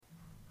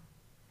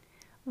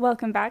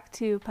Welcome back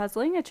to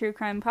Puzzling, a true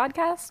crime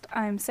podcast.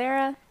 I'm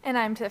Sarah. And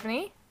I'm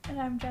Tiffany. And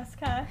I'm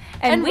Jessica.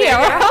 And we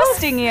are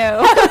hosting you.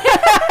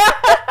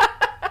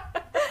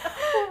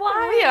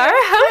 Why? We are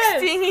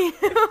hosting you.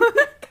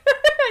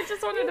 I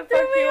just wanted to fuck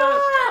you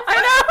up.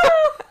 I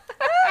know.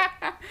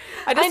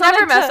 I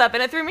never mess up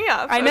and it threw me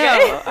off. I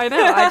know.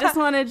 I just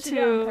wanted She did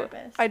it on to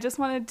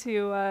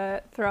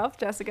purpose. throw off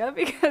Jessica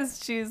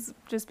because she's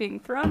just being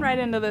thrown right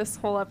into this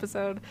whole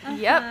episode.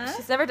 Yep.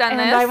 She's never done And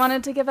this. I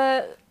wanted to give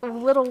a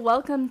little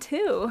welcome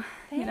too.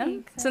 You know?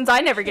 Thanks. Since I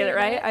never get it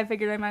right, I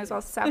figured I might as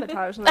well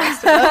sabotage the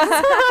rest of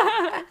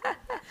us.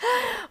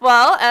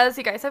 Well, as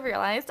you guys have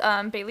realized,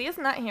 Bailey is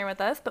not here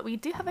with us, but we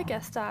do have a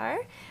guest star.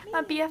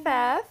 My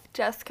BFF,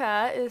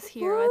 Jessica, is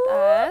here with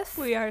us.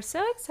 We are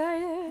so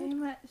excited.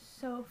 I'm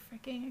so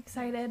freaking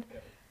excited.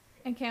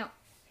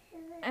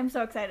 I'm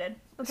so excited.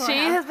 That's all I She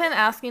have. has been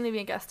asking to be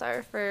a guest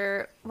star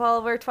for,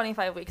 well, we're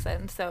 25 weeks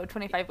in, so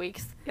 25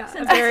 weeks. Yeah,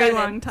 Since a very it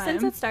started. long time.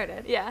 Since it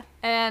started. Yeah,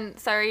 and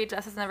sorry,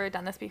 Jess has never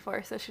done this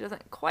before, so she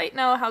doesn't quite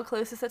know how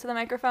close to sit to the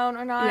microphone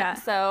or not. Yeah.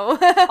 So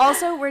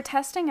Also, we're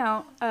testing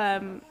out,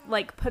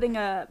 putting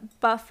a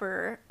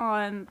buffer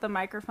on the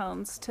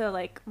microphones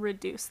to,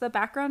 reduce the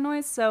background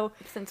noise. So,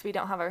 since we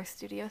don't have our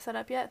studio set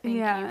up yet, thank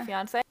Yeah. you,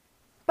 fiance.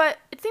 But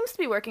it seems to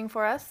be working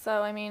for us,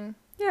 so I mean,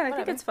 yeah, I think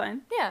Whatever. it's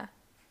fine. yeah.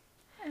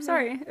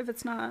 Sorry if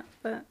it's not,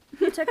 but...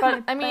 You took But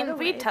my I mean, breath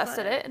we away,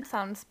 tested but- it. It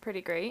sounds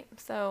pretty great.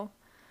 So,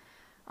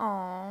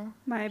 oh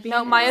Maya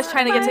Maya's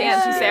trying to get to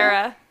Auntie Maya.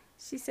 Sarah.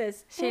 She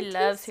says, She "Auntie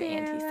loves her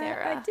Auntie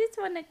Sarah. I just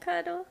want to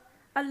cuddle.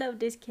 I love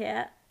this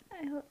cat."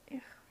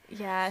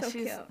 Yeah, So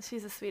she's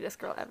cute. the sweetest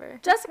girl ever.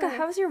 Jessica, Okay.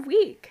 how was your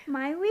week?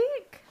 My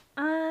week,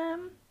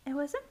 it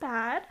wasn't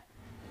bad.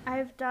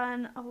 I've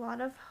done a lot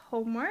of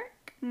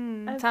homework.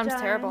 I've Sounds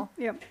done- terrible.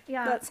 Yep.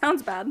 Yeah. That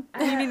sounds bad. What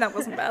do you mean that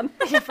wasn't bad?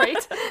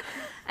 Right?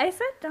 I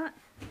said not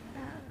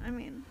bad. I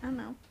mean, I don't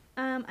know.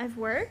 I've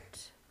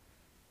worked.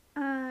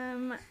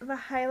 The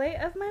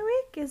highlight of my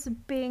week is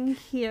being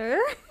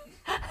here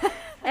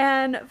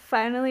and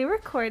finally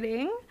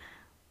recording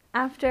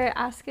after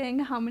asking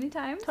how many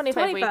times?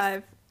 25 weeks.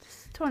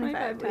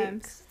 25 times.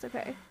 weeks. It's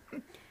okay.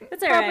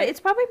 It's alright. It's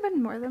probably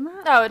been more than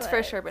that. Oh, it's for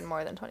but sure been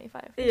more than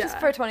 25. Yeah. Just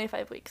for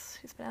 25 weeks,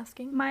 she's been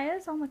asking.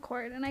 Maya's on the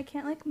cord and I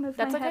can't move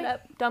That's my okay. head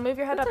up. Don't move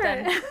your head That's up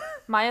then. alright.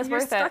 Maya's You're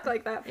worth stuck it.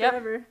 like that Yep.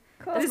 forever.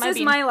 Cool. That's This my is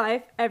bean. my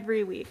life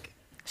every week.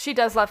 She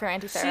does love her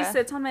Auntie She Sarah.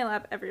 sits on my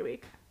lap every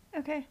week.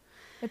 Okay.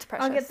 It's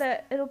precious. I'll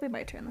get it'll be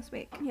my turn this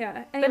week.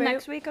 Yeah. But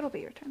next week it'll be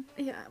your turn.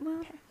 Yeah,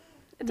 well,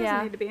 it doesn't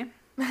Yeah. need to be.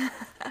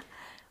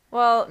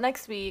 Well,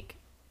 next week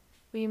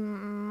we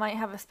might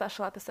have a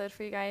special episode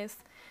for you guys,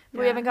 but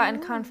we Yeah. haven't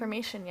gotten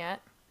confirmation yet.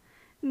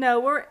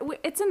 No,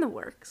 it's in the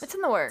works. It's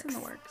in the works. It's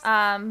in the works.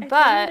 I told you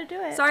But to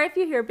do it. Sorry if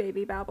you hear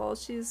baby babble.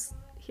 She's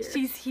here.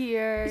 she's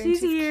here. and She's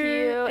she's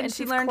here, cute, and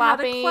she she's learned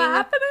clapping, how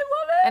to clap, and I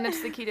love it. and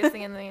it's the cutest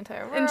thing in the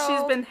entire world. And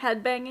she's been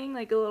headbanging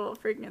like a little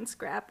freaking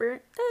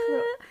scrapper.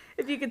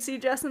 If you could see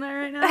Jess and I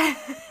right now.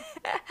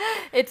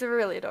 It's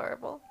really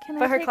adorable. Can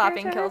but I her take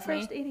clapping her to kills her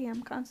me. first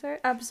EDM concert?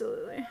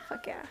 Absolutely.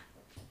 Fuck yeah.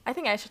 I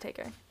think I should take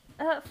her.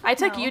 Fuck I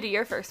took no. you to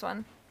your first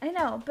one, I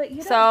know, but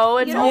you so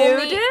don't. it's you don't-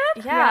 only You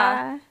did?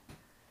 Yeah.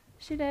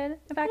 She did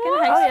back What?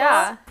 in high Oh, school.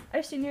 yeah.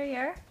 Our senior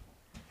year.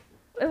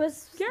 It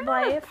was You're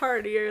not a life.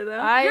 partier, though.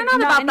 I- You're not,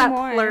 Not about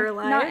anymore. that plur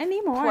life. Not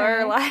anymore.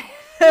 Plur life.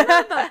 You're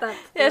not about that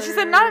Yeah, she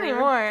said not plur.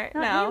 anymore.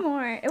 Not no,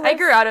 anymore. It was, I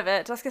grew out of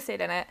it. Jessica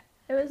stayed in it.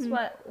 It was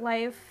what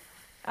life.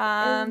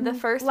 The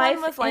first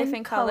one was Life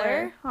in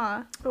Color,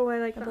 Huh? Oh, I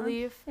like I that.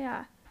 believe.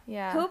 Yeah.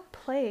 Yeah. Who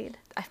played?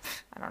 I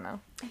don't know.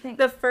 I think.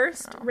 The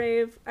first Oh.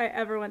 rave I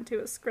ever went to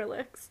was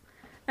Skrillex.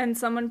 And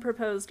someone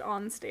proposed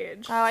on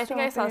stage. Oh, I think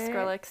I saw Stop it.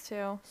 Skrillex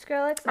too.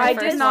 Skrillex. I I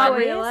first did not voice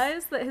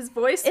realize that his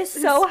voice is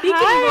his so speaking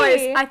high.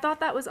 voice. I thought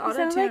that was You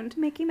sound auto-tuned. like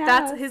Mickey Mouse.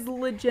 That's his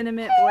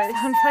legitimate voice.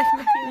 Sounds like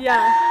me.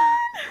 Yeah.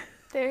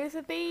 There's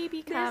a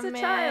baby There's coming. a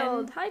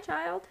child. Hi,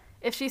 child.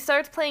 If she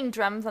starts playing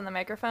drums on the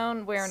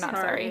microphone, we're not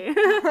sorry.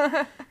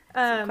 Sorry.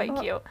 Quite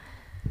cute.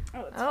 oh,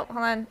 it's Oh, hold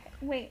on.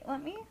 Wait,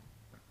 let me.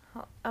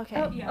 Oh,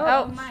 okay. Oh,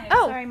 yeah. Oh, Maya.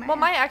 oh, Sorry, Maya. well,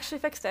 Maya actually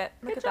fixed it.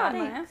 Look Good at job,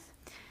 that. Maya.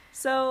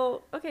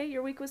 So, okay,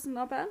 your week was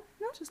not bad?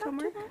 No, Just not too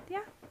homework? bad.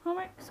 Yeah,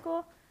 homework,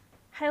 school.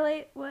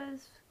 Highlight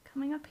was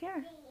coming up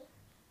here.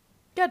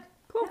 Good.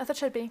 Cool. As it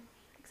should be.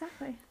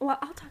 Exactly. Well,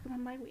 I'll talk about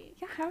my week.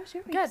 Yeah, how was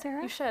your week, Good.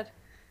 Sarah? You should.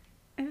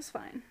 It was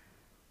fine.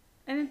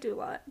 I didn't do a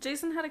lot.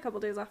 Jason had a couple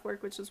days off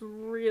work, which was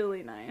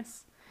really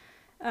nice.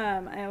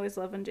 I always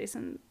love when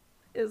Jason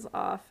is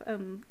off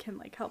and can,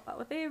 help out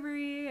with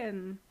Avery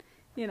and,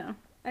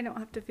 I don't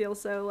have to feel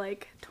so,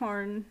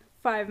 torn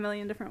 5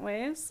 million different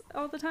ways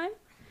all the time.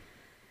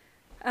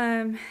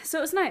 So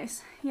it was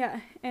nice,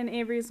 yeah. And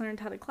Avery's learned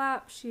how to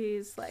clap.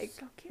 She's So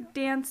cute.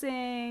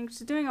 dancing. She's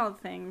doing all the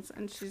things,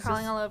 and she's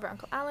Crawling just, all over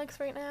Uncle Alex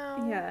right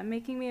now. yeah,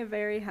 making me a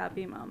very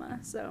happy mama.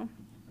 So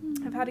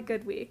I've had a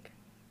good week.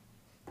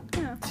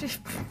 Yeah.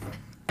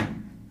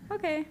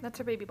 Okay. That's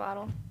her baby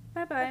bottle.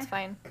 Bye bye. That's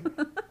fine.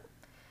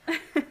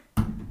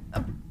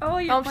 Oh,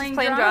 you're she's playing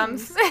playing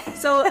drums.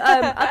 So,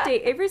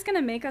 update. Avery's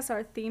gonna make us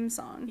our theme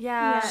song.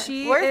 Yeah.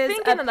 She We're is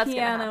thinking a that that's gonna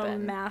piano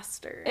happen.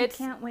 master. It's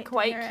can't wait to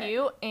quite hear it.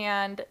 cute,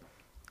 and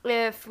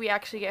if we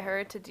actually get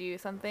her to do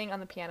something on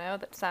the piano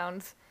that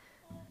sounds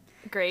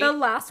great. The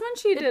last one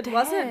she It did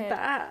wasn't did.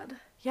 bad.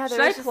 Yeah,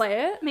 Should I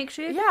play it? Make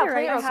sure you Yeah, get the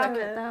play it rights real to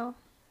quick. it, though.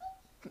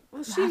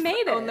 Well, she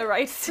made it. Own the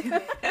rights to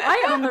it.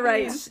 I own the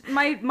rights.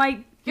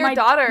 My Your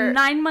daughter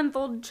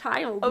 9-month-old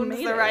child owns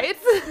made the it.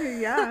 rights.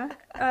 Yeah.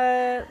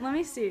 Let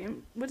me see.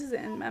 What is it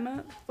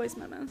in voice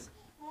memos?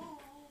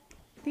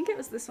 I think it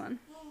was this one.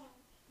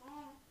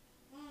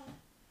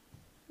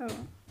 Oh.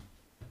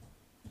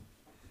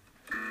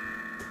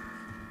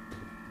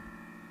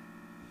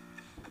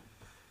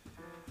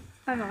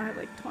 I don't know, I have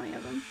like 20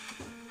 of them.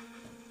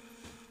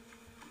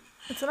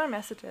 It's in our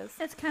messages.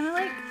 It's kind of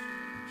like...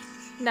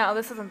 No,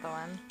 this isn't the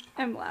one.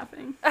 I'm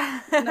laughing.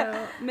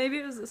 No, maybe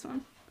it was this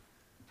one.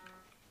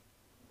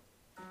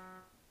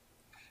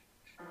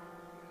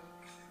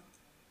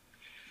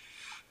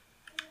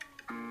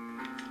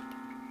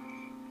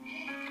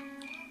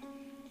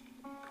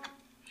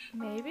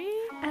 Maybe?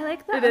 I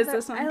like the It is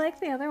this one. I like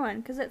the other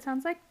one because it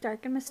sounds like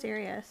dark and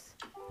mysterious.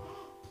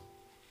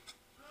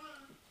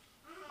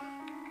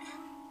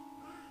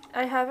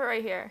 I have it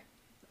right here.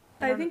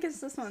 I think it's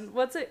this one.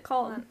 What's it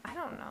called? I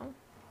don't know.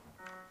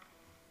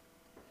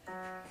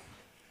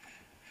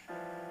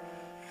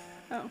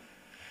 Oh.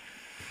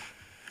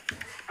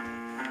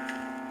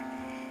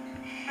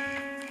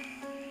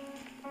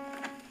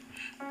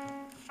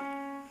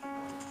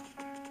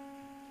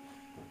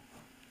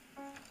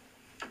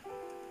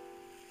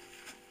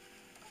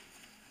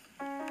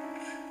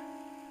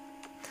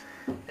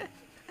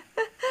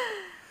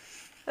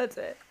 That's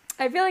it.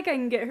 I feel like I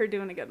can get her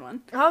doing a good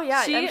one. Oh,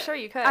 yeah, I'm sure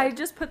you could. I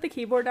just put the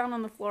keyboard down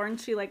on the floor and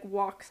she like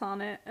walks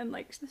on it and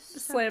like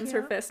slams her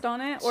cute. fist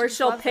on it, She or just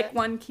she'll loves pick it.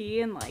 one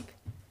key and like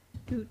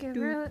do Give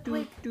do her, do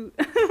like- do.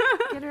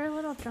 Get her a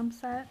little drum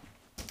set.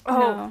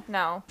 Oh,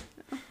 no.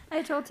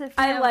 I told Tiffany.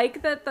 I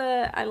like that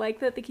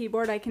the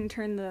keyboard I can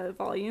turn the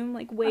volume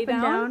like way Up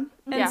and down.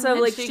 and Yeah, so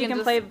and like she she can can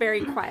just play it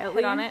very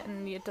quietly Hit on it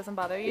and it doesn't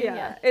bother you.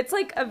 Yeah. It's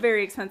like a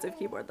very expensive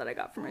keyboard that I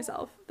got for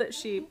myself that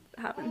she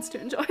happens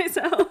to enjoy.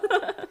 So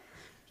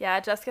Yeah,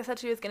 Jessica said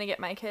she was going to get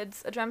my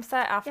kids a drum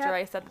set after Yep.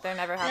 I said that they're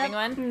never having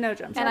one. no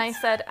drum sets. And I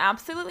said,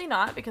 absolutely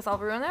not, because I'll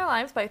ruin their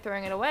lives by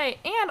throwing it away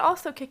and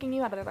also kicking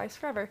you out of their lives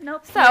forever.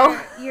 Nope. So-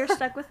 you're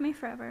stuck with me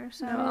forever.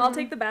 So No, I'll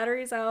take the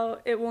batteries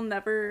out. It'll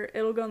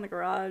go in the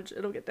garage.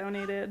 It'll get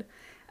donated.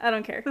 I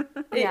don't care.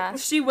 Yeah.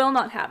 She will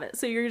not have it.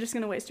 So you're just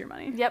going to waste your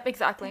money. Yep,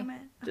 exactly. Damn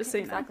it. Just so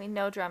you know. Exactly.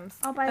 No drums.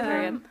 I'll buy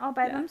Period. them. I'll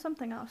buy yeah. them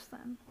something else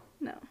then.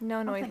 No.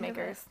 No think of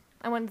noisemakers.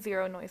 I want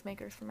 0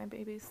 noisemakers for my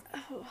babies.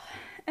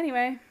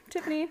 Anyway,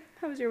 Tiffany,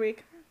 how was your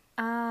week?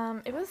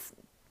 It was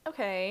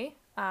okay.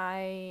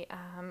 I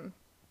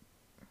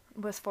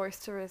was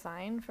forced to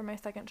resign from my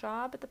second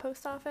job at the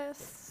post office,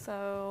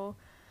 so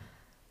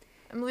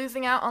I'm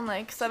losing out on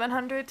like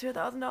 $700 to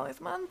 $1,000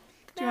 a month.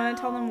 Do you want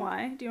to tell them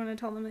why? Do you want to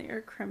tell them that you're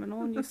a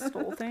criminal and you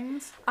stole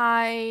things?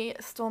 I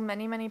stole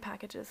many, many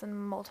packages and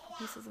multiple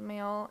pieces of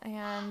mail,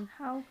 and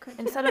How could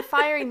instead of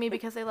firing me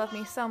because they love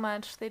me so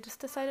much, they just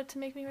decided to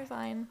make me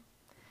resign.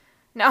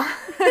 No,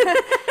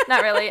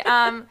 not really.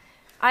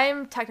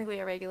 I'm technically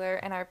a regular,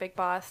 and our big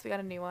boss, we got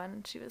a new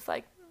one. She was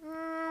like,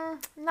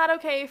 not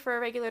okay for a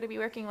regular to be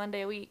working 1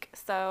 day a week.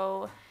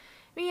 So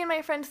me and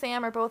my friend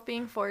Sam are both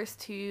being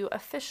forced to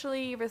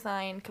officially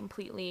resign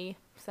completely.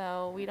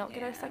 So we don't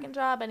get our Yeah. second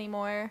job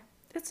anymore.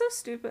 It's so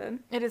stupid.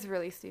 It is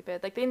really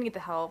stupid. Like, they need the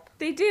help.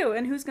 They do,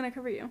 and who's going to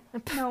cover you?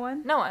 no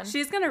one? No one.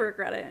 She's going to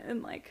regret it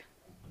in like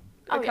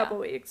a Oh, yeah. couple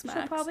weeks max.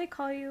 She'll probably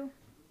call you.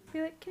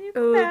 Be like, can you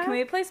come Ooh, back? can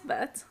we place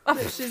bets?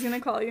 That she's going to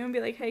call you and be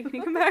like, hey, can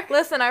you come back?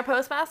 Listen, our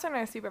postmaster and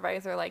our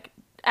supervisor, like,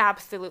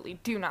 absolutely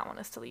do not want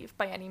us to leave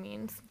by any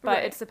means. But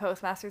Right. it's the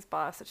postmaster's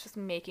boss. It's just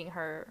making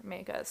her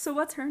make us So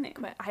what's her name?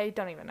 quit. I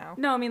don't even know.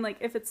 No, I mean, like,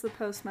 if it's the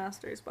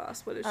postmaster's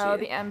boss, what is Oh,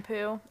 she? the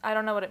MPOO. I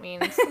don't know what it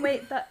means.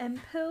 Wait, the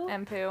MPO?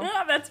 MPOO.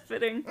 Ah, that's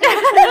fitting.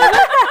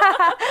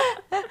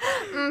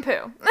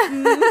 MPOO.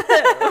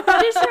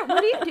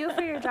 What do you do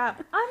for your job?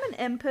 I'm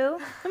an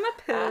MPO. I'm a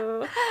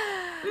poo.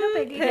 No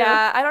biggie.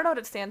 Yeah, I don't know what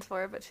it stands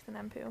for, but she's an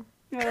MPOO.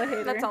 Well, I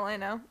hate That's her. all I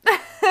know.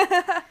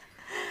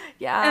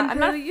 Yeah, I'm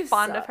not MPOO, you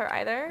fond of suck. her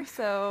either,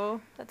 so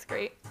that's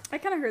great. I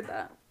kind of heard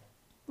that.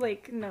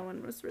 Like, no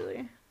one was really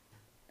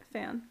a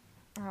fan.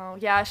 Oh,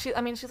 yeah, she's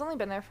only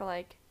been there for,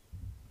 like,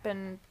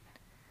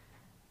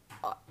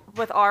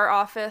 with our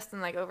office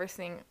and, like,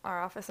 overseeing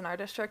our office in our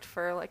district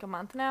for, like, a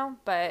month now,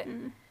 but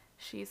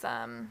she's, she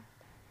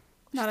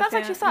Not sounds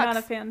like she sucks. Not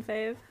a fan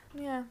fave.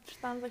 Yeah, she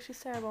sounds like she's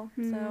terrible,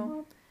 Hmm.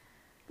 so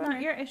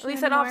Not your issue at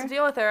least I don't have anymore. to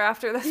deal with her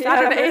after this Yeah,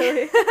 Saturday.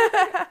 really.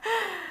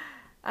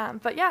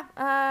 But yeah,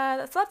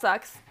 so that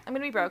sucks. I'm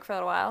gonna be broke for a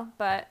little while,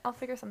 but I'll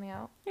figure something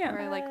out. Yeah.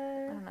 Or, like, I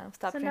don't know,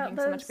 stop Send out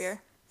drinking so much those-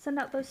 beer. Send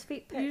out those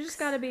feet pics. You just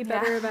gotta be Yeah.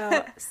 better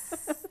about,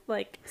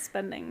 like,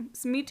 spending.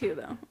 Me too,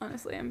 though.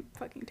 Honestly, I'm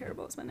fucking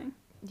terrible at spending.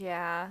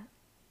 Yeah.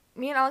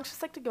 Me and Alex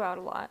just like to go out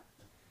a lot.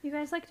 You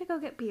guys like to go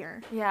get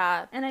beer.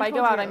 Yeah. And I by go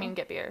told out, I you. mean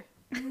get beer.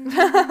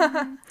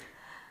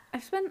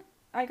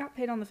 I got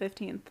paid on the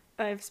 15th.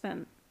 I've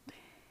spent,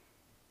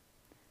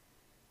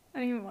 I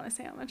don't even want to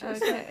say how much I've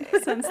spent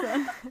since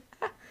then.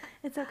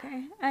 It's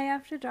okay. I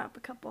have to drop a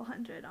couple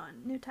 $100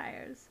 on new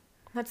tires.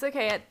 That's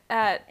okay.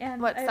 At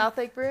And what, I've- South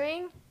Lake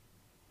Brewing?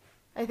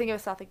 I think it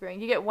was South Lake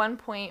Brewing. You get 1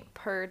 point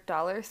per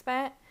dollar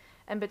spent,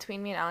 and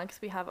between me and Alex,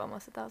 we have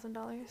almost $1,000.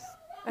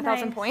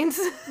 1,000 Nice. points.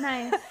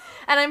 Nice.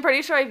 And I'm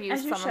pretty sure I've used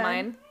As you some of should.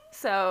 mine.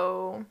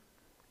 So,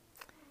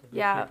 Good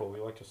Yeah. people. We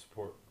like to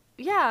support.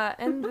 yeah,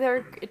 and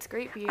it's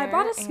great beer. I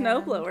bought a and-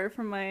 snowblower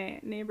from my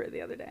neighbor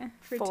the other day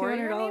for For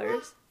your neighbor?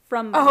 $200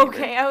 from my Oh, neighbor.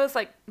 okay. I was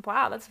like,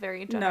 wow, that's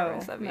very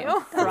generous of you.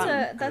 no.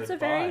 That's a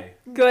very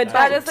Good.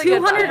 That buy. is a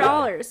good buy.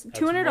 $200. That's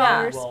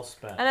 $200. Well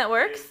spent. And it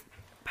works?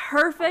 I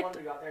wanted Perfect. to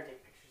go out there and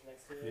take pictures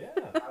next to it.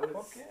 Yeah. I was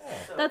Fuck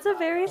yeah. so that's a proud.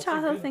 very That's a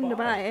Tahoe good thing to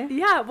buy. buy.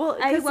 Yeah, well,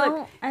 I because like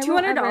won't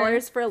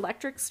 $200 for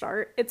electric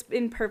start. It's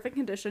in perfect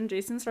condition.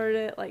 Jason started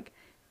it like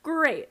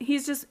great.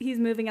 He's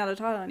moving out of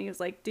Tahoe, and he was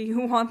like, "Do you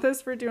want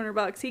this for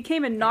 $200?" He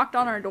came and knocked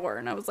on our door,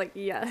 and I was like,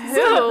 "Yes."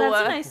 Who?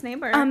 That's a nice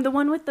neighbor. The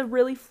one with the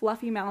really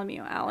fluffy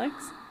Malamute, Alex.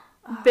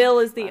 Bill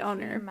is the fluffy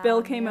owner.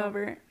 Bill came Malamute.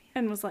 over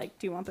and was like,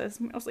 "Do you want this?"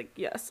 I was like,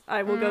 "Yes,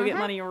 I will go get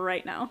money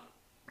right now."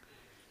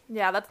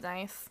 Yeah, that's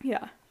nice.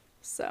 Yeah.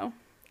 So,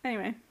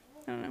 anyway,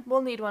 I don't know.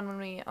 We'll need one when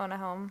we own a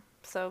home,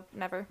 so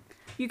never.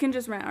 You can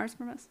just rent ours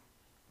from us.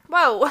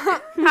 Whoa! How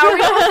are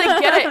we supposed to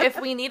get it if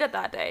we need it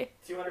that day?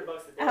 $200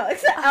 a day.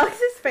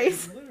 Alex's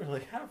face. You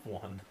literally have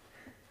one.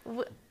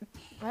 What?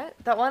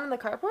 That one in the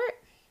carport?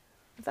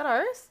 Is that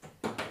ours?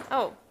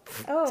 Oh,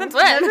 Oh, Since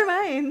when? Never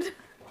mind.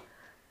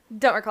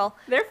 don't recall.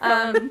 They're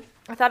fun.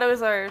 I thought it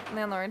was our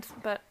landlord's,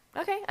 but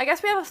okay. I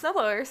guess we have a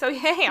snowblower, so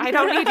yay, I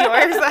don't need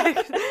yours.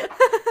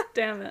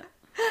 Damn it.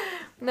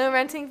 No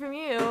renting from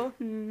you.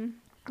 Hmm.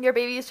 Your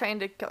baby is trying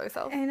to kill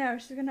herself. I know,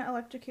 she's gonna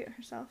electrocute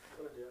herself.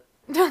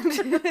 I'm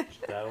gonna do it.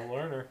 That'll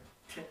learn her.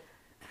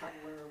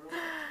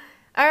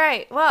 All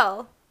right.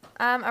 Well,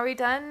 are we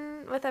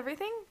done with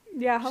everything?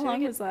 Yeah, how Should we long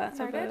get was that?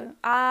 started?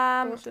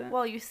 bullshit?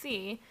 Well, you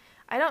see,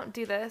 I don't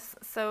do this,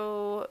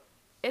 so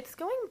it's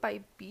going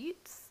by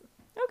beats.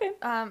 Okay.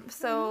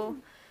 So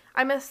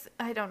I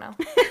don't know.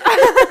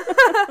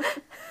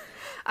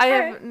 I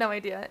have no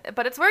idea,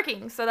 but it's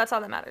working, so that's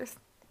all that matters.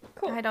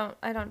 Cool. I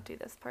don't do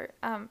this part.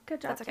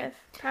 Good job, That's okay. Tiff.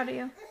 Proud of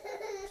you.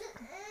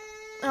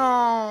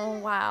 Oh,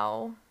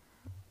 wow.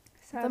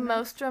 So The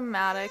most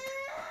dramatic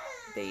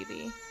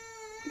baby.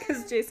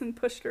 Because Jason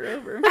pushed her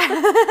over.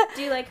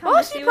 Do you like how Well,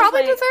 much she was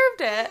probably like,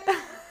 deserved it.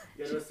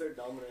 You gotta assert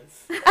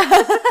dominance.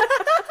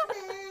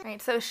 Right,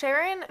 so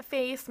Sharon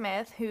Faye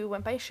Smith, who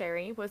went by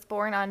Shari, was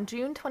born on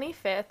June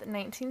 25th,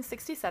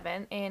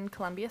 1967 in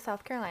Columbia,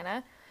 South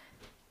Carolina,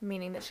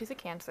 meaning that she's a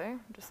Cancer. I'm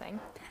just saying.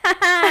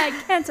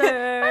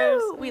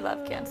 Cancers. We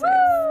love Cancers.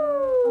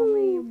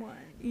 only one?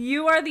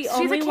 You are the She's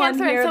only a one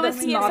Cancer, and here so is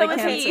that's he, not so a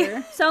is he.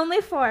 Cancer. So only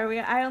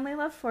 4. I only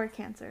love 4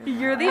 cancers.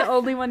 You're the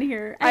only one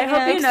here. I I hope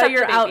am. you know Except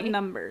you're the baby.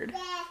 outnumbered.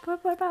 What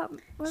about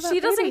She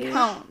doesn't baby?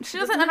 count. She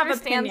doesn't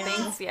understand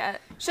things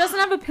yet. She doesn't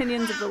have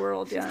opinions of the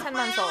world She's yet. 10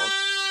 months old,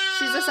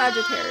 She's a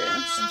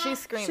Sagittarius. and she's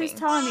screaming. She's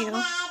telling you.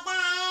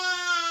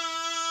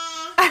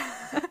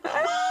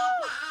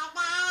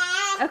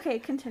 Okay,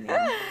 continue.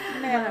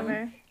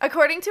 Whatever.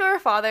 According to her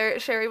father,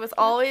 Shari was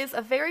always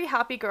a very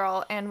happy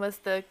girl and was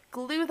the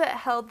glue that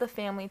held the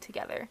family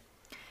together.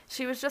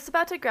 She was just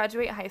about to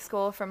graduate high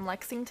school from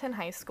Lexington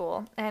High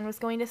School and was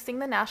going to sing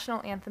the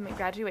national anthem at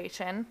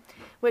graduation,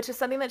 which is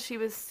something that she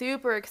was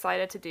super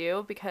excited to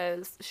do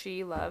because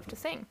she loved to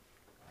sing.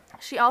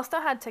 She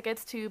also had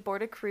tickets to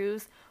board a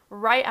cruise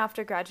right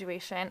after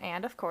graduation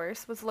and, of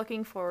course, was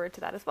looking forward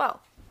to that as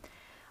well.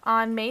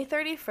 On May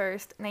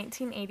 31st,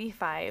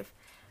 1985,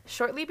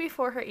 shortly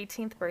before her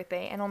 18th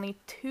birthday and only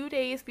 2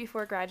 days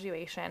before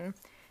graduation,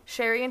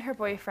 Shari and her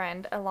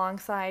boyfriend,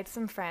 alongside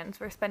some friends,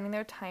 were spending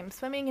their time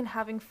swimming and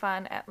having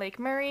fun at Lake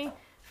Murray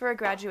for a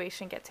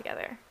graduation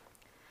get-together.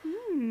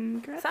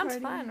 Grad Sounds party.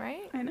 fun,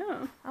 right? I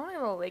know. I want to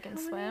go to the lake and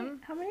swim.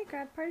 How many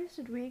grad parties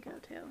did we go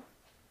to?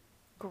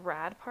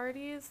 Grad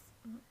parties?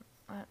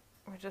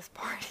 We're just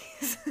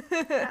parties.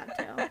 That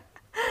too.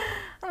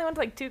 I only went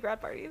to like 2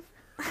 grad parties.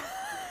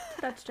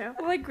 That's true.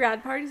 Well, like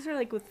grad parties are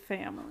like with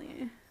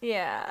family.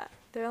 Yeah,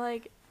 they're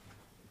like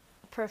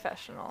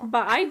professional.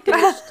 But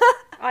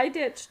I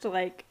ditched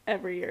like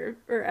every year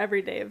or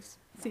every day of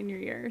senior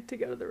year to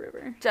go to the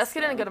river.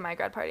 Jessica didn't go to my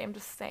grad party, I'm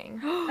just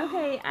saying.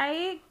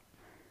 Okay,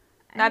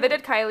 Neither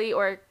did Kylie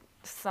or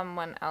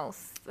someone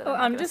else. that Oh, not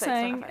I'm gonna just say 'cause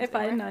we're saying, not friends if I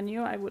had anymore. known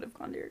you, I would have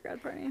gone to your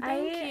grad party. Thank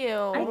I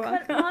you.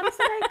 could, Mom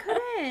said I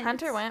couldn't.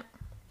 Hunter went,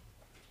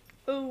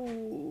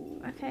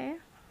 Ooh. Okay.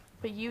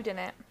 but you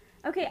didn't.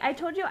 Okay, I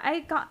told you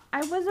I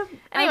was a.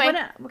 Anyway. I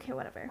wouldn't, okay,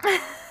 whatever.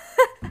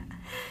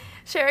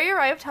 Shari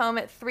arrived home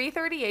at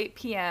 3:38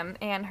 p.m.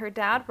 and her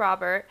dad,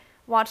 Robert,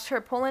 watched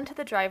her pull into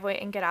the driveway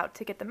and get out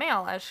to get the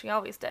mail, as she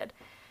always did.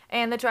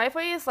 And the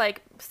driveway is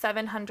like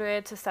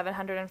 700 to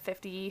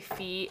 750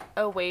 feet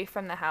away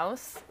from the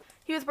house.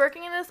 He was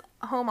working in his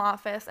home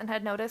office and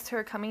had noticed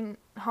her coming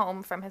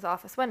home from his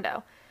office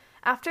window.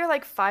 After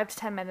like 5 to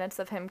 10 minutes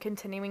of him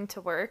continuing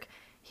to work,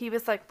 he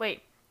was like,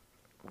 wait,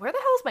 where the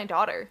hell is my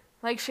daughter?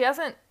 Like, she's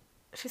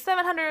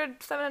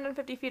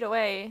 750 feet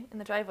away in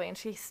the driveway, and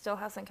she still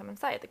hasn't come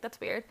inside. Like, that's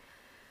weird.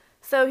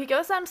 So he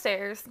goes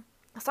downstairs,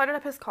 started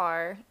up his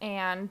car,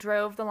 and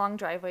drove the long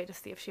driveway to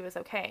see if she was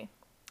okay.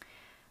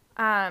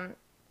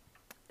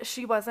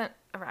 She wasn't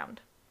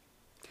around.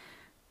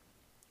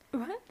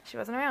 What? She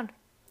wasn't around.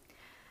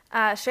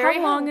 Shari,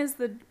 How long is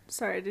the...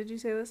 Sorry, did you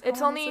say this? How it's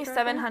long is only the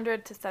driveway?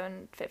 700 to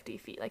 750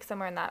 feet, like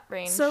somewhere in that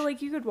range. So,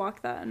 like, you could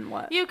walk that in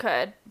what? You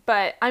could,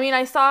 but I mean,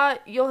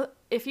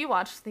 if you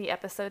watched the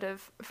episode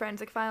of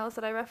Forensic Files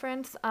that I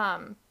referenced,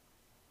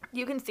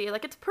 you can see,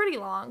 like, it's pretty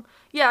long.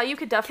 Yeah, you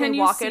could definitely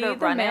walk it or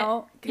run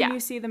it. Can you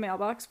see the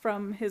mailbox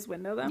from his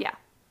window, though? Yeah.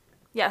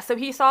 Yeah, so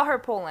he saw her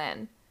pull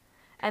in,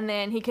 and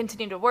then he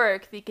continued to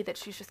work, thinking that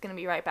she's just going to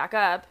be right back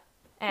up,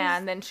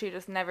 and then she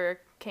just never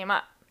came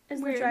up.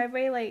 Is Weird. the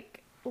driveway,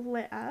 like,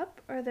 lit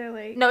up? Or they're,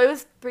 like... No, it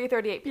was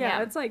 3:38 p.m.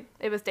 Yeah, it's like...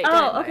 It was daytime.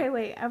 Oh, okay,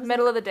 wait. I was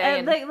Middle of the day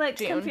in like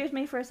June. confused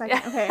me for a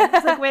second. Yeah. Okay, I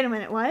was like, wait a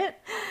minute, what?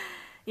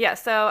 Yeah,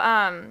 so,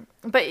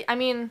 but, I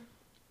mean,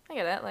 I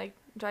get it, like,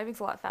 driving's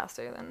a lot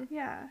faster than...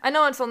 Yeah. I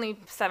know it's only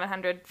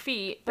 700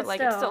 feet, but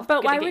like, it's still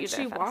But gonna why get would you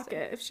she there walk faster.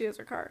 it if she has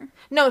her car?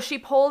 No, she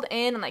pulled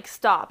in and, like,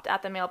 stopped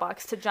at the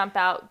mailbox to jump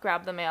out,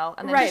 grab the mail,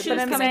 and then Right, she but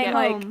was I'm gonna saying, get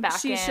like, back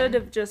she in. should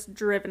have just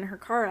driven her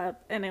car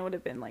up, and it would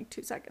have been, like,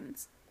 2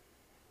 seconds.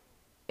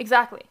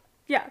 Exactly.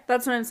 Yeah,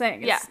 that's what I'm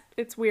saying.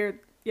 It's weird.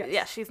 Yes.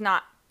 Yeah, she's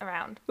not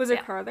around. Was her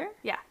Yeah. car there?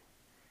 Yeah.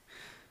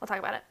 We'll talk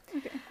about it.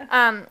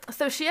 Okay.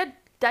 So she had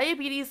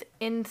diabetes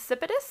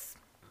insipidus.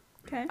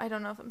 Okay. I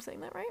don't know if I'm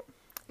saying that right.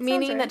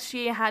 Meaning right. that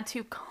she had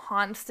to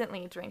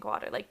constantly drink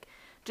water, like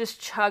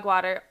just chug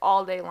water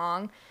all day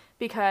long,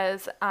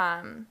 because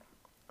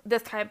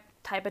this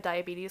type of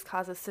diabetes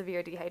causes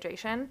severe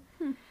dehydration.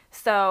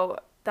 So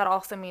that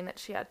also means that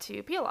she had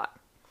to pee a lot.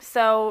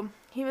 So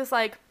he was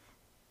like,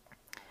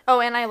 oh,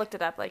 and I looked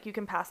it up, like, you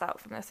can pass out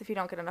from this if you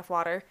don't get enough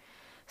water.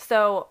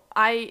 So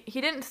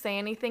he didn't say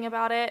anything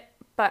about it,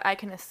 but I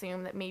can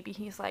assume that maybe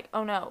he's like,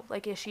 oh no,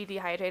 like, is she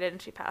dehydrated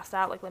and she passed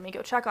out? Like, let me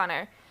go check on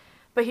her.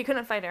 But he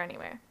couldn't find her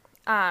anywhere.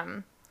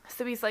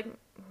 So he's like,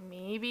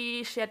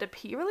 maybe she had to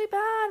pee really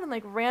bad and,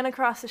 like, ran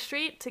across the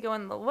street to go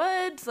in the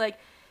woods. Like,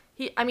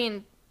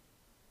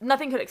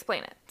 nothing could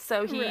explain it.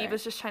 So he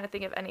was just trying to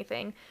think of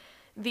anything.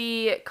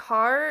 The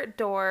car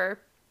door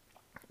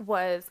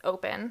was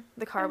open.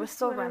 The car was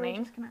still running. I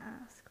was just gonna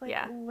ask, like,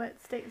 Yeah.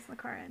 what state is the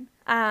car in?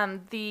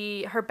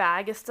 Her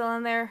bag is still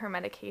in there. Her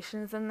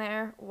medication's in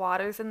there.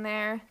 Water's in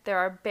there. There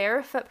are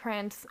bare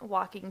footprints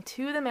walking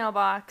to the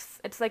mailbox.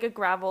 It's like a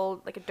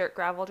dirt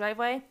gravel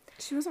driveway.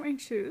 She wasn't wearing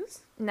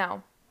shoes?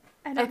 No.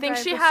 I I think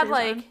she had,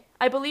 like,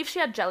 I believe she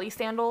had jelly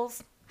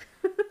sandals.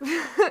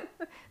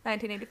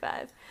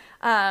 1985.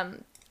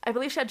 I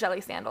believe she had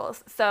jelly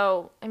sandals.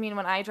 So, I mean,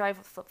 when I drive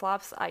with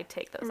flip-flops, I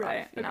take those off,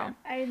 you know.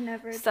 I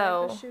never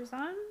So- drive with shoes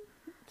on.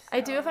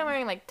 I do if so- I'm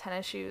wearing, like,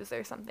 tennis shoes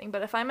or something.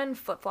 But if I'm in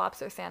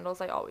flip-flops or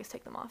sandals, I always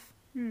take them off.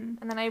 And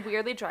then I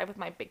weirdly drive with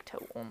my big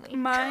toe only.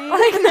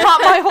 Like, not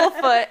my whole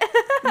foot.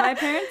 My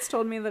parents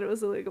told me that it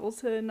was illegal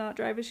to not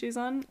drive with shoes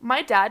on.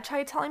 My dad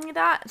tried telling me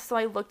that, so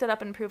I looked it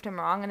up and proved him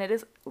wrong, and it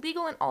is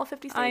legal in all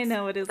 50 states. I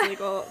know it is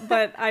legal,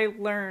 but I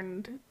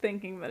learned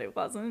thinking that it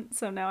wasn't,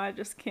 so now I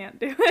just can't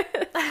do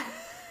it.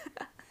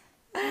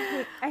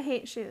 I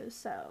hate shoes,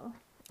 so.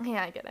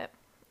 Yeah, I get it.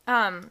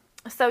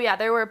 So yeah,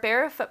 there were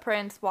bare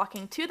footprints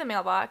walking to the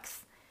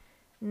mailbox,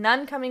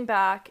 none coming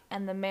back,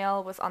 and the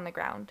mail was on the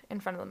ground in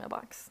front of the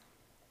mailbox.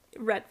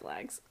 Red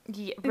flags.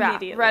 Yeah,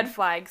 Immediately. red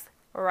flags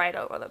right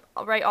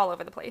all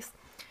over the place.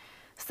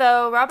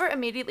 So Robert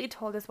immediately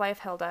told his wife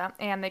Hilda,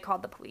 and they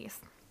called the police.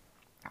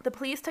 The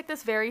police took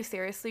this very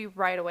seriously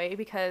right away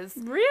because,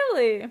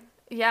 Really?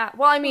 yeah,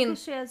 well, I mean,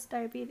 Because she has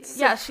diabetes.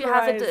 yeah, she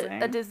has a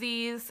Surprising.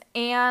 disease,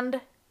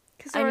 and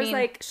Because I I was mean,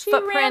 like, she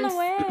ran footprints-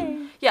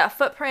 away. yeah,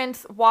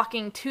 footprints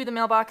walking to the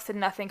mailbox and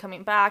nothing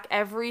coming back,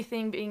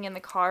 everything being in the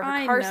car,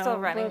 her car's still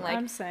running, but like,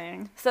 I'm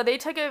saying. so they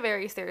took it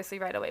very seriously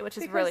right away, which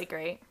is Because- really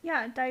great.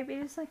 Yeah,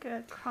 diabetes is like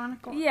a chronic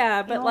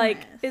Yeah, but like,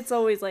 illness. it's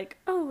always like,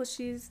 oh, well,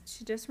 she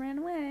just ran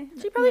away.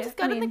 She probably Yeah, just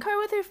got I in the mean, car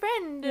with her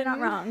friend You're not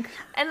and- wrong.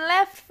 and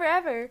left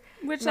forever.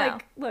 Which, No.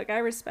 like, look, I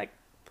respect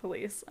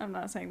police. I'm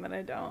not saying that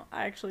I don't.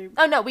 I actually.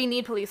 Oh no, we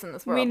need police in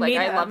this world. we Like, need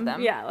I love them.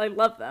 Yeah, I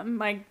love them.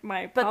 My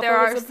But papa there was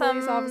are a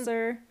police some-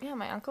 officer. Yeah,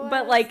 my uncle.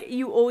 But is. like,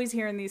 you always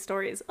hear in these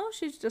stories, oh,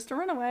 she's just a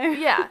runaway.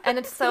 Yeah, and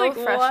it's so Like,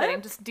 frustrating.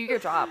 what? Just do your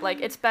job. Like,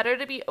 it's better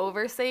to be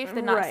over safe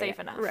than not Right, safe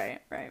enough. Right.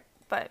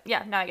 But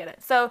yeah, now I get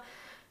it. So,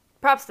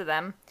 props to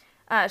them.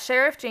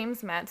 Sheriff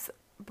James Metz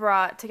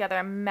brought together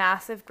a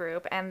massive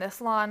group, and this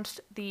launched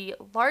the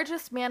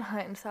largest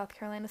manhunt in South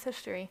Carolina's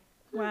history.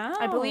 Wow.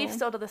 I believe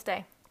still to this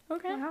day.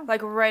 Okay. Wow.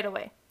 Like, right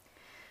away.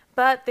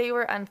 But they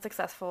were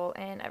unsuccessful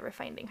in ever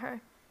finding her.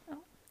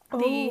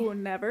 Oh,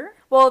 never?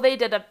 Well, they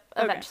did Okay.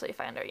 eventually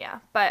find her,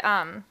 yeah. But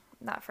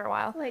not for a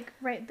while. Like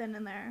right then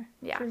and there.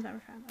 Yeah. She was never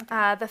found.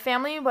 Okay. The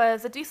family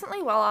was a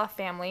decently well-off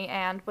family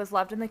and was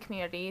loved in the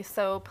community,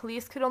 so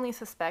police could only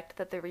suspect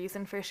that the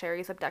reason for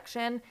Shari's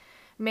abduction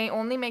may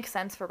only make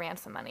sense for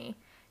ransom money.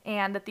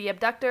 and that the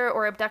abductor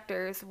or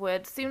abductors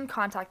would soon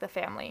contact the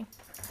family.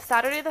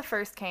 Saturday the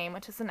 1st came,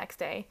 which is the next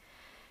day,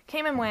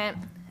 came and went.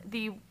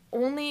 The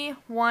only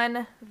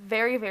one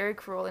very, very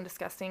cruel and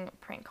disgusting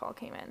prank call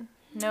came in.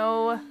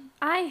 No.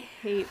 I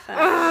hate that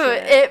Ugh,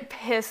 shit. it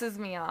pisses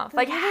me off.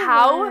 Like, Those are the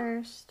how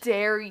worst.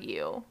 dare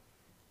you?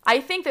 I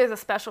think there's a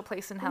special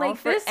place in hell Like,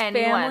 for this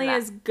anyone family that,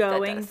 is that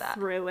going does that.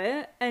 through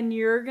it, and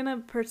you're gonna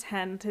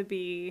pretend to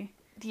be...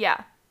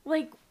 Yeah.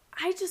 Like,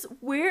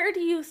 where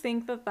do you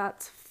think that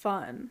that's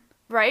fun?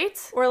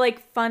 Right? Or,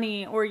 like,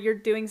 funny, or you're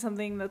doing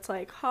something that's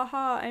like,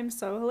 haha, I'm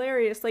so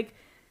hilarious. Like,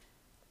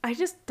 I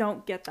just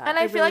don't get that. And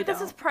I feel really like this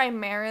is don't.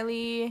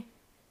 primarily...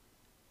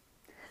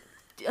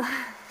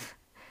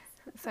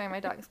 Sorry, my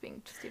dog is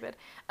being stupid.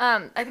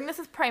 I think this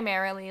is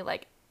primarily,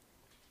 like,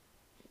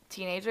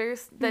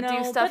 teenagers that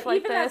do stuff but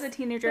like even this. as a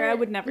teenager, I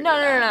would never No,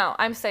 do no, that. no.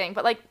 I'm saying,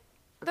 but, like,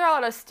 there are a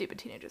lot of stupid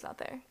teenagers out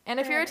there. And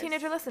if There you're a is.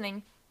 teenager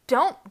listening,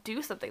 don't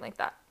do something like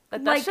that.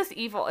 Like, that's Like, just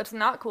evil. It's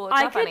not cool. It's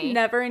I not could funny.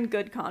 never in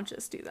good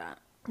conscience do that.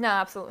 No,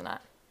 absolutely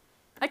not.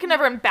 I could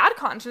never in bad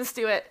conscience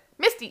do it.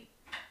 Misty.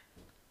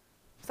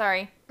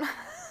 Sorry.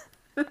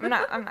 I'm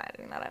not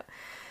editing that out.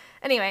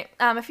 Anyway,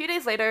 a few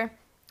days later,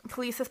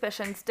 police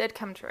suspicions did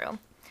come true.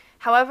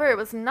 However, it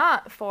was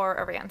not for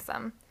a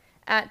ransom.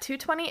 At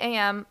 2:20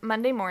 a.m.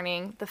 Monday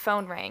morning, the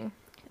phone rang.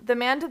 The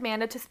man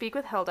demanded to speak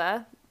with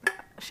Hilda,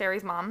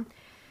 Shari's mom,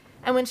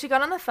 and when she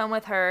got on the phone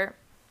with her,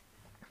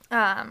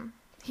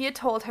 he had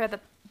told her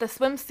that the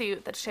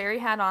swimsuit that Shari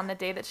had on the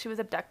day that she was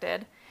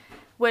abducted,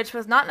 which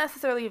was not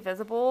necessarily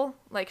visible,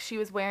 like she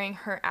was wearing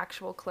her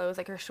actual clothes,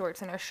 like her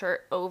shorts and her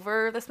shirt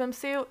over the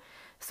swimsuit,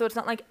 so it's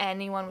not like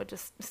anyone would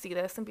just see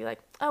this and be like,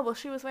 oh, well,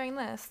 she was wearing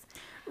this.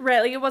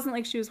 Right, like, it wasn't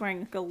like she was wearing,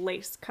 like, a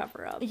lace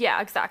cover-up.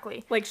 Yeah,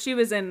 exactly. Like, she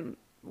was in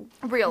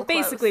Real clothes.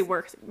 basically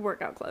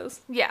workout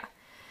clothes. Yeah.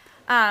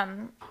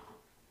 Sorry,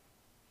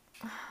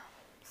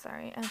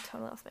 I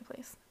totally lost my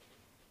place.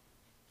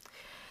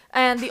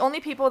 And the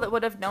only people that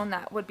would have known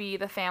that would be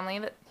the family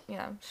that, you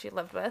know, she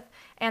lived with,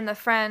 and the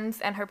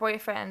friends and her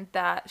boyfriend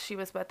that she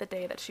was with the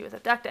day that she was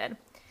abducted.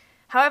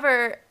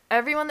 However,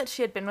 everyone that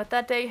she had been with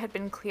that day had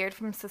been cleared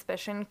from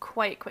suspicion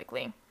quite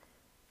quickly.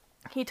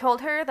 He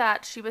told her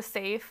that she was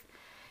safe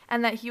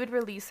and that he would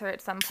release her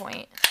at some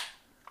point.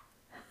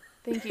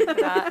 Thank you for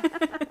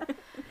that.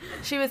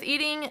 She was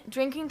eating,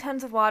 drinking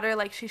tons of water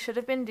like she should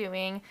have been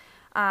doing,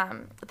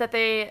 that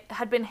they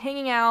had been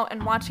hanging out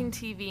and watching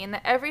TV, and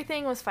that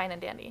everything was fine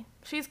and dandy.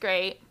 She's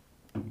great.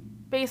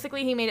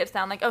 Basically, he made it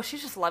sound like, oh,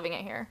 she's just loving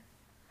it here.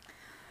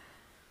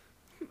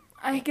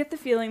 I get the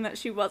feeling that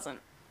she wasn't.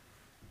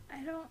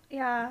 I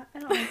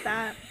don't like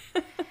that.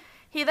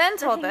 He then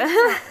told them.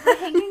 The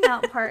hanging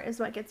out part is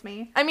what gets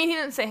me. I mean, he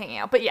didn't say hanging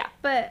out, but yeah.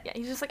 But Yeah,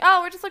 he's just like,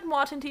 oh, we're just, like,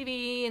 watching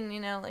TV, and, you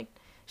know, like,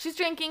 she's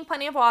drinking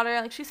plenty of water,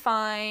 like, she's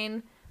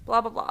fine,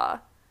 blah, blah, blah.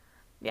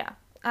 Yeah.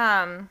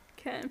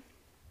 Okay.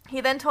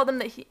 He then told them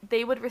that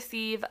they would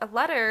receive a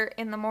letter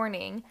in the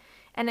morning,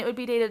 and it would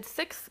be dated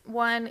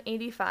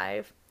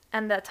 6/1/85,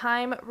 and the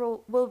time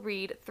will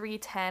read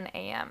 3:10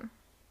 a.m.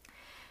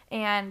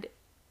 And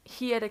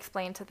he had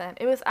explained to them,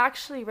 it was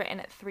actually written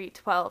at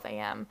 3:12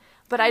 a.m.,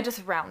 but I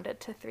just rounded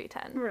to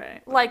 3:10.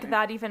 Right. Like, whatever.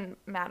 that even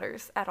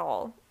matters at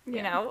all, you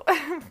Yeah. know?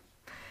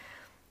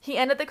 He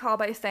ended the call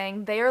by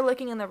saying, they are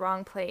looking in the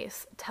wrong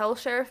place. Tell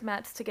Sheriff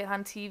Metz to get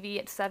on TV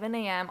at 7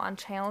 a.m. on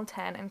Channel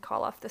 10 and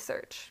call off the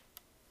search.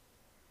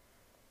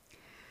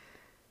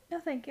 no,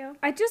 thank you.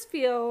 I just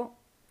feel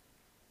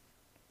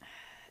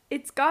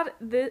it's got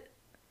the...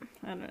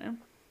 I don't know.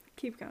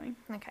 Keep going.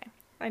 Okay.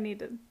 I need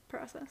to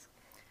process.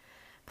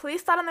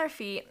 Police thought on their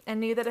feet and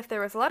knew that if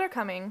there was a letter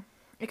coming,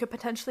 it could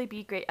potentially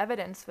be great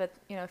evidence with,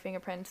 you know,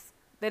 fingerprints.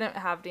 They didn't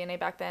have DNA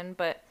back then,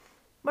 but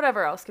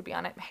whatever else could be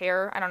on it.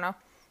 Hair, I don't know.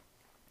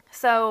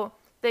 So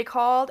they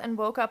called and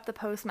woke up the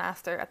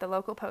postmaster at the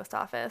local post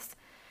office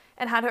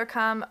and had her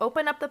come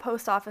open up the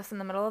post office in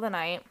the middle of the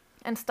night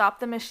and stop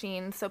the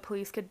machine so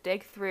police could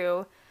dig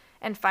through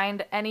and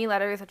find any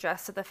letters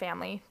addressed to the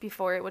family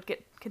before it would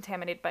get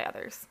contaminated by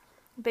others.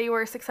 They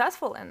were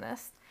successful in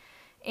this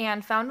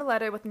and found a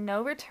letter with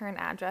no return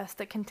address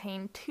that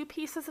contained 2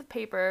 pieces of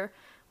paper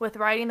with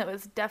writing that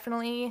was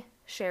definitely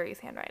Shari's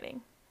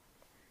handwriting.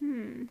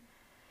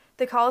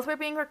 The calls were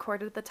being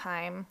recorded at the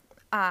time.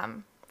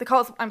 The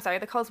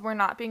calls were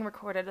not being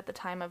recorded at the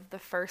time of the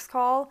first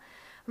call,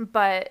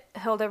 but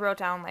Hilda wrote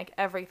down, like,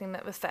 everything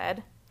that was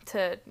said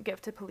to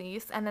give to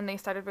police, and then they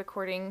started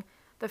recording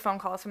the phone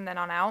calls from then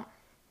on out.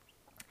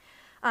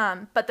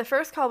 But the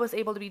first call was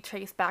able to be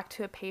traced back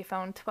to a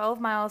payphone 12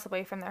 miles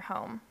away from their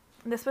home.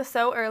 This was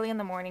so early in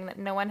the morning that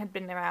no one had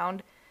been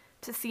around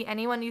to see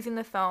anyone using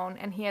the phone,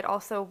 and he had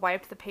also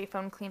wiped the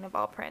payphone clean of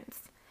all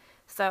prints.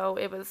 So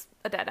it was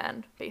a dead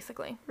end,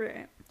 basically.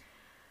 Right.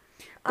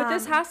 But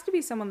this has to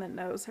be someone that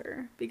knows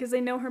her because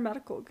they know her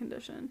medical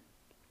condition.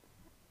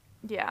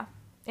 Yeah.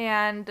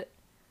 And,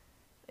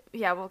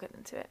 yeah, we'll get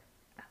into it.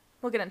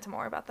 We'll get into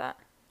more about that.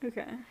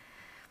 Okay.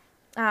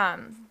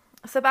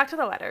 So back to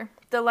the letter.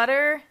 The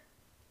letter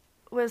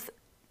was,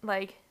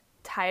 like,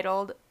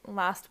 titled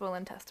Last Will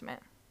and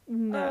Testament.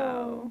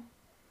 No.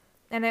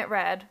 and it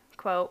read,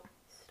 quote,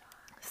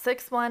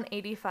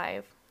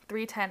 6/1/85,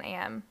 3:10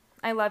 a.m.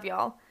 I love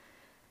y'all.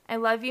 I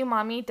love you,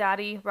 Mommy,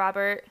 Daddy,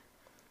 Robert.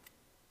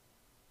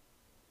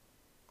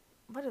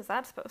 What is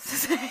that supposed to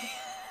say?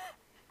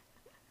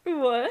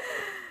 What?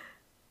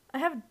 I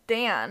have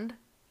Dan.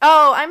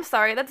 Oh, I'm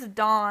sorry. That's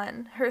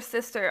Dawn, her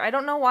sister. I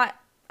don't know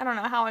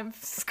how I've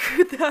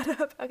screwed that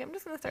up. Okay, I'm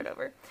just going to start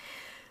over.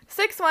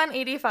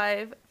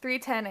 6/1/85,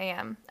 3:10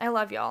 a.m. I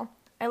love y'all.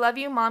 I love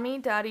you, Mommy,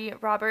 Daddy,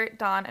 Robert,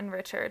 Dawn, and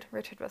Richard.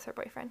 Richard was her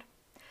boyfriend.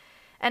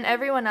 And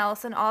everyone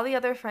else and all the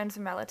other friends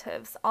and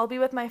relatives. I'll be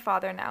with my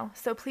father now,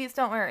 so please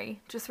don't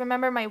worry. Just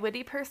remember my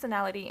witty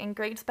personality and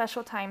great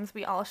special times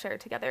we all share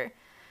together.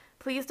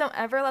 Please don't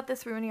ever let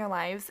this ruin your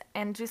lives,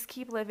 and just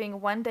keep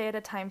living one day at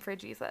a time for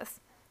Jesus.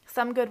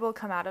 Some good will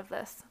come out of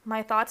this.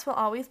 My thoughts will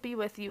always be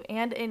with you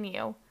and in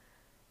you.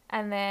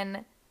 And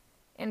then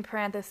in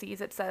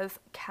parentheses it says,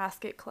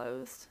 casket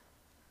closed.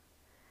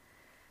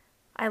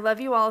 I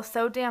love you all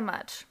so damn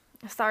much.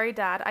 Sorry,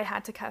 Dad, I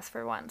had to cuss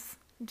for once.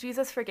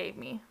 Jesus forgave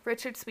me.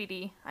 Richard,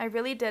 sweetie, I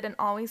really did and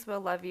always will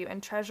love you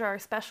and treasure our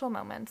special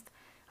moments.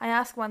 I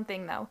ask one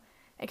thing, though.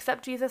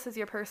 Accept Jesus as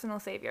your personal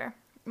savior.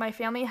 My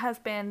family has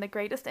been the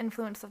greatest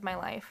influence of my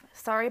life.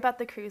 Sorry about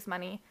the cruise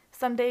money.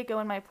 Someday go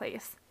in my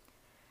place.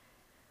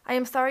 I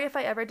am sorry if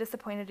I ever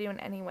disappointed you in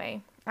any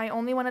way. I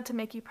only wanted to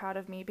make you proud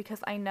of me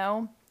because I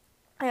know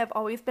I have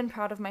always been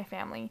proud of my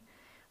family.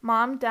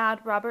 Mom,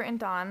 Dad, Robert, and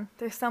Dawn,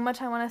 there's so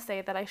much I want to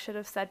say that I should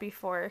have said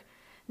before.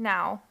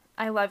 Now,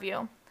 I love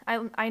you.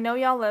 I know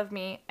y'all love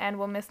me and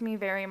will miss me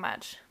very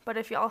much, but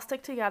if y'all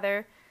stick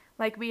together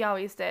like we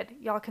always did,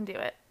 y'all can do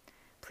it.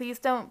 Please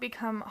don't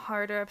become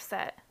hard or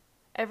upset.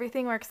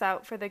 Everyone works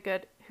out for the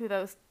good of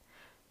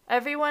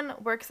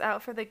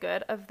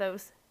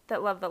those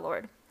that love the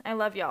Lord. I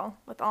love y'all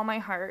with all my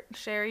heart.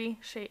 Sharon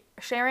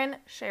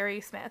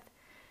Shari Smith.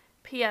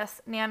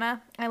 P.S.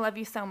 Nana, I love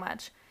you so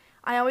much.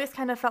 I always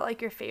kind of felt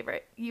like your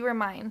favorite. You were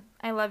mine.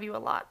 I love you a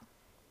lot.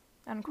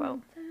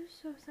 Unquote. That is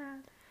so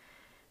sad.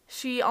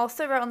 She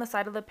also wrote on the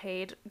side of the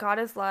page, God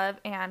is love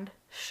and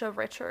Sh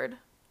Richard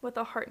with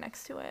a heart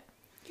next to it.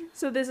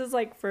 So this is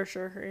like for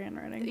sure her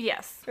handwriting?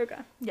 Yes. Okay.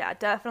 Yeah,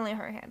 definitely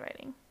her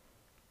handwriting.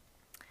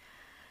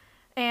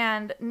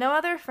 And no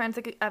other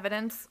forensic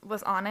evidence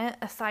was on it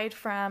aside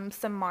from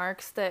some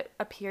marks that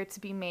appeared to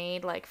be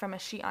made like from a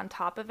sheet on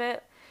top of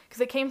it because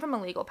it came from a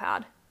legal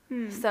pad.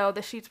 So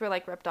the sheets were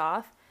like ripped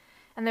off.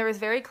 And there was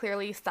very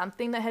clearly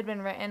something that had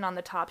been written on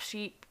the top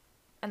sheet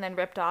and then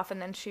ripped off,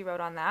 and then she wrote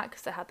on that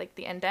because it had like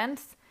the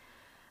indents.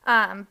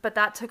 But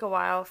that took a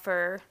while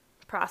for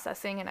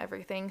processing and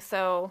everything.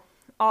 So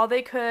all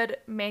they could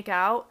make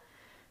out,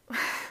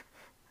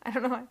 I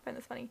don't know why I find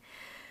this funny,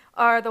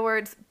 are the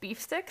words beef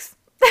sticks,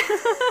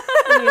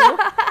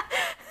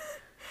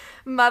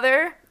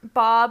 mother,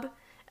 Bob,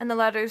 and the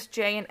letters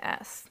J and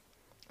S.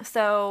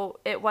 So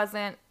it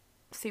wasn't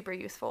super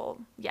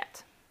useful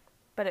yet,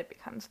 but it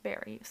becomes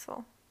very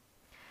useful.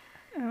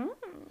 Oh.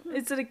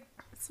 It's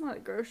not a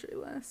grocery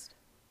list.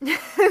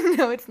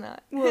 No, it's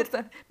not. Well, it's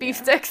not. Beef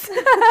sticks.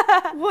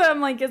 Well, I'm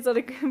like, is that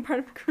a part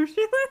of a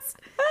grocery list?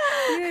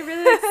 I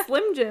really like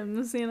Slim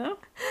Jims, you know?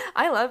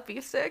 I love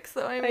beef sticks,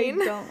 so I mean.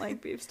 I don't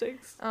like beef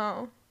sticks.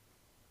 Oh.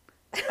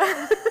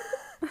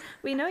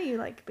 We know you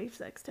like beef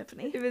sticks,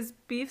 Tiffany. It was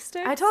beef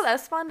sticks? I told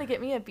Espan to get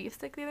me a beef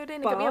stick the other day,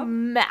 and he got me a Bob?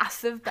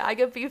 massive bag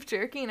of beef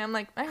jerky, and I'm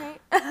like, all right.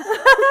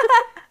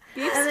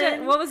 Beef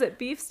stick. What was it?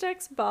 Beef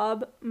sticks,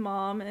 Bob,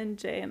 Mom, and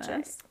J and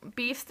S.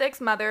 Beef sticks,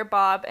 Mother,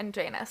 Bob, and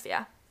Janus,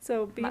 yeah.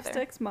 So beef Mother.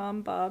 sticks,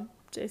 Mom, Bob,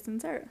 Jason,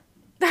 Sarah.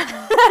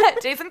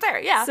 Jason,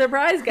 Sarah, yeah.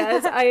 Surprise,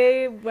 guys!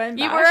 I went back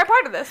You were a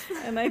part of this.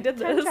 and I did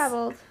Time this.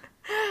 traveled.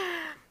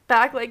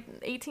 Back like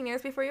 18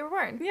 years before you were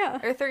born. Yeah,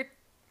 Or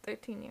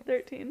 13 years.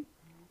 13.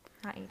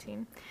 Not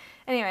 18.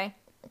 Anyway,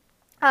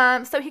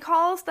 so he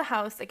calls the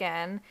house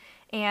again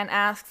and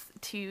asks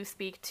to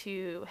speak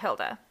to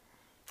Hilda.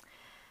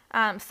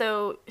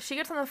 So she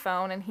gets on the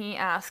phone and he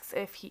asks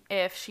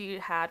if she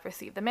had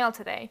received the mail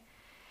today.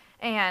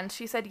 And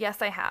she said,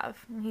 yes, I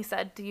have. And he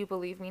said, do you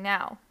believe me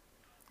now?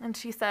 And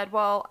she said,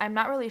 well, I'm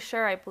not really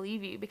sure I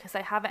believe you because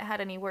I haven't had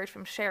any word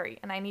from Shari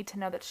and I need to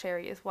know that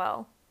Shari is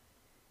well.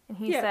 And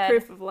he said,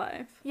 proof of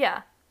life.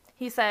 yeah.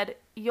 He said,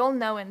 you'll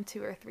know in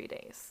 2 or 3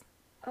 days.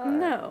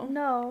 No.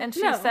 No. And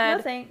she No. said,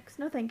 No thanks.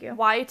 No thank you.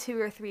 why 2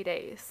 or 3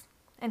 days?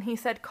 And he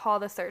said, call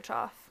the search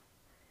off.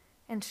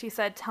 And she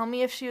said, tell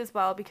me if she is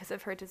well because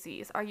of her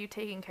disease. Are you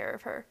taking care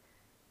of her?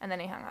 And then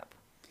he hung up.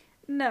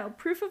 No,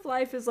 proof of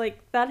life is like,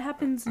 that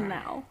happens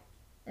now.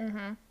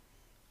 Mm-hmm.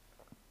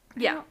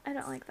 Yeah. I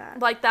don't like that.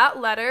 Like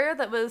that letter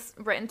that was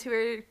written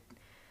to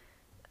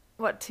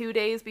her, 2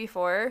 days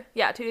before?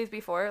 Yeah, 2 days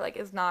before, like,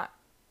 is not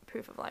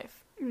proof of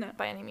life. No.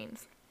 By any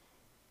means.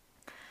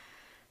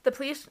 The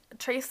police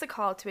traced the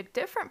call to a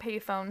different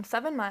payphone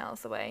 7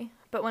 miles away,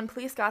 but when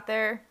police got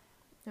there,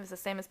 it was the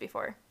same as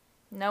before.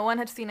 No one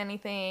had seen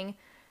anything.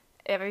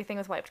 Everything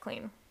was wiped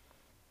clean.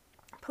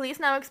 Police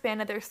now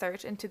expanded their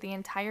search into the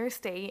entire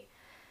state,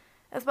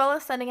 as well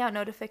as sending out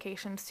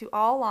notifications to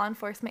all law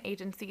enforcement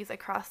agencies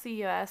across the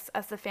U.S.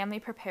 as the family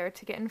prepared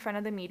to get in front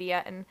of the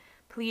media and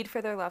plead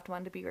for their loved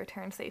one to be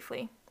returned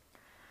safely.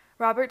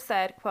 Robert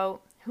said,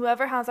 quote,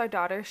 "Whoever has our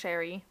daughter,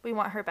 Shari, we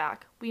want her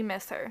back. We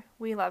miss her.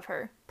 We love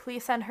her.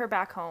 Please send her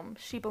back home.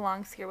 She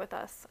belongs here with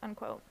us,"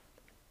 unquote.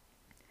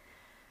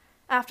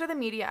 After the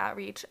media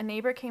outreach, a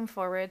neighbor came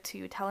forward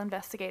to tell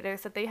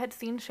investigators that they had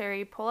seen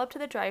Shari pull up to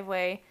the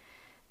driveway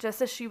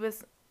just as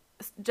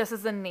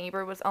the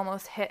neighbor was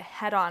almost hit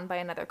head-on by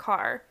another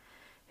car,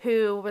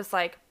 who was,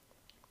 like,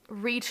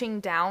 reaching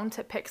down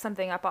to pick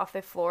something up off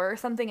the floor or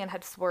something and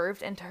had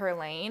swerved into her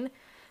lane.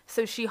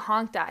 So she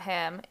honked at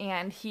him,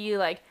 and he,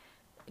 like,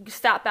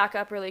 sat back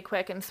up really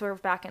quick and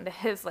swerved back into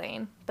his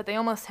lane, but they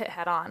almost hit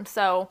head-on.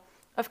 So,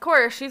 of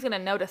course, she's going to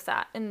notice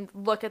that and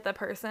look at the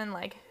person,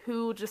 like,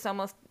 who just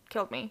almost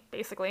killed me,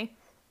 basically.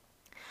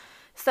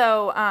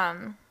 So,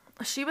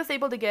 she was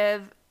able to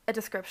give a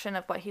description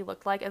of what he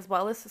looked like as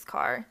well as his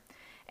car.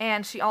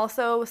 And she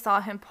also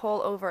saw him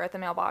pull over at the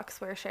mailbox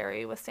where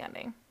Shari was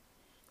standing.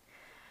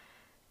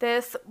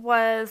 This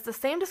was the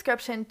same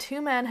description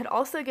 2 men had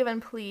also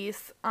given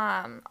police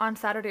on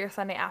Saturday or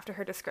Sunday after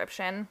her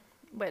description,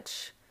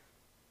 which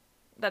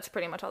that's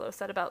pretty much all that was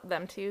said about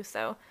them too.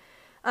 So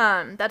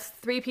that's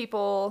 3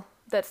 people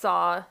that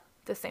saw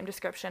the same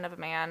description of a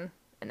man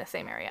in the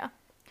same area.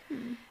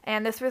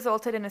 And this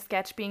resulted in a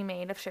sketch being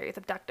made of Shari's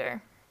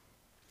abductor.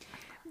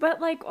 But,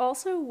 like,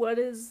 also, what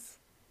is...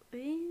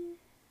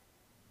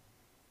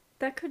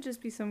 That could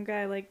just be some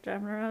guy, like,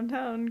 driving around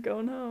town,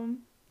 going home.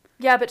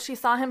 Yeah, but she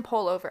saw him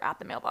pull over at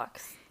the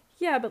mailbox.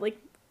 Yeah, but, like...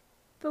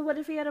 But what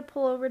if he had to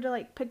pull over to,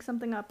 like, pick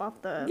something up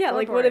off the Yeah,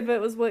 like, floorboard? what if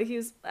it was what he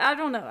was... I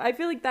don't know. I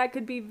feel like that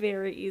could be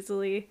very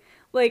easily...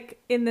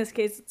 Like, in this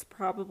case, it's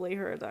probably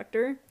her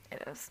abductor.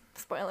 It is.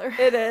 Spoiler.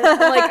 It is.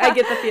 Like, I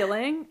get the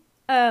feeling.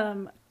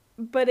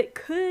 But it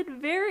could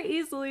very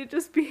easily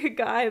just be a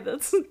guy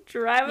that's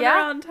driving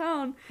around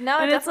town. No,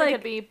 it and definitely it's, like,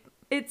 could be.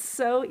 It's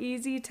so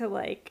easy to,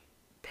 like,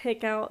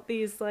 pick out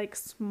these, like,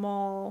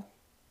 small...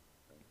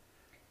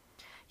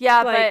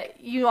 Yeah, like,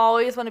 but you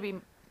always want to be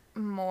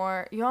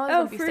more... You always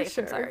want to be safe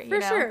sure. than sorry, For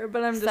you know? sure,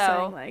 but I'm just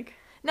saying, like...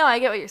 No, I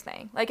get what you're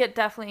saying. Like, it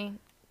definitely,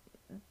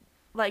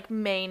 like,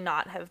 may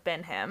not have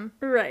been him.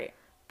 Right.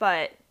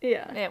 But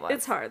Yeah. it was.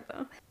 It's hard,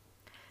 though.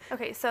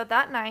 Okay, so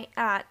that night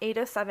at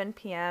 8:07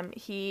 p.m.,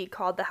 he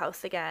called the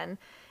house again,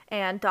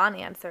 and Dawn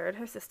answered,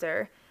 her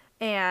sister,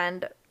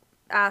 and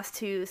asked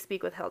to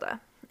speak with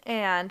Hilda.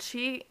 And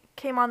she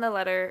came on the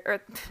letter,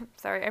 or,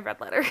 sorry, I read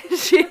letter.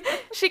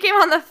 She came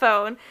on the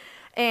phone,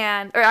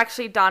 or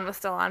actually Dawn was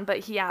still on, but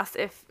he asked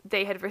if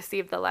they had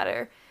received the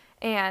letter.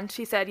 And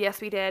she said,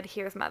 "Yes, we did.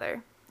 Here's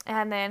Mother."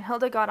 And then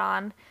Hilda got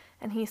on,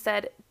 and he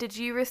said, "Did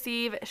you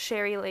receive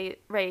Shari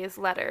Ray's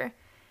letter?"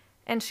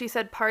 And she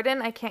said, "Pardon,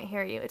 I can't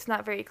hear you. It's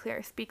not very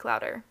clear. Speak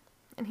louder."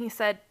 And he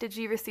said, "Did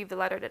you receive the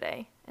letter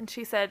today?" And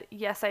she said,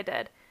 "Yes, I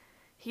did."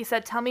 He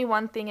said, "Tell me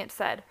one thing it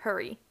said.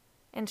 Hurry."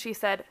 And she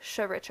said,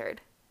 "Sure,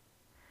 Richard."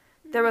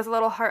 There was a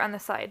little heart on the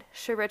side.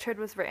 Sure, Richard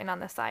was written on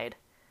the side.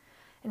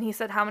 And he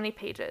said, "How many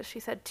pages?"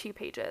 She said, 2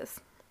 pages.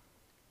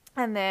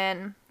 And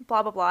then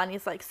blah, blah, blah. And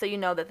he's like, "So you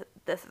know that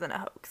this isn't a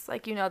hoax.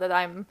 Like, you know that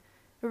I'm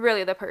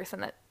really the person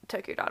that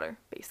took your daughter,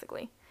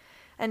 basically."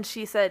 And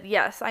she said,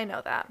 "Yes, I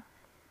know that."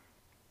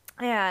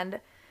 And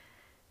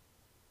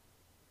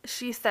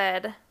she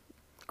said,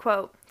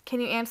 quote, "Can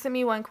you answer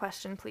me one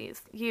question,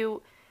 please?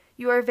 You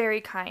are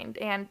very kind,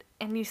 and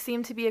you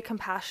seem to be a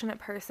compassionate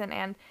person,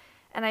 and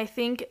I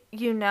think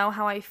you know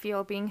how I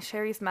feel being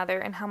Shari's mother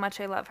and how much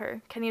I love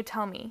her. Can you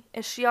tell me,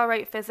 is she all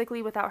right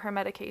physically without her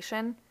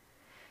medication?"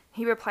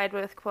 He replied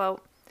with,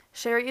 quote,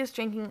 "Shari is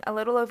drinking a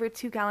little over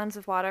 2 gallons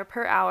of water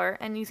per hour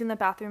and using the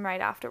bathroom right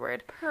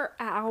afterward." Per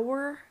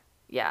hour?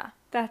 Yeah.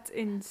 That's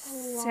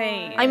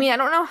insane. I mean, I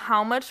don't know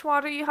how much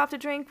water you have to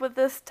drink with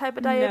this type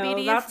of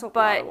diabetes, that's a lot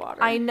but of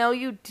water. I know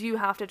you do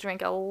have to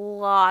drink a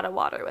lot of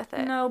water with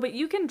it. No, but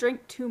you can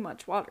drink too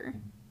much water.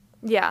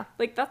 Yeah.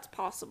 Like, that's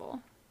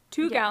possible.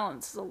 2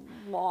 gallons is a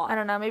lot. I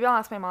don't know. Maybe I'll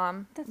ask my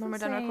mom That's when we're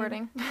done insane.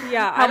 recording.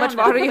 Yeah, How I don't much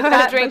know. water you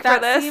have to drink but for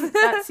this.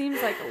 that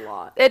seems like a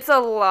lot. It's a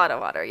lot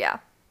of water, yeah.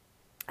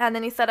 And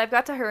then he said, "I've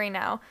got to hurry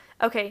now.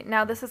 Okay,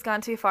 now this has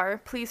gone too far.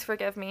 Please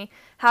forgive me.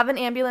 Have an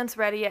ambulance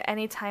ready at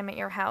any time at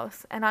your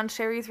house." And on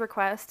Shari's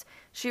request,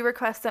 she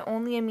requests that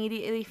only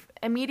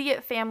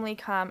immediate family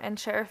come and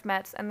Sheriff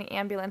Metz and the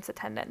ambulance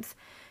attendants.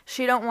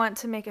 She don't want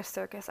to make a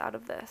circus out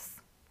of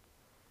this.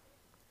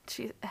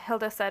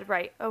 Hilda said,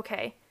 "Right,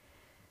 okay."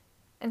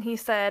 And he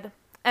said,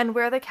 and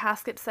where the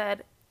casket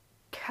said,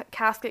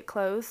 casket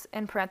closed,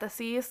 in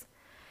parentheses,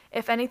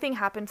 "If anything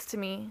happens to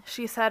me,"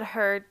 she said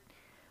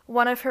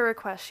one of her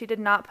requests she did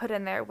not put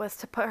in there was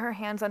to put her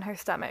hands on her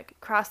stomach,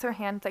 cross her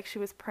hands like she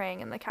was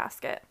praying in the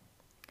casket.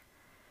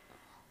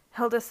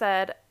 Hilda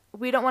said,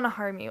 "We don't want to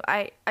harm you,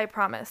 I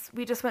promise.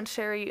 We just want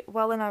Shari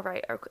well and all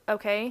right,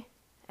 okay?"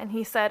 And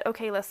he said,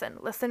 "Okay, listen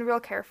real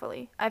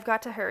carefully. I've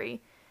got to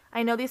hurry.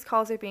 I know these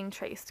calls are being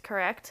traced,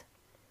 correct?"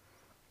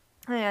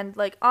 And,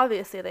 like,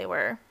 obviously they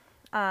were.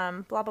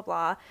 blah, blah,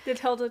 blah. Did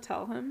Hilda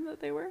tell him that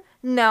they were?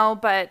 No,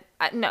 but,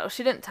 no,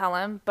 she didn't tell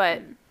him,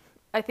 but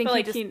I think But, he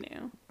like, just, he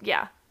knew.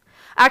 yeah.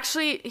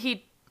 Actually,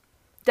 he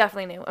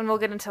definitely knew, and we'll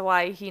get into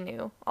why he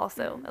knew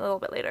also a little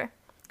bit later.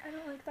 I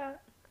don't like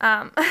that.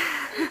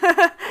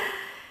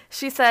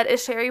 She said,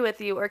 is Shari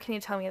with you, or can you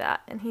tell me that?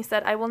 And he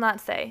said, I will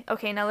not say.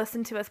 Okay, now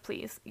listen to us,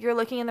 please. You're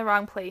looking in the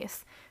wrong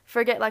place.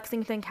 Forget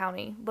Lexington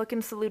County. Look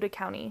in Saluda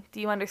County.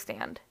 Do you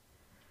understand?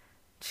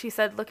 She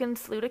said, look in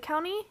Saluda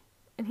County?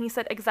 And he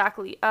said,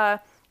 exactly.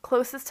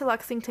 Closest to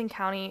Lexington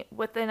County,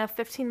 within a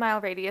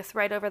 15-mile radius,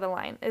 right over the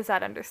line. Is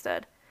that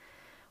understood?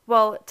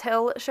 Well,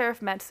 tell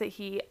Sheriff Metz that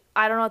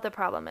I don't know what the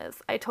problem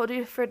is. I told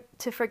you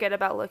to forget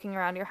about looking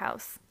around your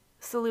house.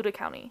 Saluda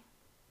County.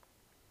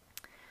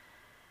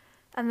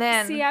 And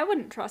then... See, I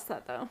wouldn't trust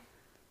that, though.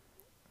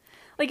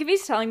 Like, if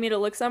he's telling me to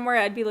look somewhere,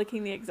 I'd be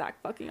looking the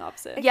exact fucking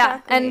opposite. Yeah,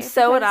 Exactly, and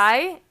so would because-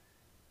 I.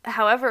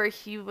 However,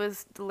 he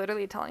was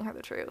literally telling her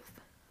the truth.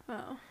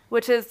 Oh.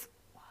 Which is...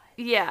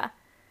 Yeah.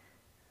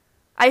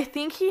 I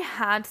think he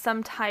had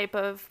some type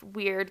of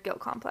weird guilt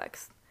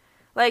complex.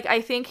 Like,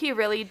 I think he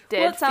really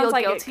did Well, it sounds feel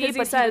like it, guilty, 'cause he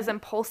but said, he was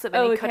impulsive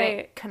and "Oh, he okay."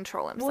 couldn't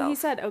control himself. Well, he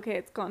said, okay,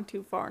 it's gone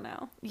too far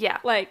now. Yeah.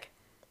 Like,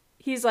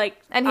 he's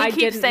like, And he I keeps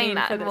didn't saying mean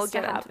that, for and we'll this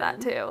to get into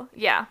that happen. too.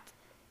 Yeah.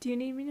 Do you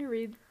need me to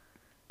read?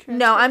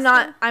 No, I'm not.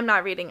 transcripts I'm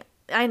not reading.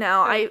 I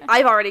know. Okay.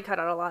 I've already cut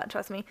out a lot.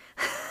 Trust me.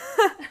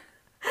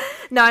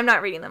 No, I'm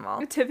not reading them all.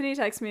 still? Tiffany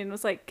texted me and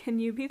was like, can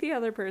you be the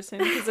other person?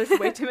 Because there's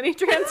way too many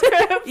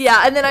transcripts.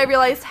 Yeah, and then I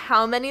realized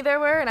how many there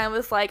were, and I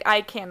was like,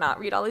 I cannot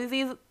read all of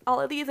these.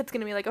 It's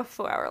gonna be like a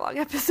 4-hour-long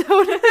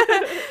episode.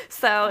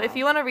 So if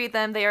you want to read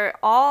them, they are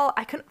all.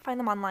 I couldn't find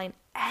them online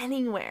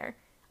anywhere.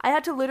 I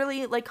had to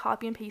literally like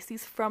copy and paste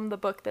these from the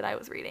book that I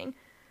was reading,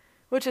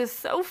 which is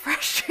so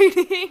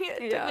frustrating.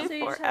 It Yeah. took So me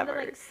you just had to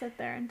forever. like sit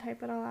there and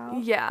type it all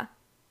out. Yeah,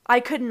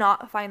 I could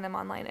not find them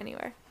online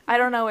anywhere. I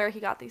don't know where he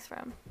got these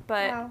from,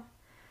 but. Wow.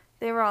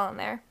 They were all in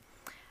there.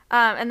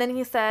 And then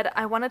he said,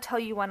 I want to tell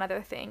you one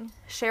other thing.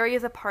 Shari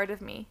is a part of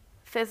me.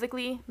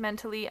 Physically,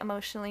 mentally,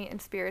 emotionally,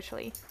 and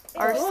spiritually.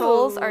 Our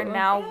souls are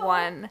now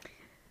one.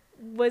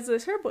 Was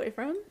this her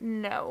boyfriend?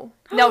 No.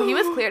 No, he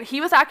was cleared.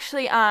 He was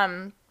actually,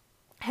 him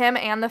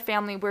and the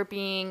family were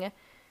being,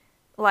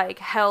 like,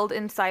 held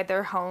inside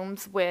their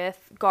homes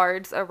with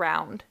guards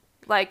around.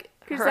 Like,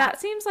 Because that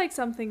seems like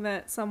something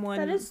that someone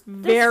That is-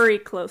 very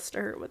close to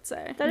her would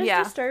say. That is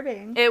Yeah.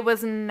 disturbing. it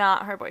was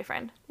not her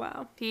boyfriend.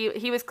 Wow.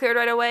 He was cleared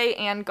right away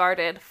and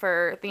guarded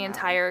for the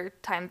entire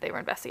time they were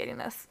investigating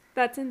this.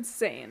 That's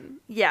insane.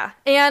 Yeah.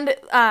 And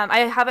I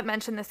haven't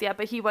mentioned this yet,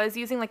 but he was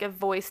using like a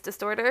voice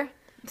distorter,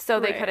 so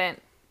they Right.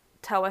 couldn't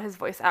tell what his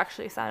voice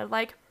actually sounded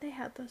like. They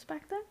had those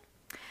back then.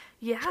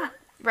 Yeah.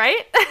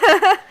 Right?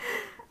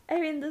 I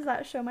mean, does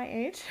that show my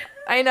age?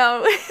 I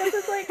know. Because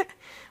it's like,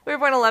 We were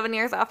born 11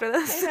 years after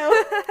this. I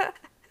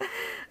know.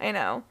 I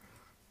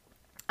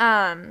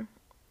know.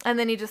 And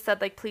then he just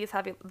said, like, please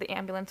have the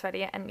ambulance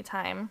ready at any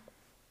time.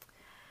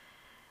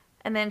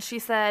 And then she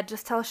said,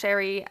 just tell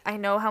Shari, I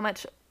know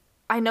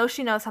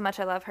she knows how much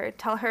I love her.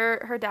 Tell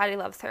her her daddy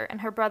loves her,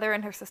 and her brother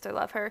and her sister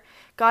love her.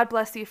 God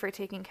bless you for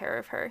taking care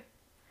of her.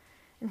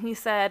 And he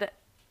said,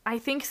 I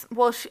think,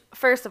 well,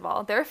 first of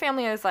all, their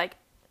family is, like,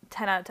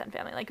 10 out of 10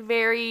 family. Like,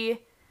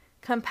 very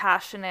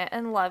compassionate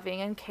and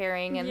loving and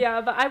caring. And Yeah,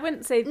 but I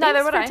wouldn't say Neither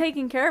thanks would for I.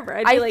 taking care of her.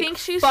 I'd I be like, think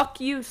she's-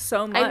 fuck you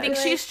so much. I think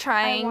Like, she's I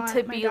trying want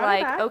to my be daughter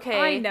like, back. okay,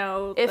 I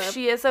know. if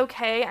she is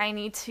okay, I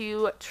need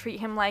to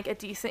treat him like a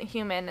decent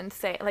human and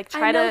say, like,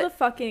 try I know to. the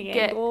fucking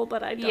get- angle,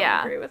 but I don't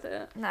yeah. agree with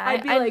it. Nah,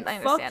 I'd be I like,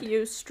 fuck understand.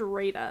 you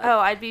straight up. Oh,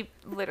 I'd be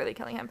literally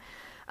killing him.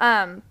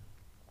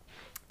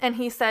 And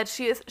he said,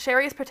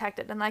 Shari is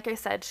protected, and like I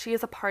said, she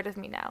is a part of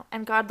me now,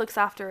 and God looks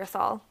after us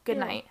all. Good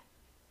Yeah. night.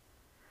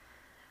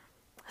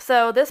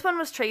 So this one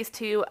was traced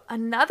to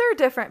another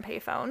different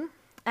payphone,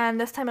 and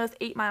this time it was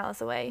 8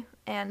 miles away,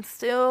 and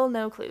still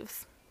no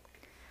clues.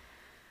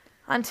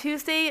 On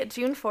Tuesday,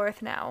 June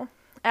 4th now,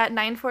 at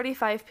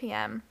 9:45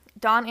 p.m.,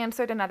 Dawn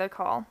answered another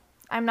call.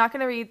 I'm not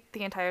going to read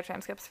the entire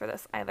transcripts for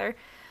this either,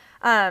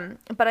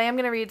 but I am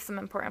going to read some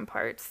important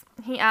parts.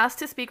 He asked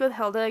to speak with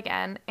Hilda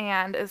again,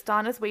 and as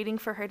Dawn is waiting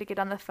for her to get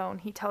on the phone,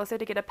 he tells her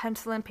to get a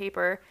pencil and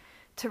paper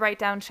to write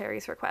down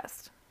Shari's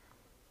request.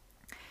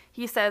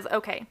 He says,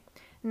 okay,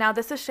 now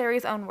this is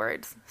Shari's own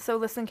words, so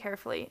listen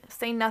carefully.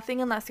 Say nothing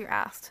unless you're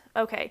asked.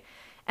 Okay,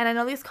 and I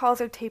know these calls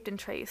are taped and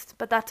traced,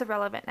 but that's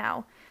irrelevant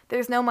now.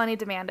 There's no money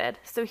demanded,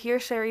 so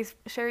here's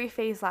Shari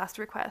Faye's last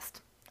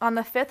request. On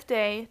the 5th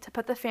day, to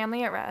put the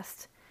family at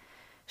rest,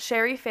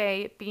 Shari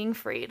Faye being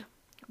freed.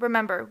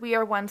 Remember, we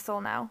are one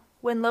soul now.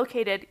 When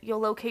located, you'll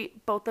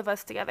locate both of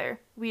us together.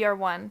 We are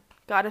one.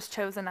 God has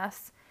chosen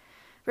us.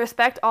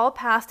 Respect all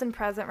past and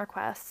present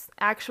requests,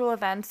 actual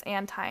events,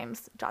 and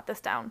times. Jot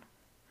this down.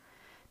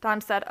 Dawn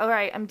said, all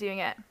right, I'm doing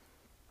it.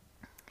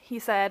 He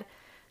said,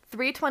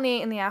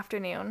 3:28 in the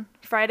afternoon,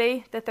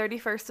 Friday, the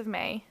 31st of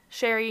May,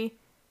 Shari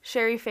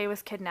Faye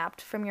was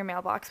kidnapped from your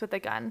mailbox with a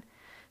gun.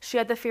 She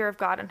had the fear of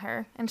God in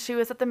her, and she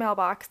was at the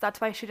mailbox. That's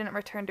why she didn't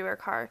return to her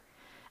car.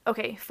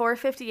 Okay,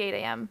 4:58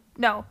 a.m.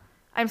 No,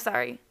 I'm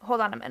sorry.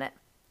 Hold on a minute.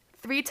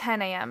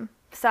 3:10 a.m.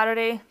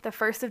 Saturday, the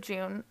 1st of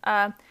June,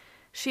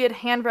 she had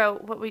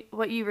handwrote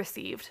what you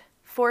received.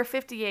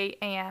 4:58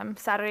 a.m.,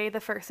 Saturday, the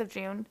 1st of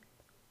June,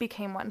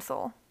 became one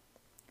soul.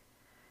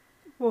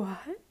 What?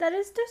 That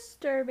is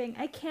disturbing.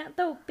 I can't,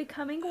 though,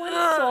 becoming one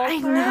soul. I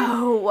part,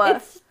 know.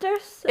 It's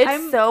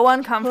It's so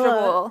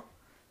uncomfortable.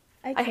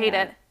 I hate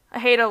it. I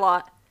hate it a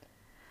lot.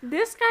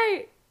 This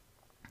guy,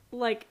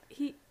 like,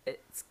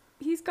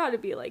 he's got to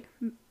be, like,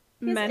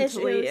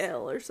 mentally issues.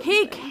 ill or something.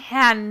 He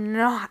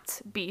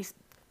cannot be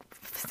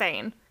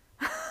sane.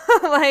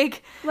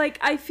 Like,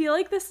 I feel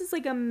like this is,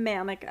 like, a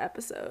manic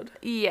episode.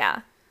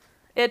 yeah.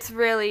 It's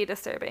really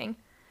disturbing.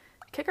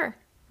 Kick her.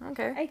 I don't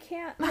care. I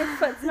can't. My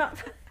foot's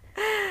not...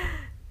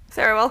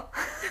 Sarah will.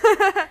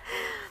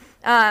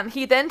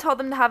 He then told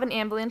them to have an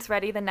ambulance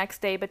ready the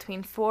next day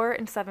between 4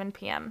 and 7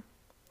 p.m.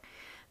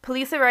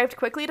 Police arrived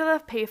quickly to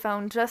the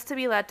payphone just to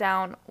be let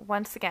down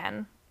once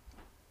again.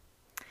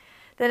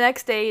 The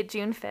next day,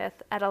 June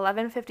 5th, at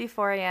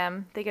 11:54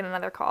 a.m., they get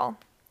another call.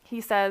 He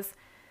says,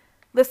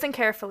 "Listen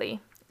carefully.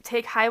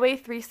 Take Highway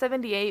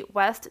 378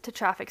 west to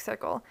traffic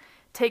circle.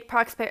 Take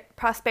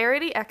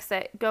Prosperity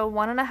exit, go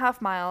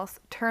 1.5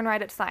 miles, turn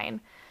right at sign.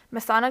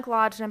 Masonic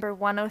Lodge number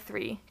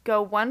 103.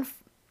 Go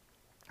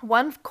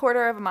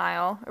 1/4 of a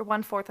mile, or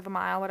 1/4 of a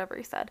mile, whatever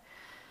he said.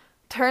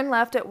 Turn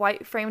left at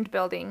white framed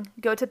building.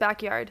 Go to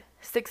backyard.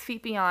 6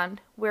 feet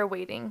beyond. We're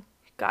waiting.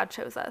 God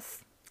chose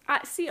us."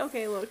 See,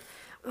 okay, look.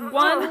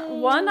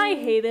 One, I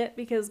hate it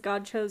because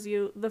God chose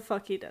you. The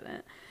fuck he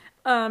didn't.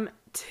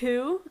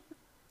 2,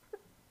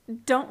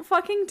 don't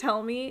fucking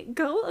tell me.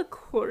 Go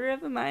 1/4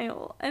 of a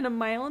mile and 1.5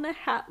 miles.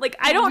 Like,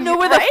 I don't know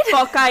where the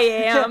fuck I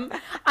am.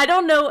 I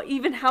don't know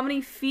even how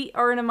many feet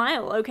are in a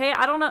mile, okay?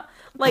 I don't know.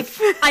 Like,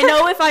 I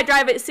know if I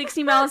drive at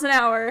 60 miles an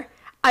hour,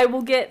 I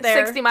will get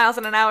there. 60 miles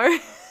in an hour.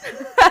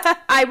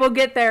 I will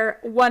get there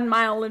 1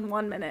 mile in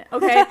 1 minute,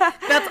 okay?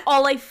 That's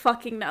all I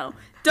fucking know.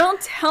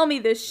 Don't tell me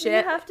this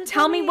shit. You have to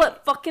tell me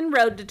what fucking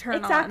road to turn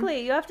on.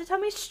 Exactly. You have to tell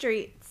me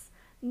streets.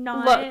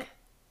 Not... Look,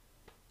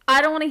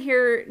 I don't want to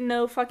hear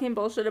no fucking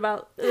bullshit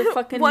about the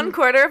fucking...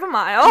 1/4 of a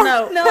mile?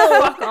 No,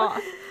 fuck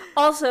off.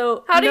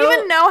 Also, how do you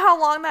even know how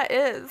long that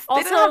is?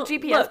 They didn't have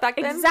GPS look, back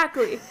then.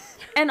 Exactly.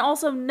 And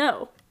also,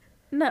 no.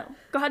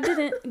 God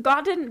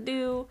didn't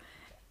do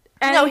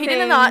anything. No, he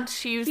did not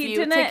choose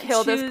you to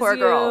kill this poor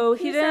girl.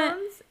 He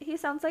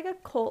sounds like a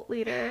cult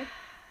leader.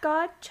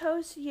 God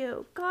chose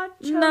you. God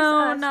chose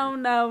us.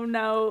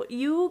 No.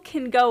 You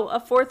can go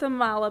 1/4 of a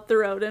mile up the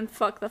road and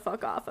fuck the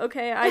fuck off,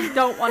 okay? I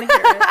don't want to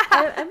hear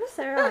it. I'm a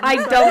Sarah. I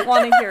don't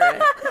want to hear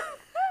it.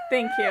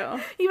 Thank you.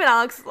 Even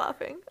Alex is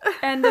laughing.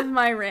 End of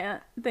my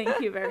rant.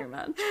 Thank you very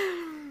much.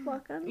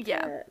 Welcome.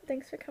 Yeah.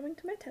 Thanks for coming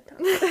to my TED Talk.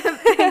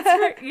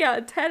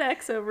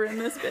 TEDx over in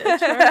this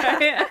bitch. All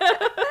right.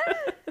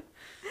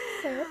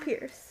 Sarah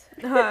Pierce.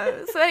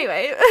 So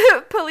anyway,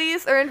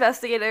 police or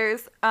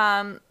investigators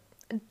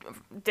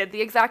did the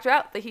exact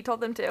route that he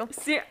told them to.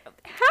 See,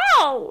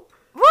 how?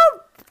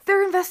 Well,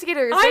 they're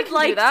investigators. They I'd can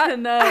like do that. to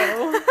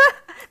know.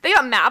 They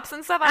got maps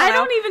and stuff. I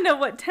don't know. Even know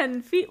what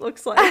 10 feet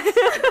looks like.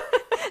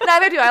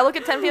 Neither do I. I look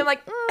at 10 feet, I'm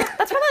like,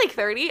 that's probably like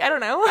 30. I don't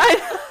know.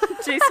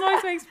 Jason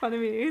always makes fun of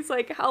me. He's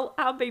like,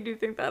 how big do you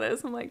think that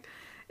is? I'm like,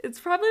 it's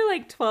probably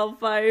like 12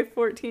 by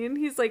 14.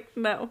 He's like,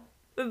 no.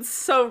 It's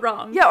so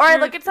wrong. Yeah, or I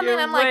look at something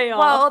and I'm like, way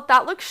well, off.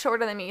 that looks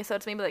shorter than me, so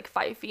it's maybe like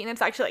 5 feet, and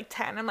it's actually like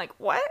 10. I'm like,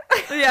 what?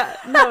 Yeah,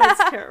 no, it's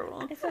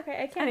terrible. It's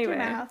okay. I can't Anyway, do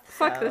math.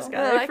 fuck so. this I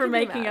guy for can do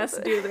making math. us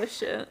do this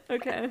shit.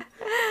 Okay.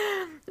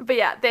 But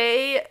yeah,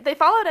 they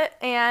followed it,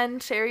 and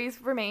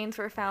Shari's remains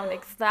were found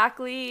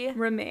exactly.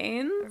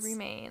 Remains?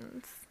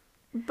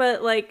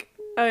 But, like,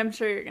 oh, I'm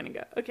sure you're gonna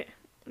go. Okay,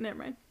 never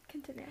mind.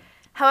 Continue.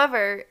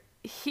 However,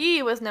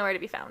 he was nowhere to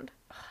be found.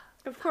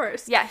 Of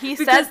course. Yeah, he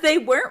because said they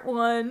weren't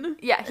one.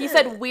 Yeah, he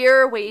said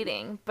we're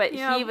waiting, but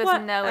Yeah, he was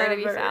nowhere to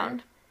be whatever.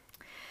 found.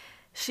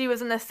 She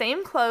was in the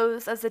same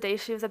clothes as the day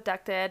she was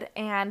abducted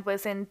and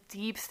was in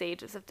deep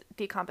stages of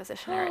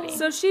decomposition already.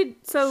 So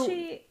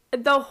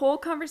the whole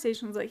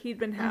conversations that he'd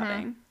been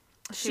having,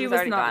 she was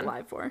already not gone.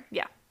 alive for.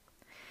 Yeah.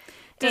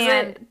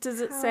 Does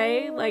it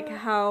say like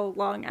how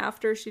long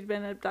after she'd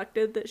been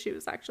abducted that she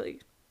was actually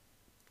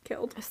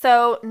killed?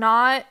 So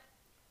not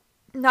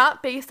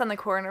based on the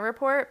coroner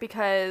report,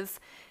 because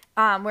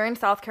we're in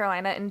South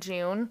Carolina in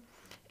June,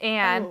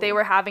 and they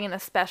were having an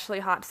especially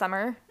hot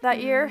summer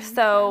that year.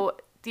 So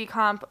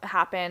decomp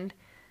happened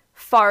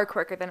far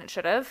quicker than it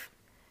should have.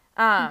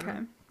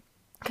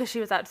 Because she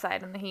was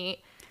outside in the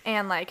heat,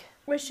 and like,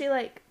 was she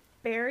like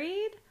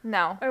buried,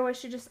 no, or was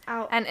she just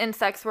out? and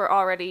insects were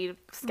already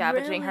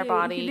scavenging her Really?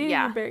 body. He didn't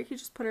Yeah. even bury, he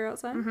just put her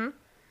outside.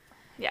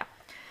 Yeah.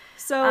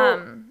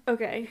 So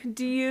okay,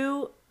 do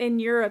you, in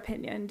your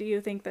opinion, do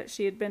you think that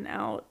she had been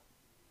out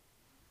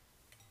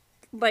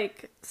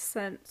like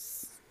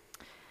since?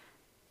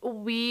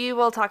 We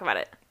will talk about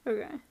it.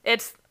 Okay.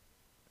 It's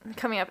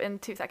coming up in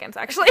 2 seconds,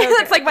 actually. Okay,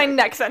 That's like my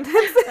next sentence.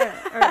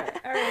 All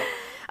right.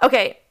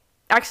 Okay.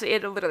 Actually,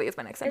 it literally is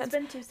my next sentence. It's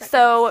been 2 seconds.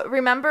 So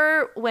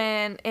remember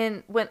when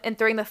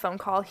during the phone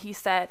call he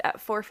said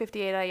at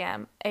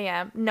 4:58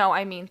 a.m. No,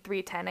 I mean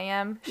 3:10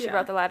 a.m. She Yeah.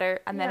 wrote the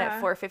letter, and then at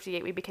Yeah.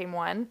 4:58 we became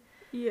one.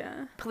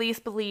 Yeah. Police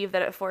believe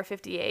that at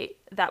 4:58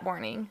 that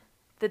morning,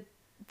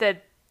 the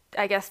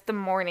I guess the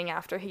morning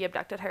after he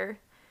abducted her,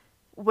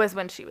 was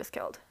when she was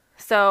killed.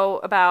 So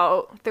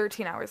about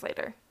 13 hours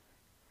later.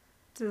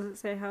 Does it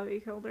say how he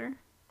killed her?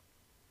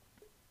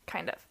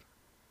 Kind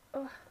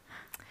of.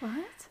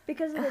 What?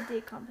 Because of the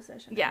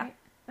decomposition. Yeah. Right?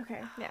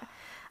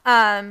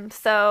 Okay.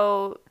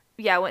 So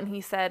yeah, when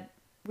he said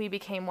we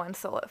became one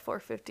soul at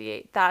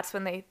 4:58, that's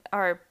when they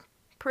are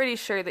pretty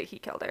sure that he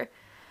killed her.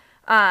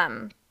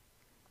 And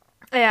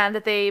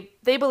that they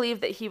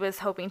believe that he was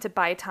hoping to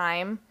buy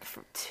time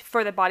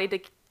for the body to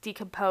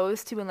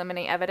decompose to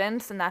eliminate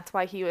evidence, and that's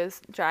why he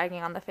was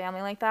dragging on the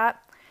family like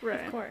that.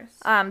 Right. Of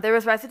course. There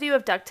was residue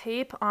of duct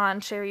tape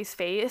on Shari's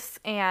face,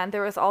 and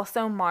there was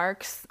also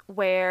marks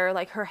where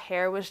like her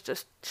hair was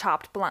just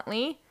chopped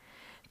bluntly,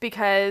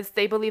 because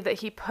they believe that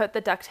he put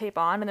the duct tape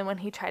on, and then when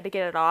he tried to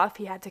get it off,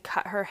 he had to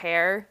cut her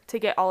hair to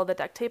get all of the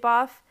duct tape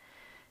off,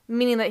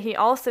 meaning that he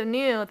also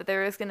knew that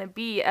there was going to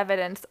be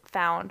evidence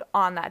found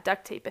on that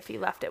duct tape if he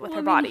left it with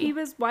her body. He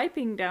was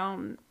wiping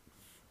down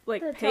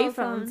like The payphones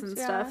telephones, and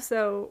yeah. stuff,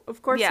 so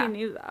of course Yeah. he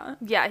knew that.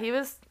 Yeah, he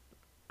was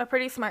a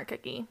pretty smart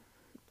cookie,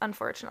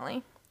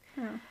 unfortunately.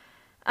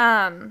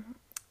 Yeah.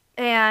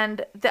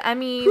 And the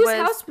Emmy Whose was...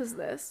 house was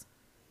this?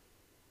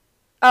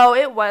 Oh,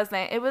 it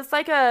wasn't. It was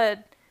like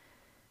a...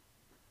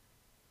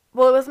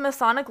 Well, it was a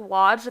Masonic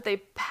lodge that they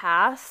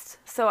passed,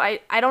 so I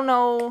don't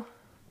know...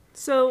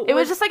 So It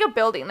was just like a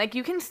building. Like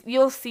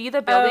you'll see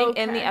the building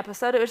in the Okay.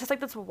 episode. It was just like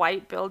this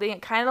white building.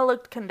 It kind of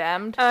looked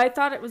condemned. I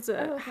thought it was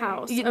a Okay.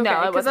 house. No, Okay, it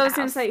because wasn't I a was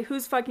gonna house. say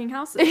whose fucking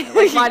house is it?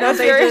 Like, why don't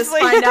they just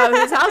Seriously. find out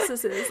whose house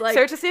this is? Like,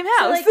 Search the same So,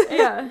 house. like,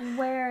 Yeah.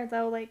 where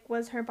though? Like,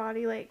 was her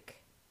body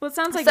like? well, it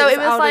sounds like So it it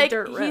was out like a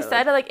dirt road. he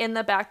said like in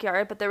the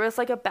backyard, but there was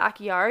like a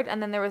backyard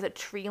and then there was a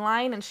tree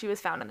line, and she was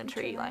found in the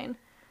tree line.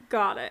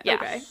 Got it. Yeah.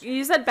 Okay.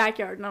 You said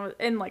backyard, and I was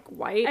in like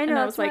white, I know, and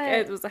I was that's like, why-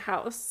 it was a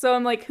house. So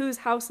I'm like, whose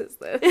house is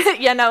this?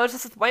 Yeah, no, it was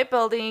just this white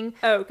building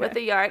Okay. with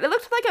a yard. It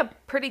looked like a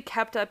pretty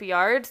kept up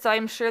yard, so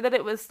I'm sure that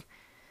it was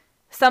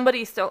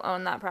somebody still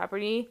owned that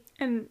property.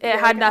 And It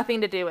had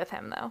nothing to do with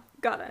him though.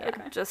 Got it. Yeah,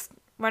 Okay. just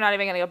we're not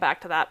even gonna go back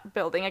to that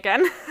building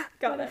again.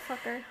 Got it.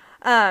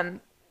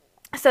 Fucker.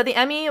 So the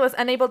Emmy was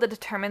unable to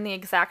determine the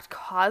exact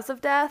cause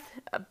of death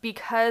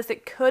because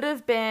it could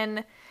have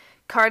been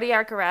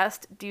cardiac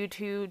arrest due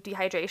to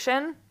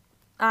dehydration,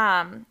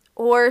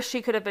 or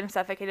she could have been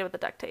suffocated with the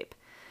duct tape.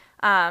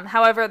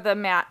 However, the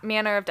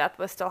manner of death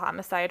was still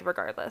homicide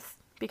regardless,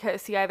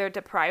 because he either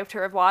deprived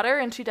her of water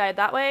and she died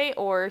that way,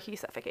 or he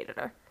suffocated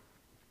her.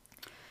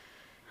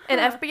 An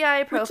Huh.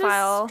 FBI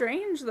profile... Which is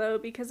strange though,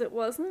 because it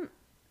wasn't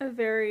a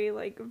very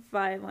like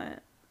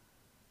violent.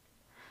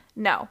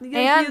 No. Like,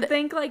 And you'd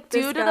think like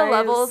due this to the guy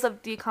levels is-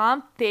 of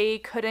decomp, they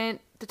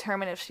couldn't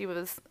determine if she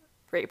was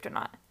raped or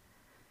not.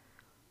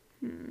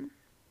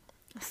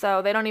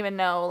 So they don't even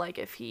know like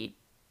if he...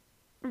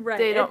 right.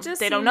 they it don't- just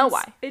they don't know seems-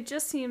 why. It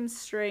just seems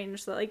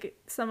strange that like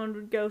someone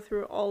would go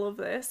through all of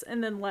this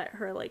and then let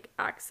her like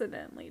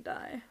accidentally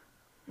die.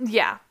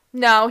 Yeah.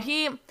 No,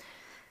 he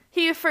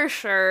for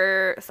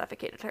sure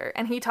suffocated her.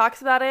 And he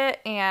talks about it,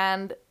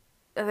 and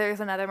there's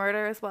another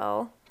murder as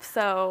well.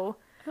 So,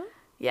 Oh.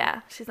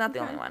 yeah, she's not the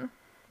Okay. only one.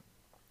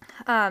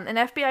 An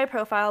FBI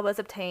profile was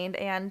obtained,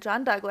 and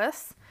John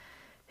Douglas,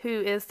 who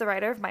is the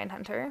writer of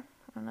Mindhunter, I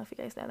don't know if you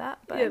guys know that,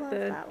 but... Yeah, love the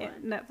that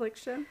one. Netflix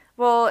show.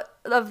 Well,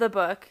 of the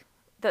book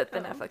that the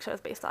Oh. Netflix show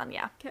is based on,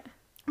 yeah. Okay.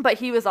 But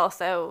he was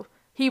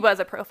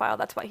a profile.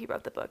 That's why he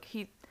wrote the book.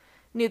 He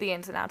knew the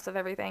ins and outs of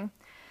everything.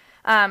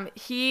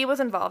 He was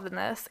involved in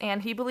this,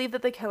 and he believed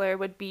that the killer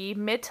would be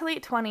mid to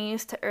late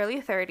 20s to early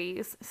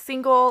 30s,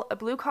 single, a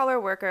blue-collar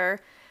worker,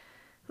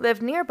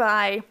 lived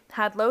nearby,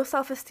 had low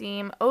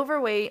self-esteem,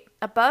 overweight,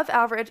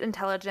 above-average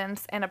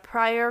intelligence, and a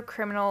prior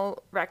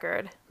criminal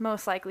record,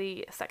 most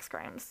likely sex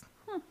crimes.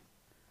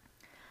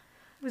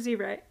 Was he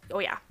right? Oh,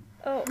 yeah.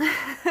 Oh.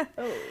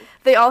 Oh.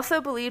 They also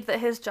believed that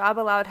his job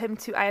allowed him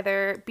to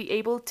either be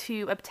able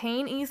to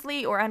obtain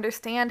easily or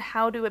understand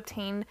how to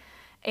obtain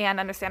and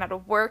understand how to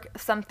work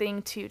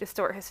something to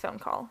distort his phone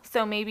call.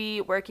 So maybe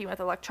working with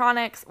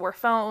electronics or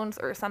phones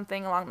or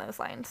something along those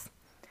lines.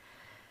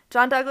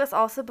 John Douglas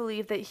also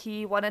believed that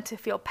he wanted to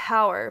feel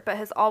power, but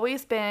has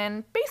always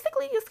been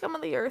basically a scum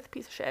of the earth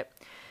piece of shit.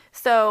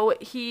 So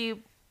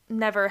he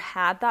never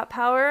had that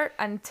power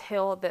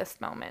until this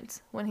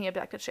moment when he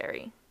abducted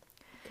Shari.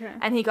 Okay.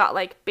 And he got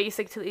like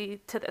basically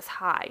to this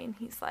high, and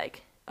he's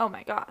like, oh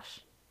my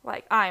gosh,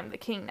 like I'm the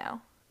king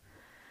now.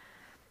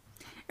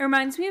 It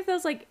reminds me of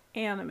those like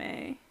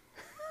anime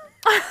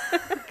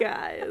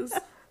guys.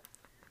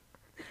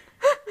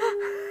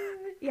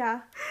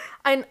 Yeah.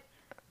 I know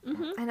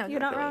You're exactly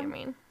not what you wrong.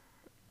 mean.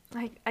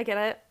 I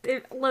get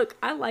it. Look,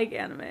 I like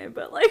anime,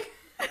 but like,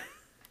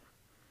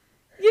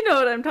 you know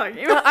what I'm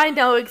talking about. I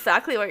know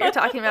exactly what you're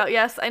talking about.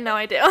 Yes, I know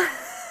I do.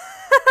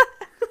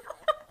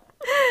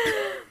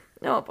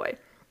 Oh boy.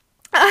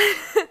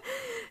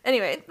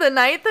 Anyway, the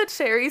night that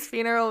Shari's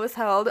funeral was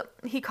held,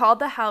 he called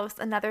the house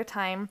another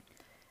time,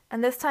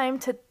 and this time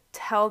to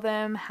tell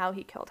them how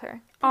he killed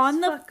her.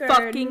 On the fucker,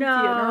 fucking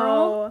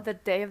funeral. The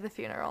day of the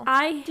funeral.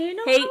 I Do you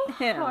know hate how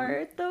him.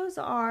 hard those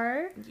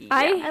are?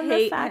 I And the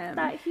hate fact him.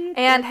 that he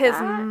And did his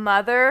that?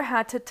 mother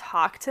had to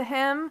talk to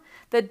him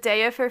the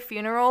day of her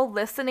funeral,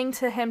 listening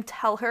to him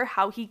tell her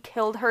how he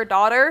killed her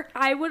daughter.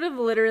 I would have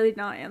literally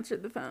not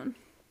answered the phone.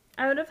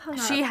 I would have hung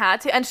up. She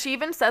had to, and she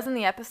even says in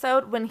the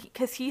episode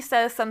because he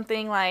says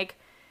something like,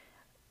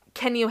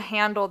 "Can you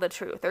handle the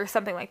truth?" or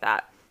something like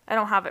that. I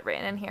don't have it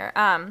written in here.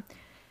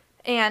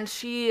 And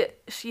she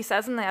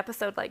says in the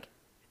episode like,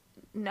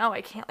 "No,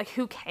 I can't. Like,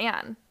 who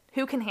can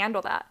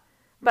handle that?"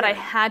 But I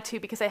had to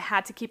because I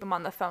had to keep him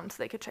on the phone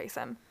so they could trace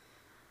him.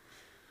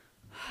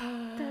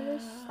 That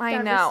is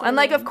I know. And,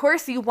 like, of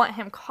course you want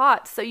him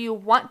caught, so you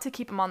want to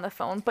keep him on the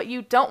phone, but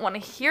you don't want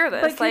to hear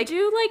this. But like, could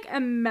you, like,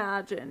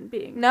 imagine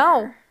being no,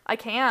 there? I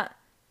can't.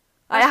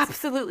 I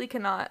absolutely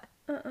cannot.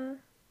 No.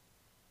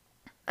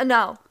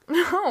 No.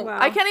 Wow.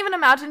 I can't even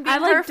imagine being I,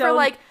 like, her for, don't-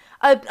 like,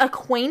 an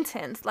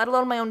acquaintance, let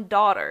alone my own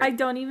daughter. I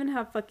don't even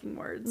have fucking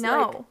words. No.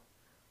 Like,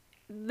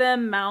 the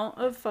amount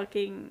of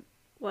fucking,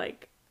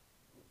 like,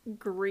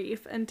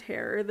 grief and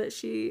terror that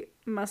she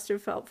must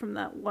have felt from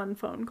that one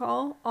phone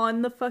call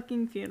on the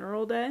fucking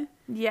funeral day.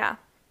 Yeah.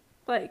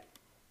 Like,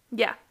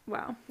 Yeah.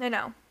 wow. I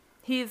know.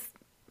 He's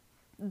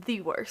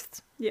the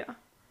worst. Yeah.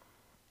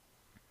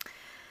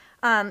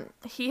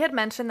 He had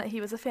mentioned that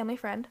he was a family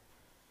friend.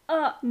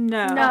 No.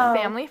 No. A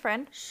family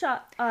friend.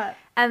 Shut up.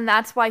 And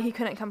that's why he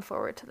couldn't come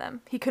forward to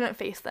them. He couldn't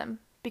face them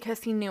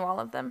because he knew all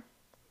of them.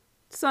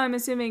 So I'm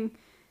assuming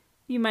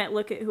you might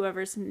look at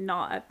whoever's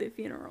not at the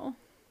funeral.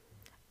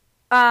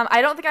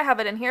 I don't think I have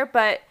it in here,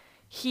 but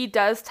he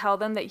does tell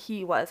them that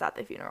he was at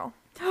the funeral.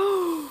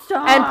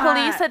 Stop. And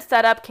police had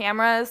set up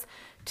cameras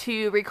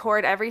to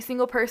record every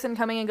single person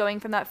coming and going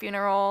from that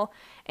funeral.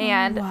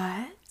 And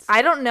What?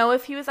 I don't know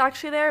if he was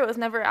actually there. It was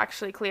never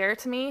actually clear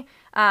to me.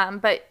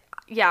 But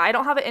yeah, I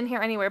don't have it in here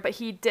anywhere, but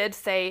he did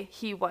say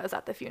he was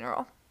at the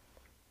funeral.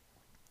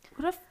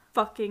 What a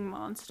fucking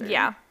monster.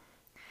 Yeah.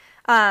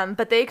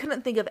 But they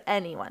couldn't think of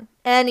anyone,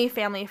 any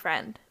family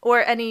friend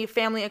or any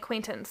family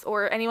acquaintance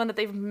or anyone that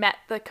they've met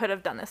that could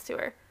have done this to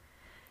her.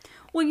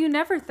 Well, you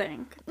never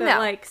think that, No,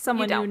 like,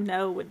 someone you you don't.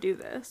 know would do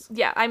this.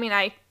 Yeah, I mean,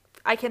 I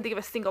can't think of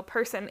a single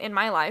person in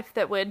my life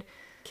that would,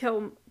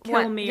 Kill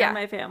What? me Yeah. or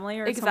my family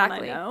or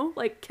Exactly. someone I know.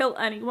 Like, kill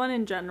anyone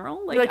in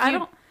general. Like, Like, I you-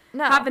 don't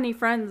no. have any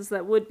friends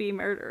that would be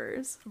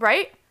murderers.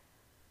 right?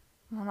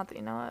 Well, not that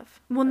you know of.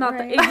 Well, not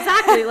Right.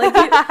 exactly.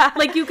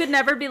 Like you could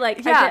never be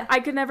like, Yeah. I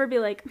could never be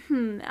like,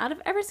 out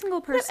of every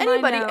single person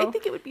Anybody, I know. I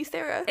think it would be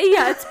Sarah.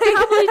 Yeah, it's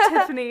probably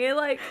Tiffany.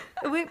 Like,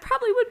 it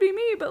probably would be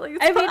me, but like,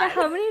 it's I mean, fine.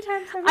 how many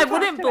times have we I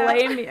wouldn't talked about-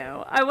 blame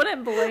you. I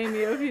wouldn't blame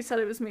you if you said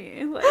it was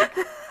me. Like,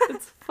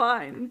 it's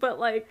fine. But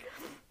like,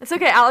 It's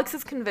okay. Alex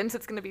is convinced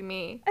it's going to be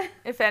me,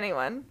 if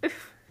anyone.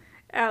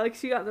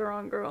 Alex, you got the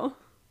wrong girl.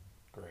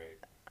 Great.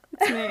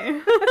 It's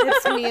me.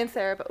 It's me and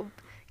Sarah, but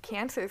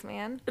cancers,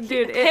 man.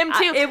 Dude, Him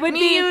too. It would me,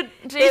 be you,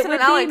 Jason,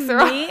 and Alex are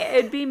all... me.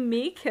 It'd be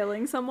me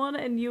killing someone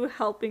and you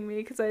helping me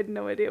because I had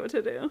no idea what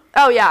to do.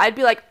 Oh, yeah. I'd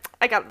be like,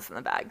 I got this in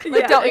the bag.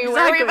 Like, don't you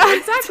worry exactly, about it.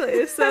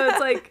 exactly. So it's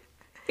like,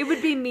 it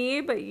would be me,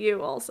 but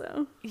you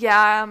also.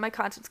 Yeah, my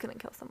conscience couldn't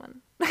kill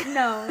someone.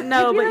 No.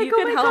 No, You'd be but like, you oh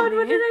could my help God, me.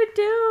 what did I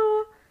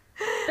do?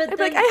 But I'd be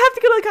then, like, I have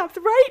to go to the cops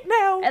right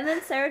now. and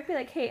then Sarah would be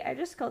like, hey, I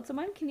just killed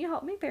someone. Can you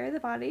help me bury the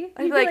body?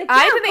 I'd You'd be like, yeah,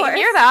 I of didn't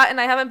hear course." that, and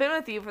I haven't been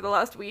with you for the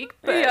last week.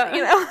 But, Yeah.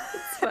 you know,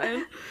 It's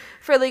fine.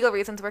 for legal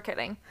reasons, we're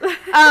kidding.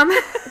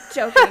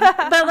 Joking.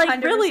 But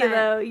like, really 100%.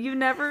 though, you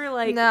never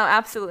like. No,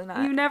 absolutely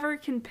not. You never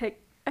can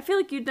pick. I feel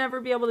like you'd never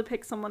be able to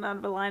pick someone out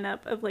of a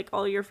lineup of like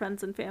all your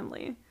friends and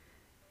family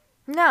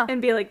No.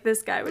 and be like,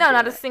 this guy would No, do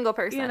not a it, single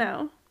person. you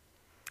know,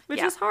 which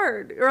Yeah. is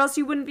hard, or else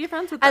you wouldn't be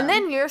friends with them. And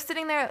then you're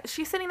sitting there,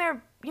 she's sitting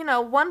there, you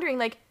know, wondering,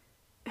 like,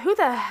 who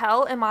the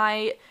hell did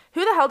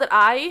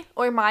I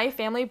or my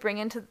family bring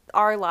into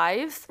our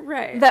lives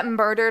right, that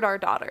murdered our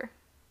daughter?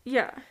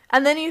 yeah,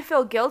 And then you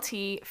feel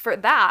guilty for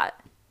that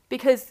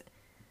because,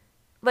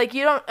 like,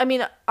 you don't, I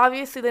mean,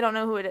 obviously they don't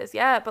know who it is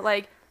yet, but,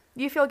 like,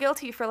 you feel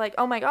guilty for, like,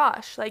 oh my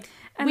gosh, like,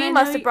 and we I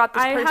must know have brought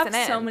this I person in.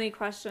 have so many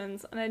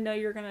questions, and I know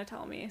you're gonna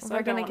tell me, so We're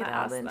I don't gonna want get to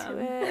all ask into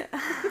them. it.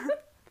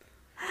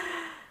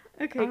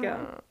 Okay,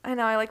 go. I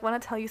know, I, like,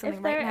 want to tell you something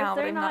If they're, right now, if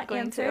but they're I'm not not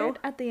going answered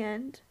to. at the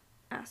end,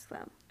 ask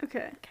them.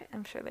 Okay.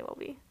 I'm sure they will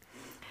be.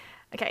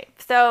 Okay,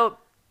 so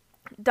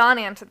Dawn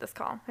answered this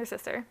call, her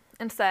sister,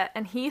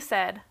 and he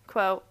said,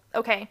 quote,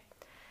 okay,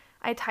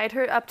 I tied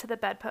her up to the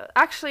bedpost.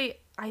 Actually,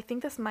 I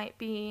think this might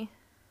be,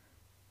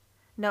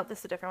 nope, this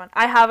is a different one.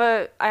 I have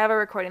a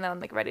recording that I'm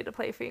like ready to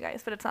play for you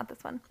guys, but it's not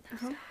this one.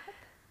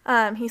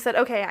 He said,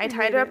 okay, I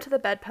tied her up to the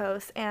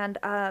bedpost and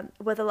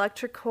with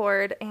electric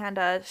cord, and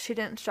she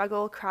didn't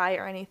struggle, cry,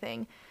 or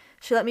anything.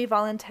 She let me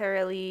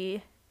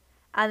voluntarily,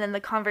 and then the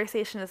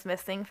conversation is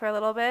missing for a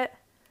little bit.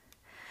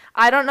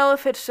 I don't know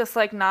if it's just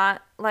like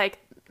not like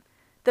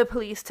the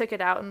police took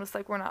it out and was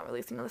like, we're not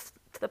releasing this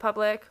to the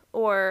public,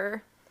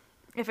 or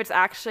if it's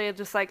actually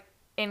just like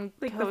Like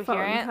the phone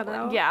incoherent. cut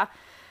out? Yeah,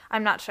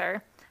 I'm not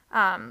sure.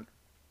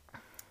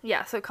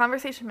 Yeah, so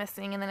conversation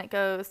missing, and then it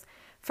goes,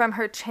 from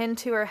her chin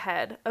to her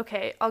head.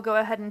 Okay, I'll go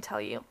ahead and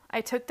tell you.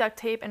 I took duct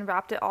tape and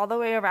wrapped it all the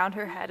way around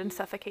her head and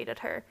suffocated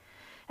her.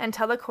 And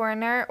tell the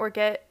coroner or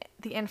get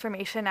the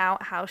information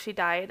out how she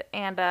died.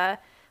 And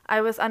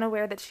I was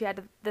unaware that she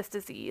had this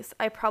disease.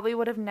 I probably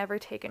would have never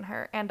taken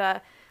her. And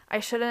I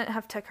shouldn't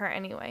have took her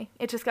anyway.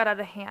 It just got out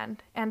of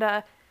hand. And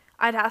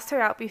I'd asked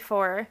her out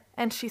before,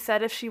 and she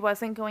said if she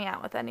wasn't going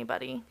out with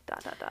anybody, ...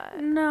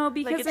 No, Like,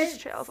 because it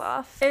just trails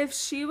off. if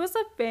she was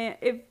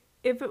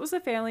if it was a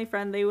family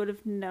friend, they would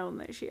have known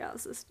that she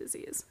has this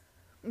disease.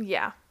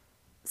 Yeah.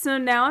 So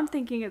now I'm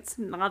thinking it's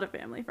not a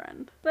family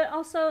friend. But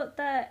also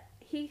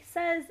he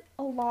says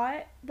a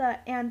lot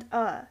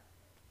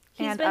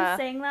He's And, been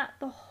saying that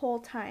the whole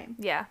time.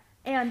 Yeah.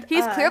 And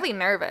He's clearly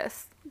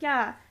nervous.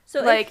 Yeah.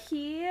 So Like- if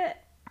he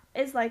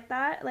is like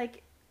that,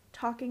 like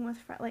talking with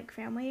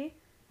family,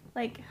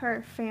 like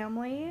her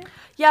family.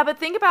 Yeah, but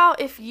think about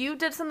if you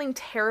did something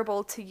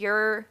terrible to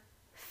your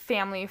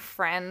family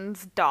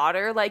friend's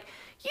daughter, like,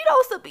 you'd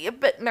also be a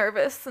bit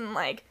nervous and,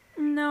 like...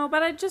 No,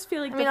 but I just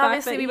feel like I the mean, fact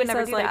obviously that we he would never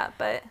says, do like, that,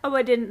 but... oh,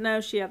 I didn't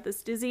know she had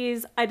this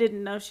disease. I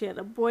didn't know she had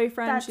a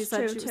boyfriend. That's She said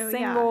true she was too.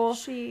 single. Yeah,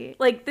 she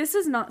Like, this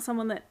is not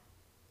someone that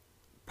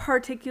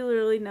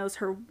particularly knows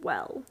her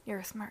well. You're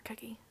a smart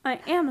cookie. I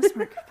am a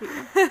smart cookie.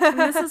 And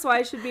this is why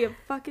I should be a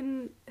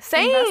fucking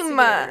Same!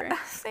 investigator.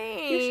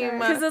 Same!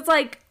 Because it's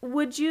like,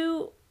 would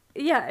you...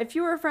 Yeah, if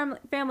you were a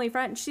family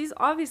friend, she's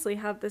obviously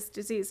had this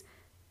disease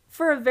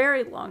for a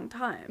very long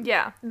time.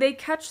 Yeah. They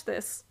catch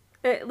this,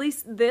 at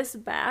least this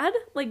bad,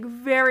 like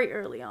very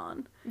early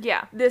on.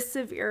 Yeah. This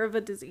severe of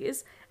a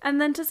disease. And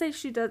then to say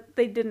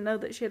they didn't know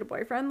that she had a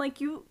boyfriend,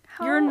 like you're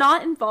How-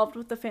 not involved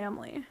with the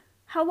family.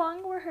 How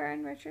long were her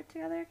and Richard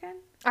together again?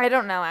 I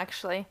don't know,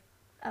 actually.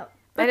 Oh.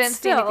 I didn't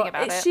see anything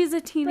about it. She's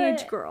a teenage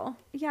But- girl.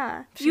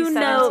 Yeah. She's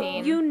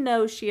 17. You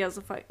know she has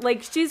a fight.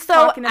 Like, she's So,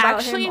 talking about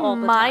actually, him all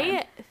the my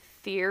time.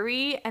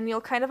 theory, and you'll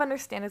kind of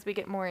understand as we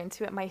get more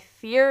into it, my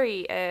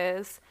theory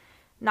is,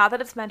 not that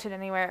it's mentioned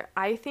anywhere,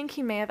 I think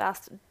he may have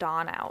asked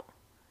Dawn out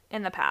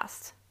in the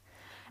past.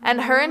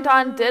 And her and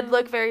Dawn did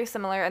look very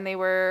similar, and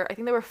I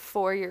think they were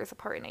 4 years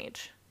apart in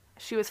age.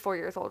 She was 4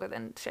 years older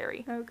than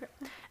Shari. Okay.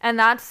 And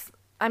that's,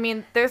 I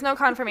mean, there's no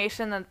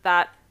confirmation that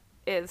that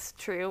is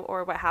true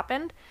or what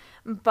happened,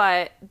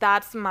 but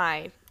that's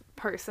my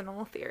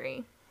personal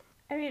theory.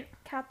 I mean,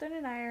 Catherine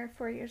and I are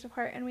 4 years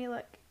apart, and we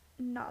look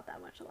not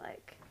that much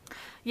alike.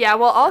 Yeah,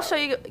 well, I'll show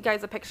you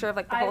guys a picture of,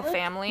 like, the I whole look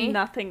family.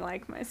 Nothing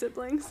like my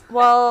siblings.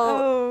 Well,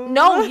 Oh.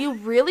 no, you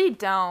really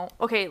don't.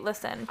 Okay,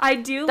 listen. I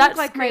do That look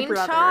like my screenshot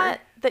brother.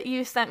 that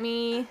you sent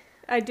me,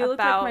 I do look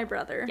about- like my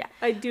brother. yeah.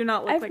 I do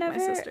not look I've like never.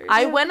 my sisters.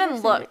 I I've went never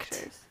and seen looked.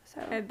 pictures,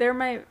 so. They're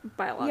my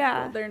biological.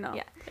 Yeah. They're not.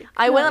 Yeah. Like,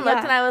 I went and looked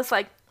yeah. and I was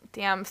like,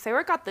 damn,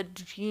 Sarah got the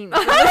genes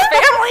in this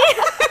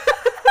family.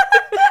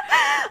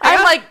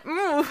 I'm like,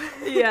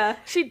 yeah.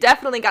 she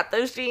definitely got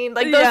those genes,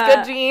 like those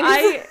good genes.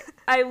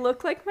 I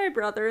look like my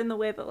brother in the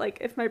way that, like,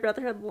 if my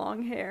brother had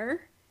long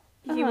hair,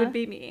 he would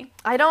be me.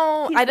 I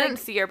He's didn't like-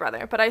 see your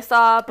brother, but I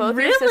saw both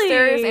your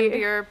sisters and Really?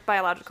 your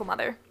biological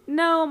mother.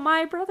 No,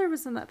 my brother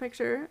was in that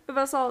picture of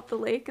us all at the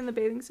lake in the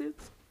bathing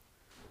suits.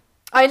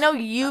 I know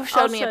you've showed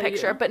I'll me a show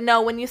picture, you. but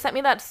no, when you sent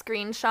me that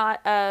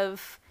screenshot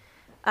of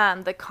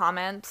the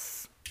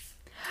comments,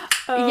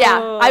 yeah,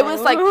 I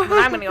was like, I'm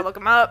gonna go look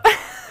them up.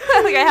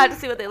 Like, I had to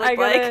see what they look I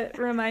like.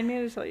 gotta remind me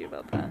to tell you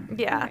about that.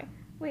 Yeah. Okay.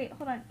 Wait,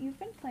 hold on. You've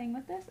been playing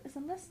with this?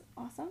 Isn't this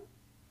awesome?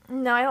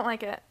 No, I don't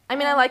like it. I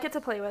mean, I like it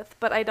to play with,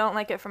 but I don't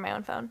like it for my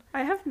own phone.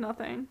 I have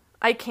nothing.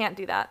 I can't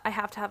do that. I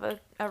have to have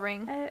a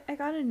ring. I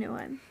got a new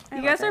one.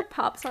 You guys are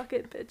pop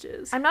socket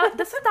bitches. I'm not.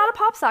 This is not a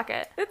pop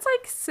socket. It's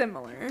like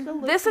similar.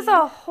 This is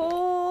a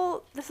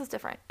whole. This is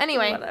different.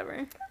 Anyway,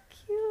 Whatever.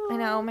 cute. I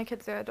know my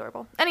kids are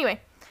adorable.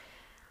 Anyway,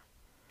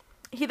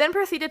 he then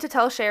proceeded to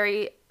tell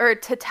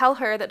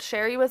her that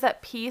Shari was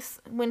at peace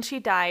when she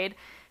died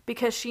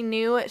because she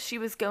knew she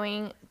was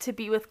going to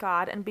be with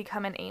God and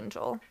become an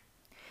angel.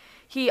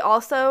 He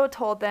also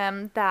told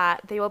them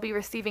that they will be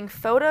receiving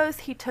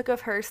photos he took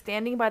of her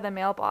standing by the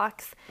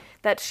mailbox,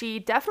 that she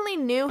definitely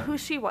knew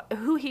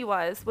who he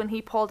was when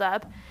he pulled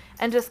up,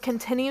 and just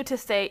continued to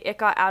say it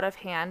got out of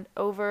hand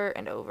over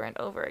and over and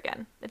over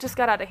again. It just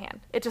got out of hand.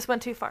 It just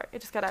went too far.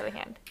 It just got out of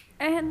hand.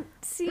 And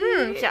see.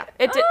 Yeah,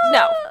 it did.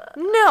 No,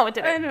 it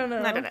didn't. I don't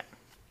know. No, it didn't.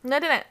 No, it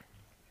didn't.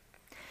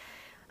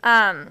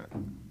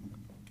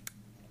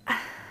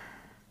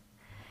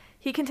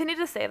 He continued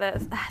to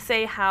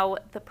say how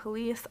the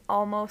police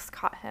almost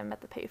caught him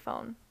at the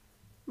payphone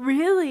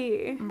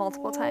Really?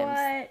 multiple times.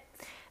 What?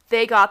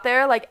 They got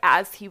there, like,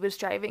 as he was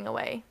driving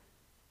away.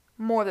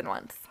 More than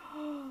once.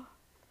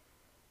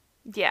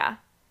 Yeah.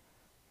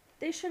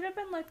 They should have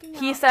been looking.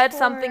 He out said for-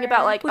 something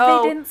about, like,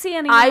 But they didn't see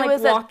anyone, I like,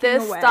 was at walking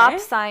this away? stop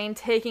sign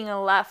taking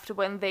a left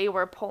when they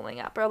were pulling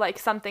up, or, like,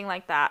 something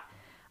like that.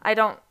 I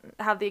don't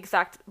have the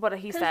exact what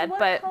he 'Cause said, what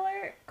but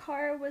color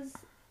car was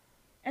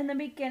in the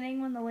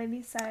beginning when the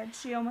lady said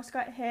she almost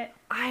got hit?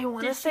 I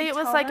want to Did say she it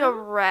was tell like a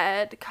them?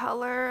 red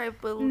color, I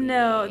believe.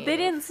 No, they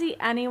didn't see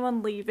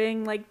anyone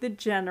leaving, like, the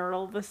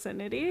general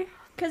vicinity.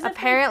 Because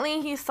Apparently,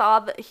 he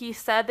said that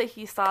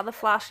he saw the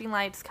flashing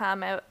lights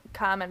come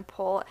come and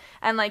pull.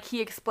 And, like,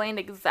 he explained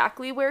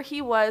exactly where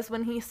he was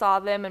when he saw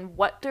them and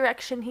what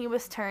direction he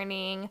was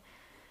turning.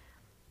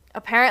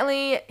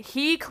 Apparently,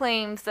 he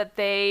claims that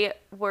they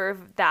were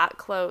that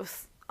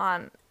close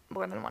on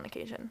more than one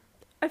occasion.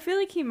 I feel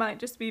like he might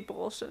just be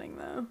bullshitting,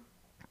 though.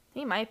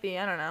 He might be.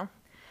 I don't know.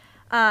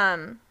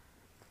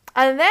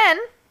 And then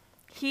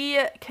he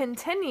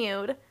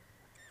continued.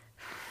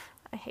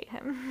 I hate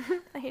him.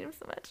 I hate him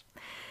so much.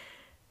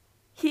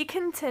 He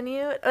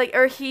continued,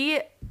 he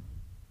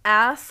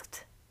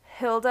asked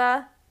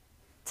Hilda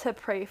to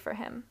pray for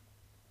him.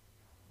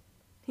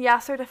 He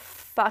asked her to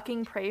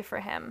fucking pray for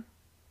him.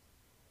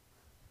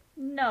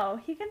 No,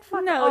 he can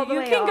fuck No, all the you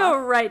way can go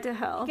off. right to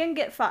hell. He can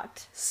get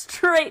fucked.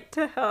 Straight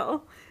to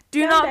hell.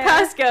 Do Down not there.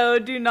 pass go.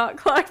 Do not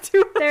collect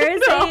 $200. There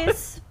is a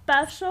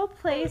special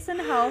place in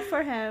hell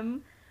for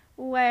him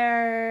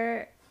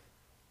where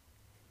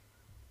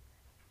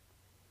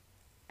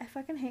I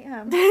fucking hate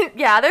him.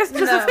 Yeah, there's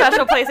just a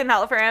special place in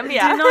hell for him.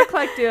 Yeah. Do not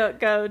collect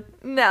go.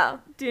 No.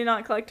 Do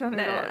not collect $200.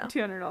 No.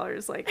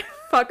 $200. Like,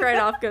 fuck right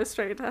off. Go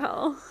straight to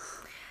hell.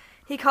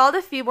 He called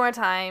a few more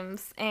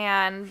times,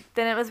 and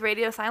then it was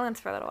radio silence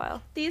for a little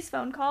while. These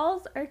phone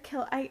calls are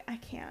I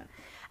can't.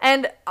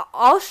 And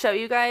I'll show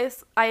you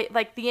guys.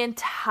 The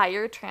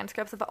entire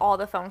transcripts of all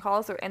the phone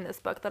calls are in this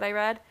book that I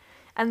read.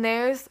 And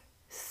there's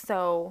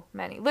so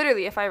many.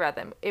 Literally, if I read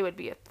them, it would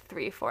be a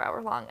 3-4 hour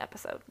long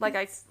episode. Like,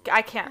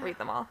 I can't read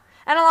them all.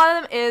 And a lot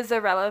of them is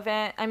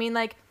irrelevant. I mean,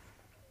 like,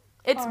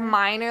 it's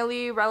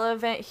minorly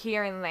relevant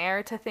here and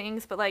there to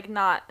things, but, like,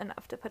 not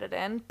enough to put it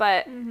in.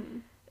 But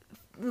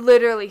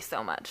literally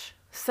so much.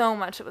 So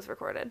much it was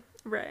recorded.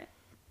 Right.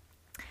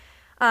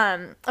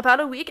 About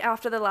a week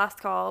after the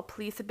last call,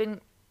 police had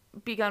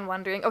begun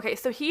wondering. Okay,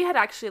 so he had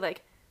actually,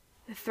 like,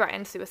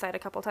 threatened suicide a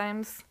couple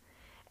times.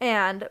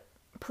 And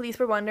police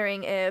were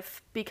wondering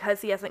if,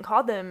 because he hasn't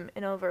called them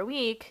in over a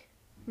week,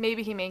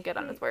 maybe he made good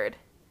on his word.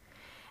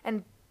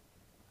 And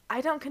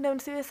I don't condone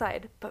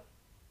suicide, but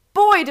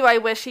boy, do I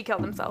wish he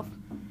killed himself.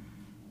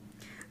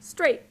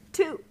 Straight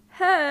to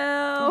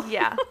hell.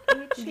 Yeah.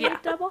 Yeah.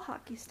 Double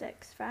hockey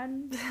sticks,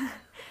 friend.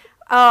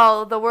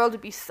 Oh, the world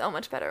would be so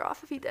much better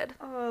off if he did.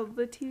 Oh,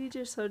 the TV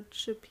just showed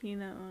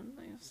Chipino.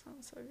 It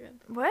sounds so good.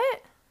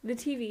 What? The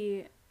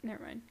TV.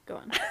 Never mind. Go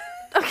on.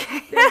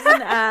 Okay. There's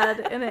an ad,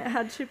 and it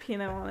had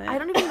Chipino on it. I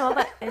don't even know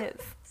what that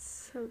is.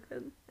 So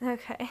good.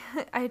 Okay.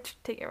 I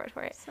take your word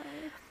for it. Sorry.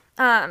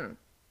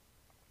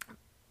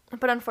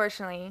 But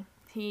unfortunately,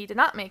 he did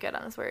not make good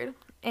on his word.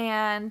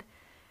 And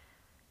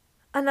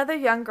another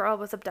young girl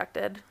was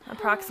abducted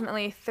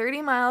approximately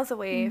 30 miles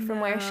away from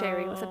where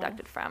Shari was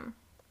abducted from.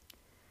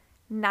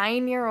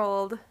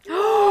 9-year-old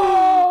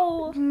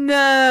Oh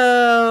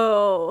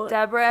No.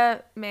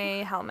 Debra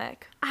May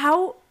Helmick.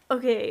 How?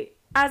 Okay.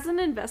 As an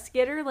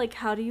investigator, like,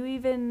 how do you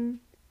even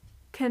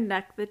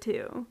connect the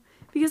two?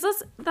 Because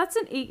that's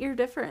an 8-year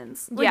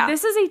difference. Like, Yeah.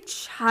 this is a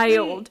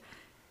child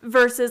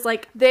versus,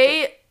 like,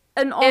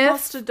 an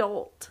almost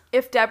adult.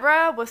 If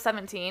Debra was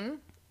 17,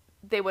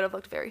 they would have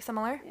looked very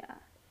similar.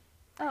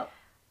 Yeah.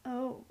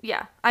 Oh.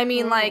 Yeah. I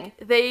mean, Oh. like,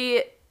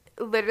 they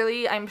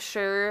literally, I'm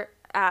sure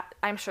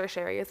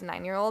Shari, as a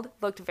 9-year-old,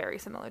 looked very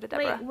similar to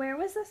Debra. Wait, where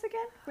was this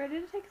again? Where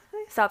did it take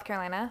place? South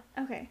Carolina.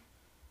 Okay.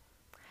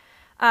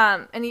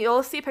 And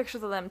you'll see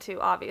pictures of them too,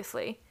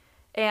 obviously.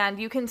 And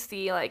you can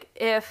see, like,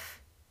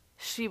 if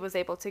she was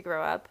able to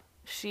grow up,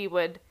 she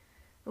would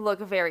look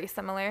very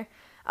similar.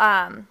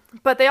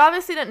 But they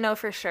obviously didn't know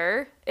for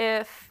sure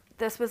if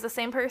this was the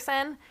same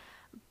person,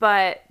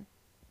 but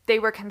they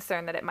were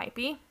concerned that it might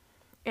be.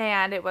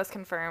 And it was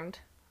confirmed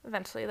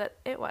eventually that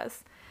it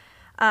was.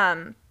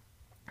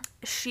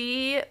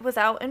 She was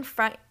out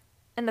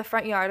in the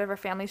front yard of her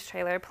family's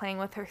trailer playing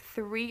with her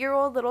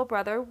 3-year-old little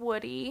brother,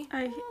 Woody.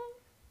 I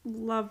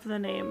love the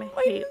name.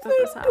 Oh, Hate that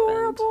this happened.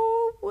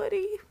 Adorable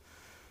Woody.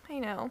 I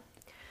know.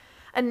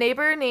 A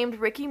neighbor named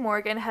Ricky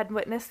Morgan had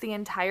witnessed the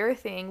entire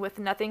thing with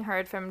nothing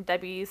heard from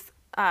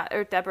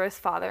Deborah's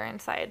father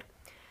inside.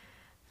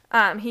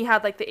 He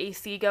had, like, the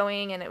AC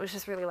going and it was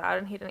just really loud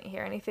and he didn't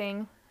hear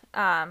anything.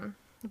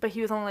 But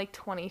he was only, like,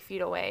 20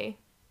 feet away,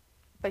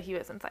 but he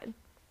was inside.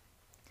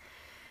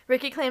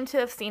 Ricky claimed to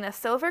have seen a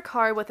silver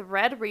car with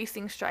red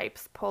racing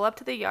stripes pull up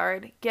to the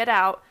yard, get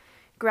out,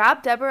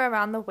 grab Debra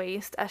around the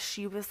waist as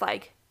she was,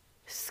 like,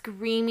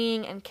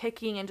 screaming and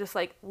kicking and just,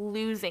 like,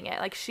 losing it.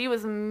 Like, she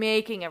was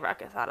making a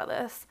ruckus out of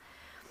this.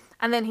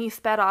 And then he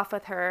sped off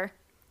with her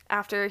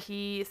after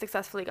he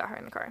successfully got her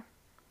in the car.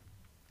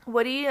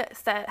 Woody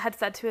had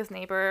said to his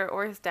neighbor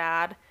or his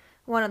dad,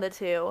 one of the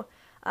two,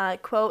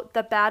 quote,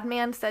 "The bad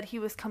man said he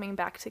was coming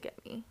back to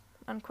get me,"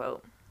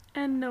 unquote.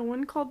 And no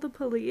one called the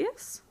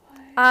police?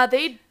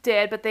 They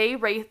did, but they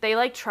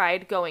like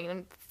tried going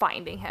and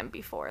finding him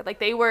before. Like,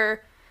 they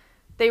were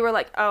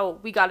like, oh,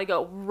 we got to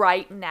go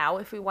right now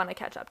if we want to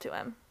catch up to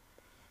him.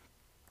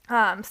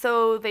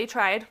 So they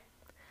tried,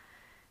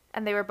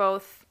 and they were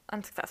both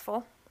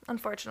unsuccessful,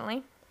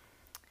 unfortunately.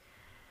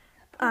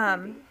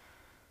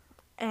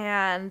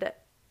 And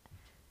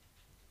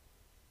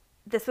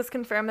this was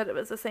confirmed that it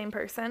was the same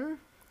person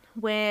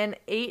when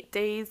 8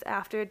 days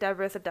after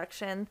Deborah's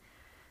abduction,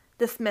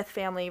 the Smith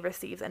family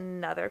receives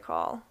another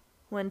call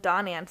when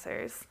Don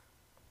answers.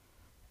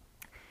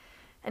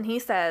 And he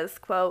says,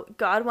 quote,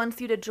 "God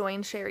wants you to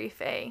join Shari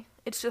Faye.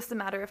 It's just a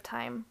matter of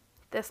time.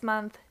 This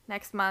month,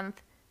 next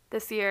month,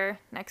 this year,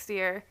 next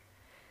year.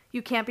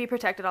 You can't be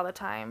protected all the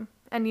time.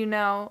 And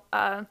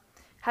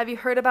have you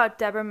heard about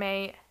Debra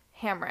May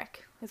Helmick?"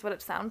 is what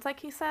it sounds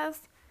like he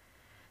says.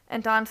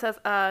 And Don says,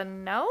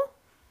 no.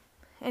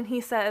 And he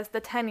says,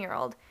 the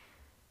 10-year-old,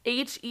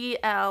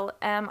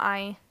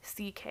 Helmick.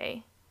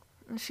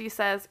 And she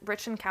says,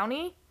 Richland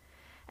County?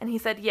 And he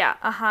said, yeah,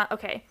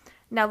 okay.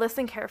 Now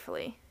listen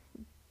carefully.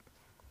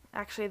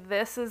 Actually,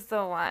 this is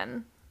the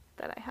one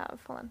that I have.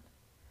 Hold on.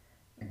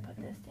 Put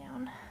this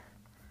down.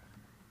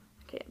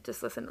 Okay,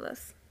 just listen to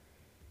this.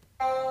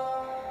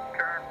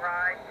 Turn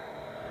right.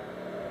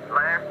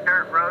 Left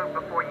dirt road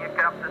before you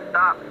come to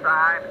stop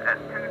sign at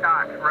 2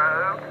 Notch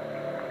Road.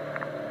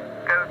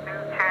 Go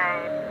through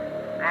chain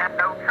and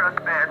no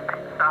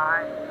trespassing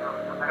sign.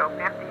 Go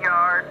 50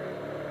 yards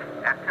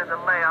and to the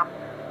left.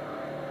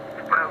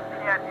 Go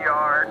 10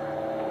 yards.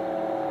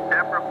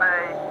 Debra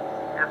May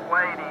is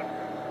waiting.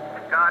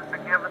 God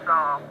forgive us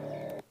all.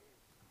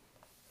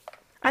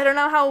 I don't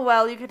know how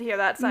well you could hear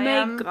that, so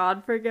May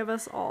God forgive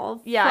us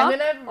all. Yeah, Fuck I'm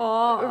going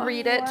off. to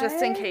read it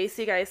just in What? case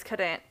you guys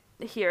couldn't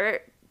hear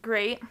it.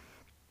 Great.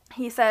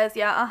 He says,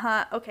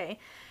 okay.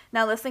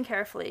 Now listen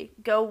carefully.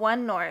 Go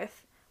 1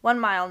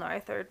 mile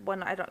north, or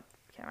can't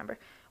remember.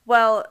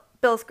 Well,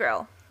 Bill's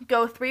Grill.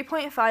 Go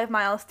 3.5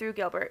 miles through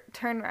Gilbert.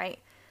 Turn right.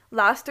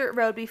 Last dirt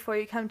road before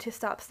you come to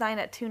stop sign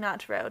at 2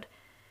 Notch Road.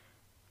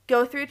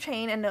 Go through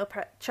chain and no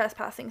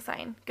trespassing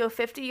sign. Go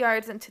 50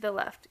 yards and to the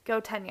left. Go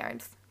 10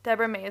 yards.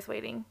 Debra May is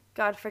waiting.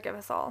 God forgive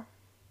us all.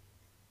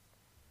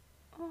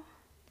 Oh.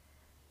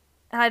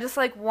 And I just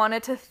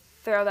wanted to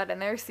throw that in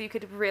there so you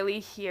could really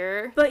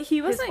hear But he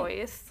his wasn't.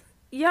 voice.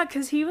 Yeah,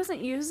 because he wasn't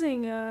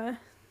using.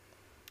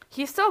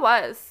 He still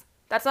was.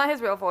 That's not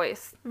his real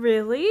voice.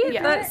 Really?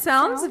 Yeah. That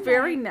sounds Sound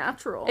very like-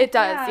 natural. It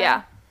does, Yeah.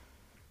 yeah.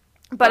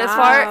 But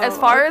Wow, as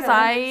far as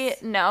okay. I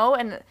know,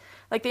 and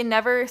they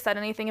never said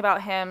anything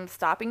about him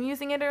stopping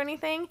using it or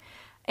anything.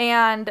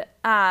 And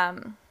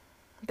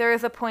there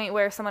is a point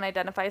where someone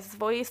identifies his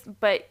voice,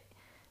 but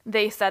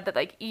they said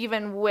that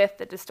even with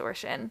the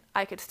distortion,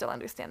 I could still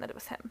understand that it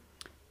was him.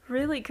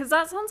 Really? Because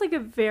that sounds like a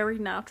very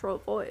natural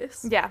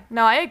voice. Yeah,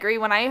 no, I agree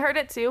when I heard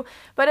it too,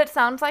 but it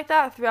sounds like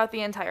that throughout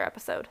the entire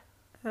episode.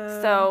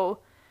 So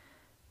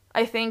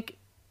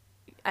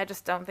I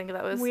just don't think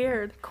that was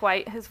Weird.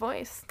 quite his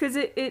voice. Because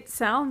it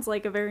sounds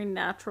like a very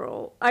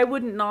natural. I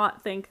would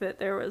not think that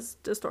there was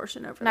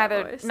distortion over that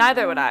voice.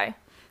 Neither would I.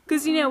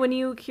 Because, when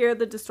you hear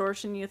the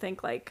distortion, you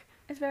think,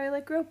 It's very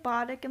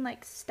robotic and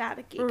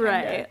staticky. Kinda.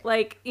 right.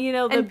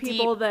 The And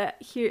people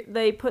that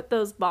they put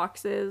those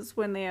boxes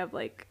when they have,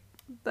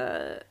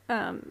 the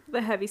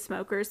heavy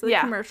smokers, the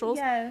Yeah. commercials.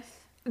 Yes.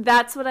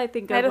 That's what I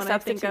think I of had a when I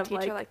think substitute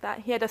of, teacher like that.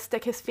 He had to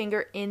stick his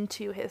finger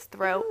into his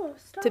throat Oh,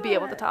 to be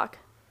able to stop. talk.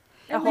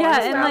 And whole yeah,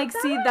 other and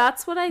stuff. see,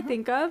 that's what I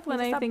think of when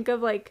Just I stop. think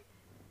of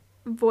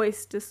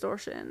voice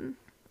distortion.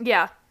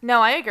 Yeah,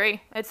 no, I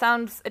agree. It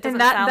doesn't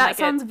And that sound like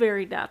sounds it.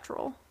 very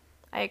natural.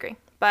 I agree.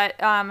 But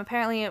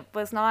apparently it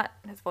was not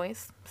his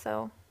voice,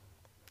 so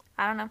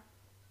I don't know.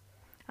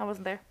 I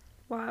wasn't there.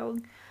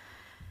 Wild.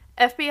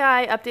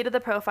 FBI updated the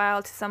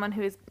profile to someone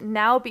who is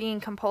now being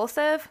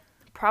compulsive,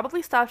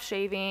 probably stopped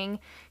shaving,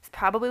 he's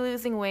probably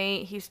losing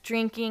weight, he's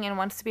drinking, and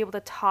wants to be able to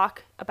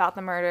talk about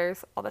the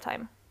murders all the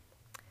time.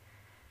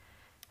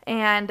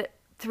 And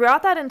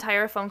throughout that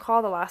entire phone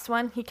call, the last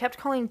one, he kept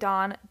calling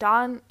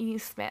Don E.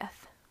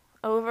 Smith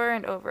over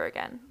and over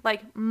again,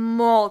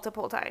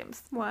 multiple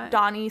times. What?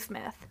 Don E.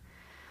 Smith.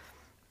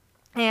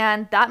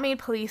 And that made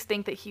police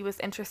think that he was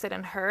interested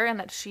in her and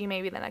that she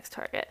may be the next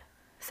target.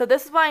 So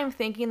this is why I'm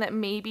thinking that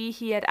maybe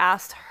he had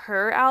asked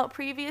her out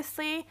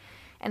previously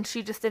and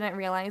she just didn't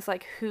realize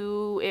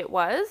who it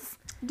was.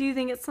 Do you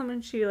think it's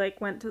someone she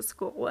went to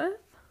school with?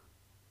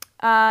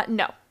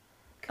 No.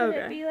 Could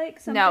Okay. it be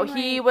something? No,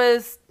 he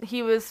was,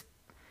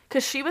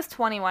 because she was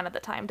 21 at the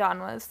time, Don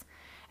was,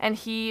 and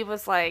he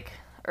was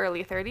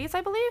early 30s,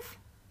 I believe.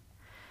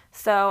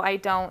 So I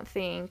don't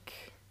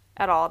think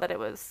at all that it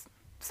was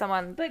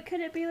someone. But could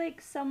it be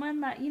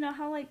someone that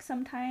how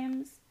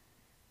sometimes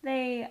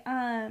they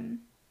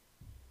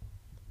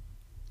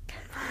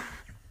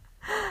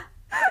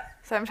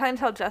So I'm trying to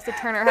tell Jess to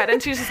turn her head,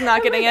 and she's just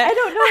not getting it. I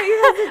don't know what you're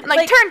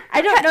I'm turn.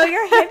 I don't know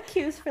your hand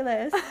cues for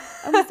this.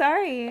 I'm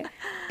sorry.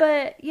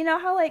 But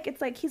how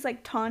it's he's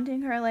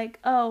taunting her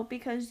oh,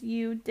 because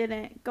you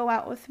didn't go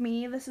out with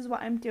me, this is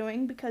what I'm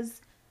doing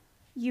because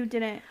you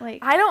didn't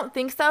I don't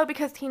think so,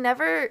 because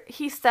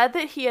he said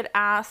that he had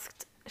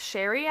asked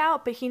Shari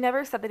out, but he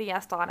never said that he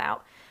asked Dawn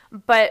out.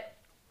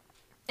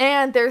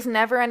 And there's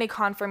never any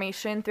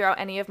confirmation throughout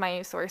any of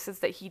my sources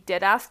that he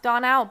did ask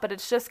Dawn out, but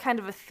it's just kind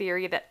of a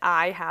theory that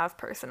I have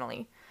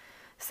personally.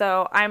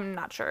 So I'm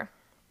not sure.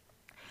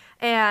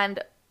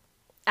 And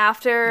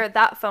after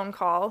that phone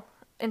call,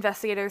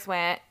 investigators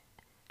went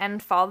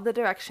and followed the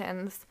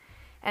directions,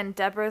 and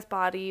Debra's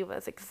body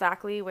was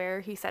exactly where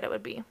he said it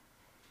would be.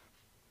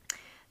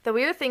 The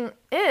weird thing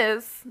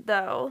is,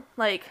 though,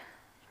 like,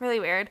 really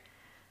weird,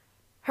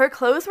 her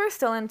clothes were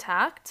still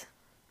intact,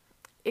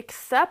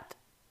 except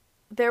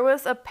there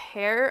was a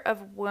pair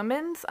of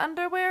women's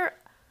underwear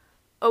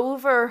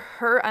over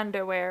her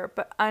underwear,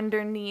 but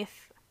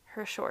underneath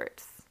her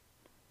shorts.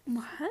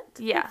 What?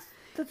 Yeah.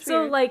 That's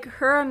So, weird. like,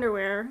 her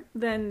underwear,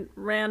 then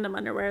random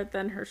underwear,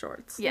 then her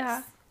shorts.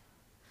 Yes.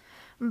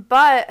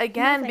 But,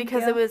 again, No, thank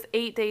because you. it was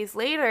 8 days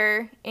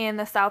later in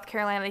the South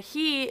Carolina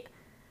heat,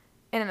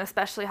 in an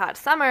especially hot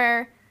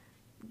summer,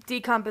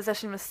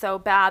 decomposition was so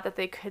bad that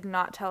they could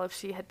not tell if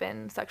she had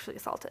been sexually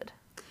assaulted.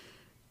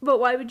 But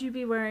why would you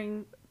be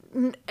wearing...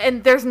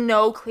 And there's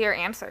no clear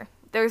answer.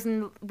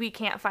 We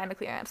can't find a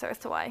clear answer as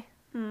to why.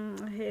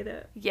 I hate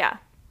it. Yeah.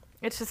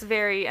 It's just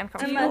very Do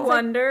uncomfortable. you that's like-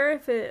 wonder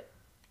if it...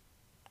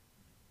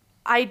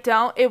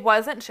 It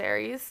wasn't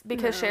Shari's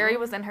because No. Shari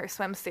was in her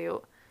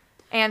swimsuit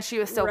and she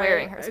was still Right,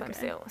 wearing her okay.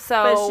 swimsuit. But she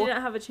So,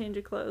 didn't have a change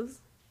of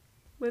clothes?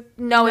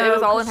 no, it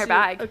was all in 'cause her she-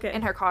 bag, okay.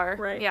 in her car.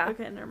 Right. Yeah.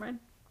 Okay, never mind.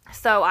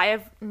 So I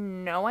have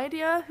no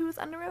idea whose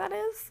underwear that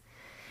is.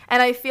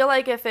 And I feel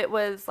like if it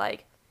was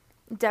like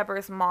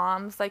Debra's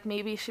mom's, like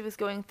maybe she was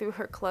going through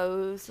her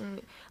clothes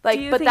and like,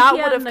 Do you but think that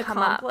he would had have an come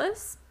up.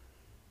 accomplice?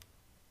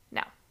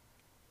 No,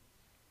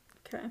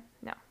 Okay.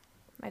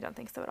 I don't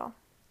think so at all.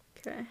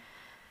 Okay.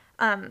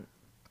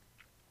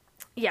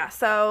 Yeah,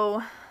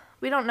 so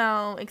we don't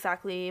know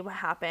exactly what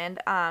happened.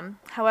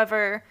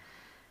 However,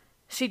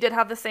 she did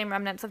have the same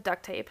remnants of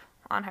duct tape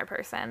on her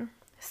person.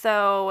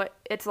 So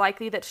it's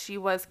likely that she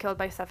was killed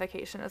by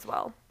suffocation as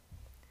well.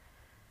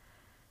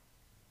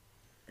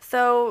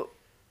 So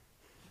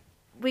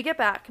we get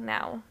back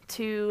now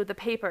to the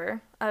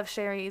paper of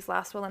Shari's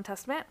last will and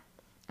testament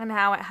and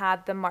how it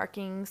had the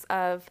markings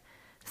of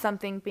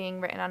something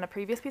being written on a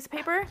previous piece of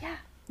paper. Yeah.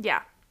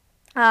 Yeah.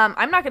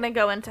 I'm not going to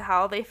go into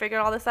how they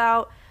figured all this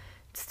out.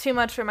 It's too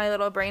much for my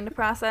little brain to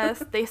process.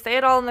 They say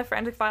it all in the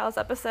Forensic Files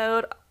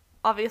episode.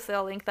 Obviously,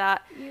 I'll link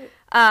that.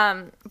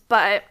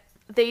 But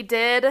they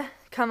did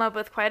come up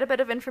with quite a bit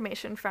of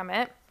information from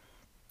it.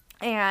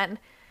 And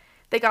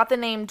they got the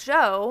name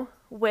Joe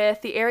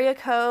with the area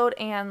code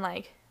and,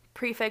 like,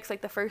 prefix,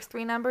 like, the first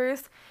 3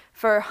 numbers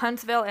for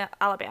Huntsville,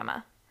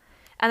 Alabama.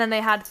 And then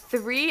they had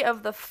 3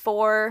 of the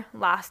 4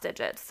 last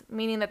digits,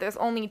 meaning that there's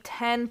only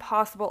 10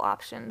 possible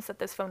options that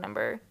this phone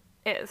number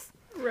is.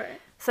 Right.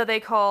 So they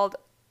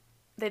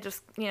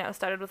just,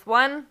 started with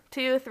 1,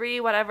 2, 3,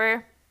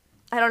 whatever.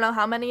 I don't know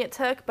how many it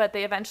took, but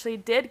they eventually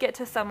did get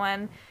to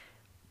someone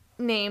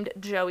named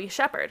Joey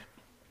Shepard.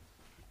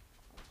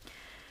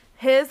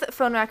 His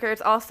phone records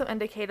also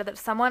indicated that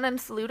someone in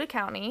Saluda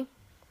County,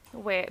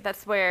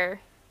 remember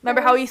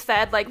how he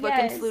said, like, look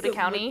in Yes. Saluda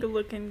County?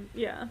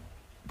 Yeah.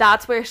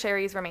 That's where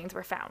Shari's remains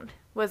were found,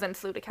 was in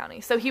Saluda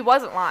County. So he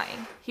wasn't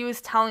lying. He was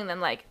telling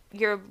them, like,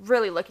 you're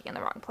really looking in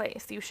the wrong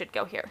place. You should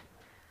go here.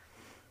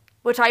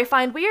 Which I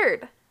find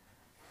weird.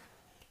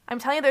 I'm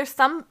telling you, there's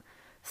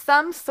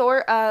some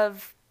sort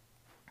of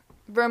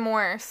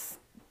remorse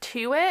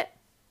to it,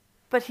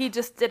 but he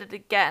just did it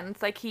again.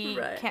 It's like he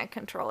Right. can't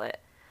control it.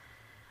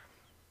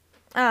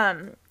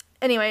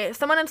 Anyway,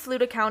 someone in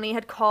Saluda County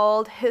had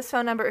called his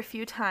phone number a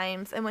few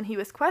times, and when he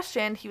was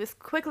questioned, he was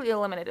quickly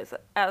eliminated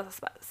as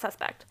a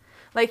suspect.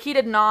 Like, he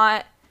did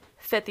not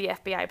fit the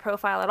FBI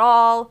profile at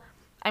all.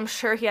 I'm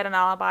sure he had an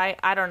alibi.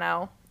 I don't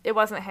know. It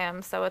wasn't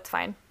him, so it's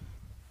fine.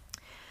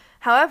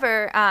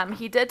 However,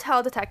 he did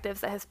tell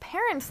detectives that his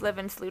parents live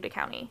in Saluda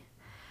County,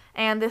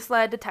 and this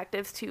led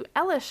detectives to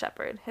Ellis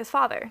Shepard, his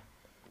father.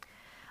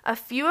 A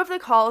few of the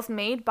calls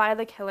made by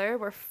the killer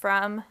were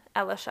from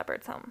Ellis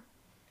Shepard's home,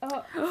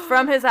 Oh,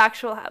 from his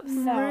actual house.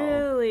 no.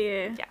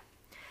 Really? Yeah.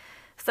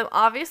 So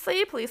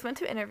obviously, police went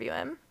to interview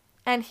him,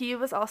 and he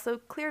was also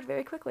cleared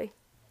very quickly.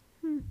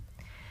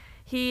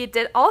 He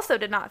did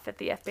not fit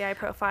the FBI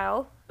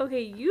profile.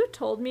 Okay, you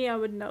told me I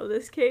would know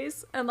this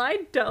case, and I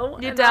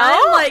don't. You and don't?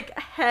 I'm like,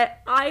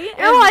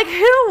 You're like,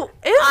 who is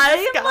this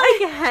I'm guy?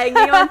 like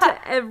hanging on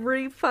to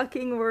every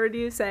fucking word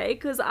you say,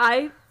 because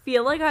I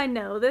feel like I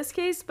know this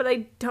case, but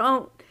I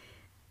don't.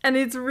 And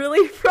it's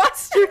really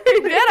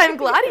frustrating. Good, I'm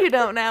glad you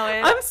don't know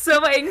it. I'm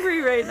so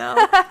angry right now.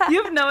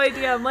 You have no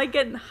idea. I'm like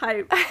getting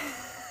hyped.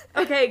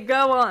 Okay,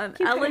 go on.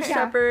 Ellis Yeah,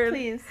 Shepard.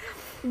 please.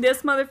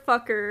 This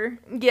motherfucker.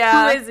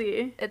 Yeah. Who is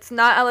he? It's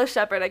not Ellis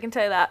Shepard, I can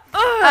tell you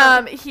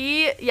that.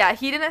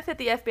 He didn't fit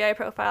the FBI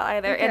profile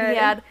either, and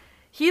Okay.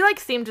 he like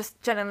seemed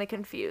just genuinely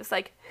confused.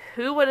 Like,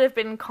 who would have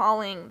been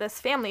calling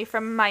this family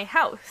from my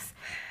house?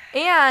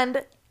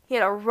 And he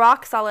had a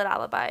rock solid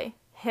alibi.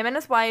 Him and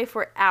his wife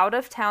were out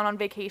of town on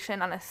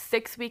vacation on a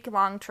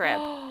 6-week-long trip.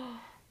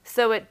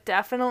 So it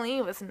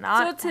definitely was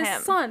not So it's him.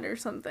 his son or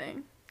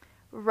something.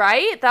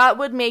 Right? That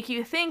would make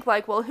you think,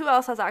 like, well, who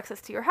else has access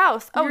to your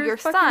house? Oh, your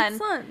fucking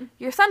son.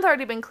 Your son's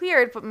already been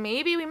cleared, but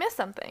maybe we missed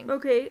something.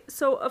 Okay,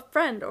 so a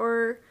friend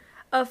or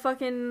a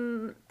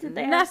fucking Did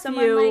they have nephew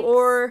someone like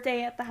or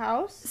stay at the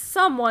house?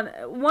 someone,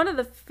 one of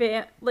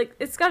the like,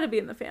 it's got to be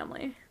in the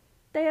family.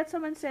 They had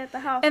someone stay at the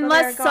house. while they were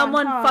Unless gone,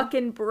 someone huh?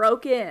 fucking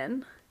broke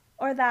in.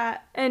 or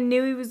that. And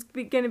knew he was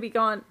gonna be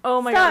gone.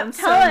 Oh my Stop, god, I'm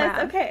tell so us.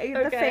 mad. Okay,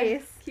 the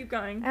face. Keep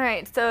going. All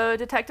right, so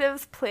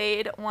detectives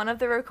played one of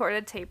the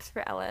recorded tapes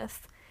for Ellis,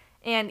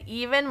 and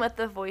even with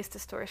the voice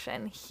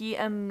distortion, he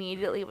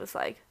immediately was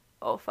like,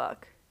 oh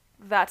fuck,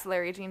 that's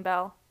Larry Jean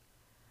Bell.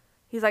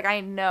 He's like,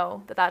 I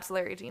know that that's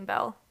Larry Jean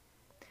Bell.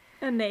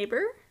 A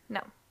neighbor?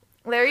 No.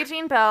 Larry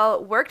Jean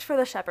Bell worked for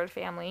the Shepard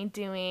family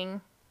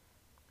doing,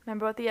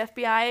 remember what the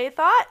FBI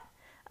thought?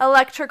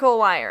 Electrical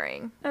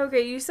wiring.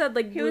 Okay, you said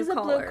like He was a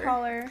blue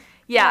collar.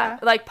 Yeah,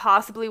 like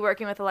possibly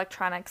working with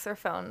electronics or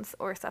phones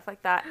or stuff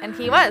like that. And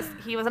he was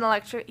he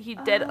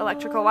did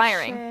electrical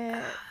wiring.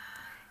 Shit.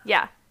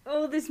 Yeah.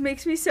 Oh, this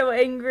makes me so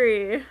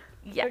angry.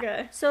 Yeah.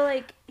 Okay. So,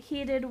 like,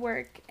 he did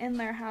work in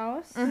their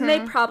house. Mm-hmm. They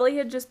probably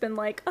had just been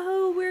like,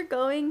 oh, we're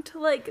going to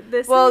like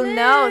this. Well, and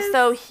no. this.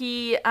 So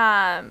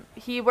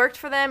he worked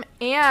for them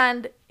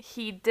and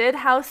he did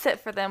house sit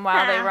for them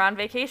while they were on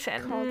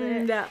vacation. Called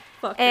it. That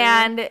fucker.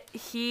 And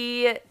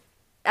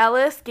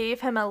Ellis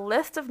gave him a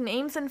list of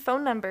names and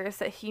phone numbers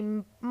that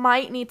he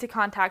might need to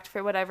contact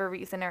for whatever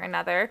reason or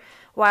another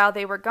while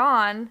they were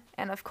gone.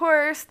 And of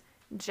course,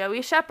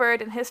 Joey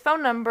Shepard and his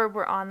phone number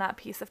were on that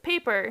piece of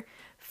paper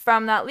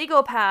from that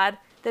legal pad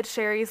that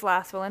Shari's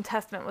last will and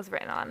testament was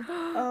written on.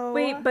 Oh.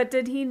 Wait, but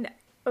did he?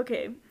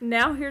 Okay,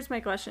 now here's my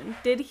question: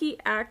 did he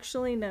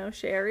actually know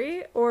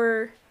Shari,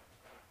 or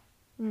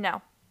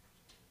No,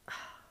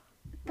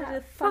 what a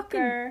That fucking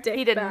fucker. dick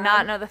he did bag?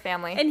 not know the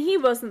family. And he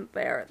wasn't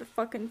there at the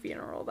fucking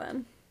funeral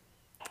then.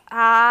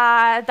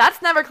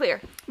 That's never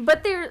clear.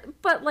 But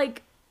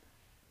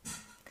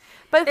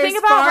Think as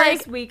about, far like,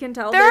 as we can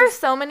tell, there are there's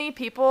so many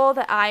people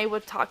that I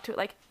would talk to,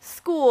 like,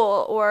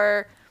 school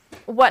or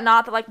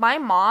whatnot, that, like, my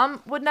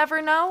mom would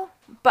never know,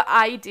 but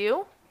I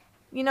do.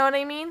 You know what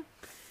I mean?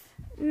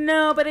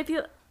 no. But if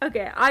you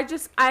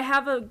I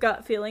have a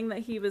gut feeling that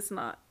he was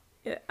not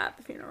at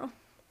the funeral.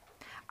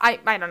 I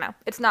don't know.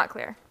 It's not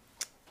clear.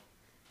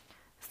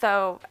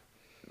 So,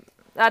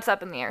 that's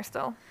up in the air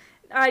still.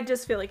 I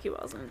just feel like he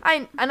wasn't.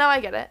 I know, I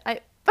get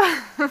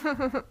it.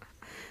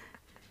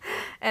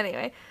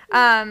 Anyway,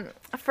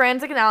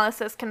 forensic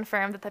analysis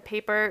confirmed that the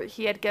paper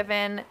he had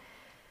given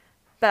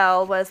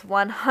Bell was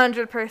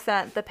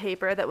 100% the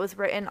paper that was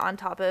written on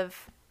top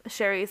of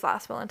Shari's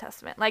last will and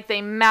testament. Like,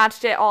 they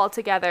matched it all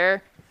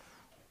together.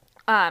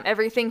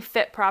 Everything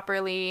fit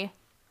properly,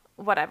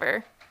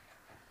 whatever.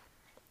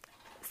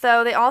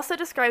 So they also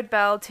described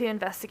Bell to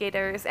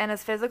investigators, and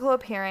his physical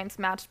appearance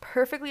matched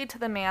perfectly to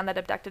the man that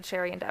abducted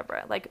Shari and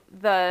Debra. Like,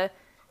 the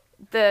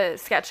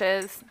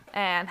sketches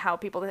and how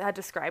people had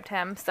described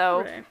him.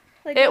 So Right.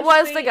 Like it those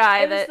was the three- guy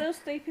it that- was those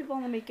three people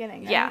in the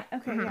beginning. Yeah.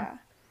 Right? Okay, Mhm.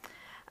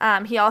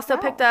 yeah. he also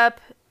Wow. picked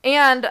up,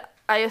 and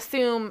I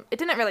assume, it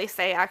didn't really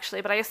say actually,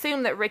 but I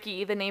assume that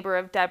Ricky, the neighbor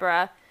of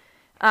Debra,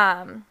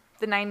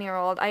 the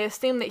 9-year-old, I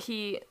assume that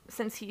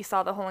since he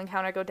saw the whole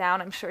encounter go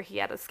down, I'm sure he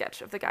had a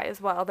sketch of the guy as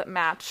well that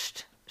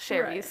matched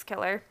Shari's Right.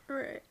 killer.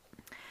 Right.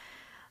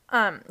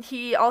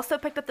 He also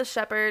picked up the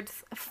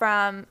Shepards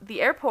from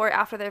the airport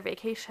after their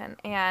vacation,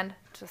 and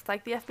just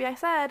like the FBI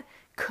said,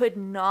 could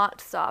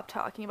not stop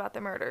talking about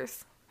the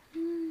murders.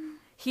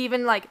 He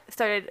even, like,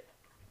 started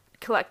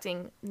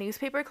collecting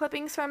newspaper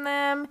clippings from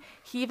them.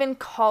 He even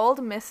called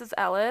Mrs.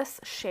 Ellis,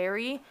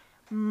 Shari,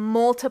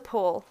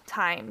 multiple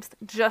times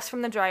just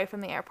from the drive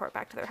from the airport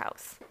back to their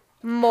house.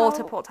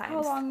 Multiple times.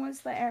 How long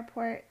was the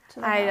airport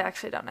to the I house?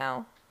 actually don't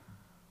know.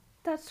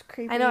 That's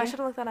creepy. I know, I should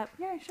have looked that up.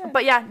 Yeah, I should.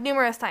 But yeah,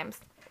 numerous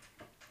times.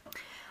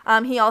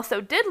 He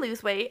also did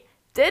lose weight,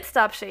 did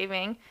stop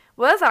shaving,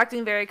 was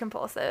acting very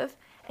compulsive,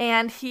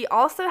 and he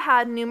also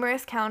had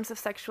numerous counts of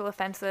sexual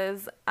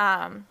offenses,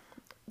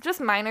 just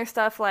minor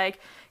stuff like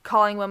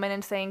calling women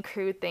and saying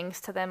crude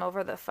things to them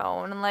over the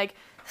phone and like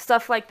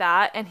stuff like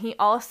that. And he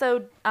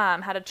also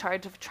had a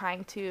charge of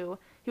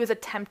he was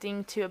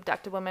attempting to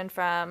abduct a woman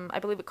from, I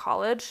believe, a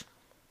college.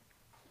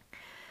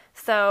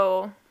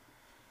 So,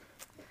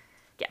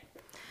 yeah.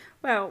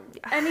 Wow.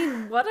 I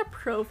mean, what a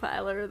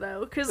profiler,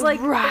 though. Because, like,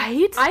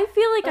 Right? I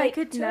feel like I Like,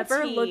 could to a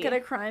never T. look at a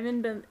crime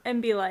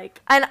and be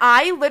like, And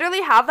I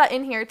literally have that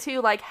in here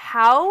too. Like,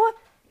 how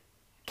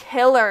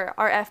killer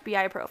are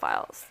FBI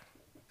profiles?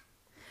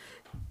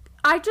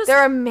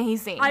 They're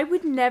amazing. I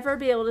would never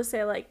be able to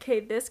say, like, okay,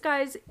 this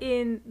guy's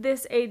in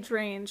this age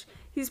range.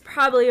 He's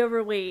probably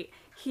overweight.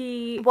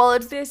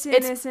 It's this and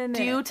it's this and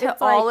due this. to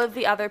It's all like, of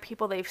the other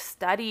people they've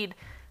studied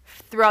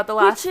throughout the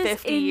last which is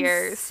 50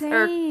 years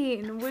or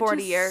insane, 40 which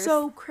is years.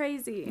 so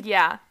crazy.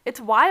 Yeah, it's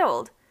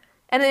wild.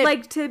 And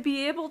Like, to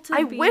be able to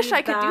I be wish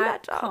I could do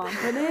that job.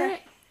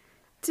 confident,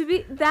 to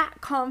be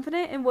that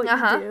confident in what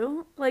Uh-huh. you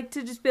do, like,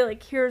 to just be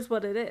like, here's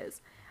what it is.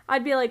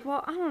 I'd be like,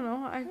 well, I don't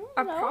know.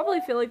 I probably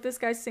feel like this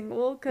guy's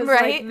single because,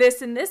 Right. like,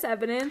 this and this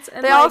evidence.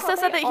 And, they like, also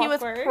said that he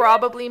was awkward.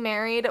 probably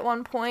married at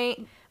one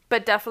point,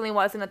 but definitely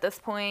wasn't at this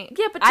point.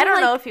 yeah, but I to,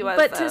 don't know like- if he was.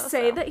 But though, to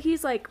say so. that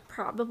he's, like,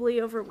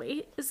 probably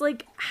overweight is,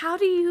 like, how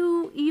do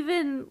you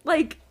even,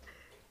 like,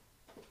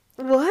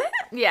 what?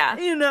 Yeah.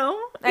 You know?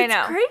 I It's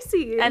know.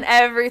 crazy. And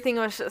everything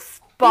was just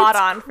spot It's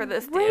on for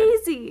this dude.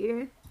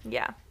 crazy.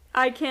 Yeah.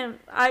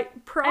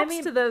 Props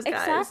to those guys.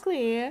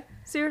 Exactly.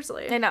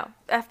 Seriously. I know.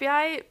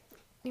 FBI,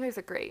 you guys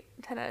are great.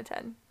 10 out of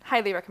 10.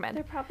 Highly recommend.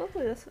 They're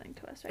probably listening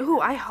to us right Ooh,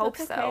 now. I hope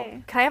That's so.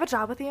 okay. Can I have a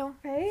job with you?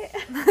 Right?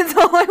 That's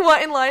all I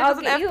want in life I'll is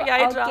an get you. FBI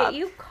I'll job. get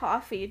you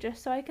coffee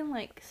just so I can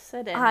like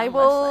sit in. I and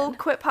will listen.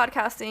 quit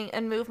podcasting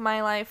and move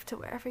my life to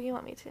wherever you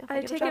want me to. If I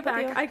get a take job it with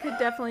back. you. I could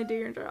definitely do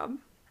your job.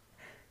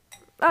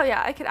 Oh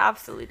yeah, I could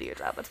absolutely do your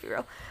job. Let's be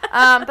real.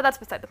 But that's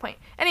beside the point.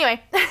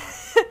 Anyway,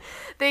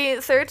 they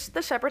searched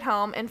the Shepherd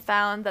home and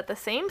found that the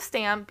same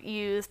stamp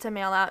used to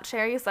mail out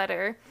Shari's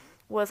letter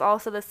was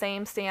also the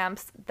same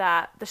stamps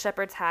that the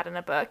Shepherds had in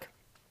a book.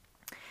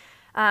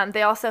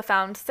 They also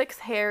found 6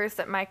 hairs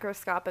that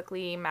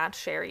microscopically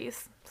matched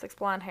Shari's, 6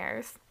 blonde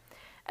hairs,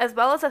 as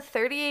well as a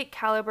 .38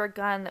 caliber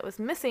gun that was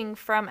missing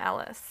from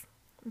Ellis.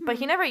 But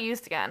he never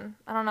used again.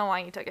 I don't know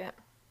why he took it,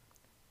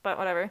 but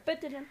whatever.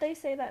 But didn't they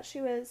say that she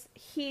was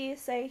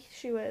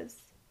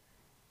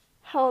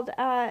held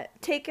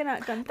taken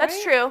at gunpoint?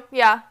 That's true.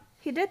 Yeah.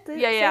 He did say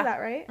Yeah. that,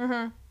 right?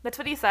 Mm-hmm. That's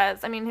what he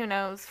says. I mean, who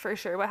knows for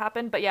sure what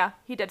happened, but yeah,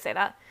 he did say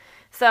that.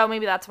 So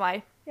maybe that's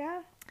why.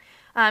 Yeah.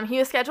 He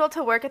was scheduled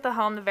to work at the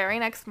home the very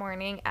next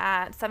morning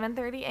at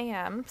 7:30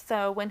 a.m.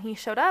 So when he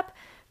showed up,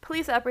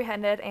 police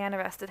apprehended and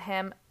arrested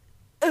him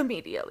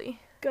immediately.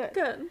 Good.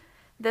 Good.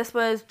 This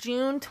was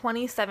June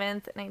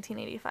 27th,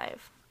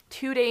 1985,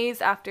 2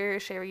 days after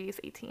Shari's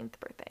 18th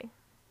birthday,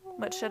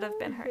 which should have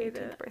been her hate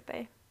 18th it.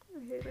 birthday.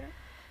 I hate it.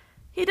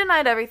 He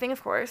denied everything,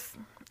 of course,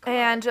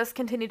 and just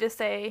continued to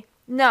say,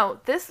 no,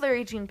 this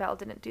Larry Jean Bell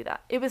didn't do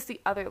that. It was the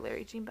other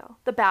Larry Jean Bell,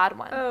 the bad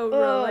one. Oh,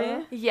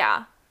 really?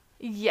 Yeah.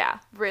 Yeah,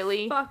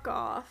 really? Fuck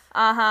off.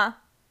 Uh-huh.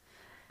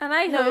 And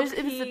I No, hope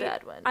it was the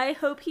bad one. I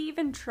hope he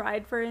even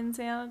tried for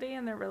insanity,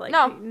 and they were like,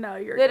 No. no,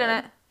 you're They good.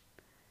 didn't.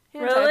 He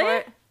didn't try Really? for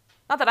it.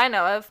 Not that I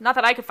know of. Not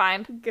that I could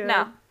find. Good.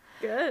 No.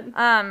 Good.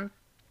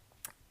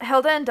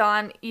 Hilda and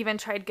Dawn even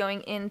tried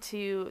going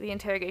into the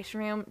interrogation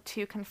room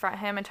to confront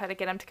him and try to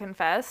get him to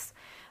confess.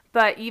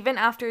 But even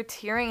after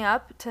tearing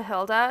up to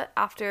Hilda,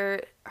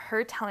 after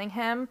her telling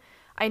him,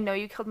 I know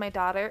you killed my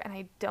daughter and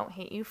I don't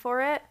hate you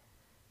for it.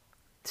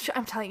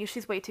 I'm telling you,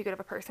 she's way too good of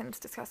a person. It's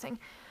disgusting.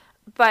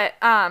 But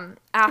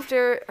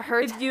after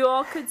her... If you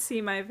all could see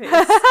my face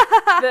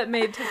that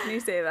made Tiffany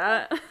say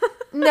that.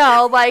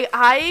 No, like,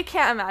 I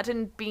can't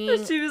imagine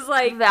being She was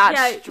like, that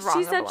yeah, strong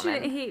she of a said she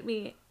woman. didn't hate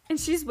me. And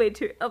she's way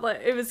too,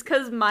 like, it was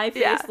because my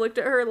face Yeah. looked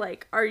at her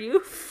like, are you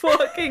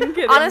fucking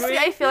kidding Honestly, me?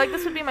 I feel like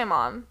this would be my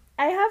mom.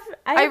 I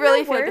I have really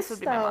no feel like this words, would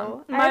be my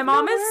mom. though. I My have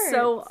mom no is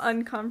so words.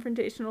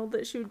 unconfrontational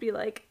that she would be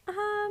like, I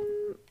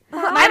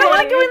don't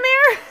want to go in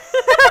there.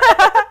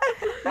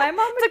 My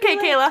mom It's would okay,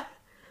 be like, Kayla.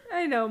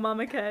 I know,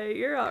 Mama K,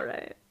 you're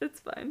alright. It's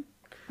fine.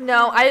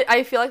 No,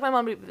 I feel like my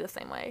mom would be the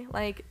same way.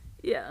 Like,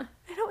 Yeah.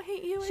 I don't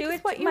hate you. She I would.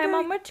 just want you My to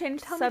mom would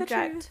change the tell me the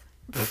subject.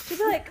 truth. She'd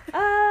be like,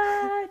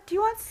 do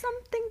you want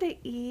something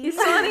to eat?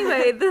 So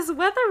anyway, this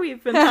weather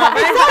we've been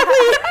having.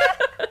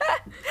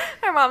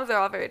 Our moms are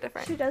all very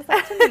different. She does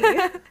that to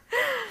me.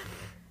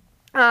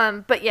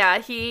 But yeah,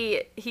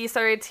 he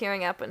started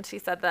tearing up when she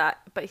said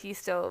that, but he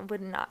still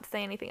would not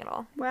say anything at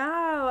all.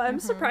 Wow, I'm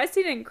surprised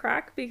he didn't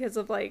crack because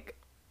of, like,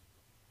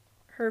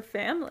 her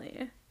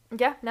family.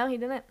 Yeah, no, he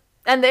didn't.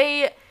 And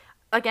they,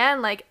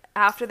 again, like,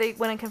 after they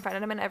went and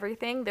confronted him and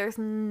everything, there's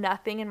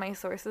nothing in my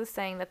sources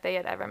saying that they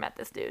had ever met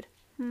this dude.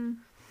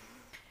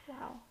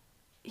 Wow.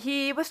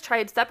 He was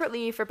tried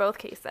separately for both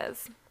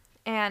cases.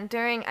 And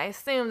during, I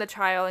assume, the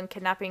trial and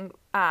kidnapping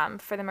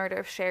for the murder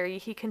of Shari,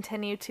 he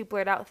continued to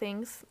blurt out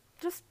things,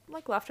 just,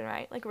 like, left and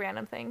right, like,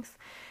 random things.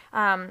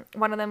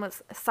 One of them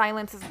was,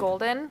 silence is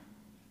golden.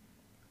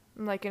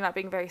 Like, you're not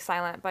being very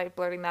silent by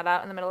blurting that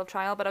out in the middle of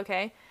trial, but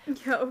okay.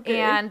 Yeah, okay.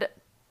 And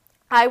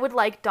I would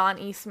like Don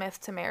E. Smith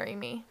to marry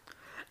me.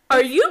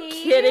 Are you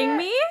he- kidding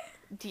me?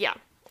 Yeah.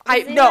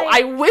 Is he, No,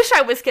 like- I wish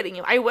I was kidding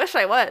you. I wish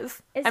I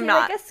was. Is I'm he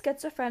not. like a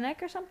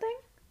schizophrenic or something?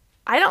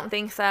 I don't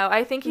think so.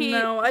 I think he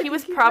No, I he think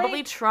was he, probably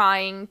like,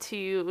 trying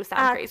to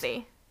sound act-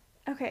 crazy.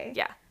 Okay.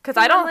 Yeah, because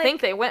Yeah, I don't like- think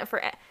they went for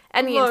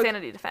any Look,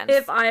 insanity defense.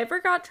 If I ever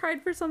got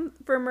tried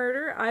for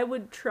murder, I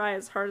would try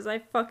as hard as I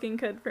fucking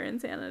could for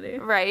insanity.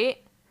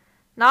 Right?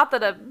 Not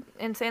that a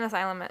insane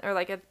asylum or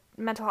like a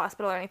mental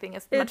hospital or anything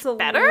is It's much a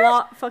better,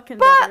 lot fucking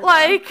but better. though.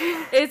 like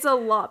It's a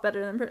lot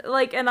better than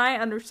like, and I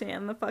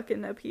understand the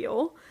fucking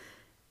appeal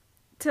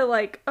to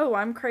like, oh,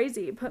 I'm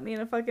crazy, put me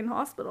in a fucking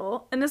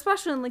hospital, and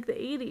especially in like the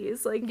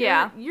 80s, like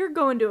Yeah. you're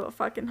going to a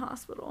fucking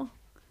hospital.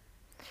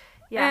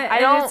 yeah, and, I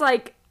don't. It's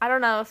like, I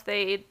don't know if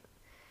they.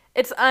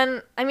 I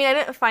mean, I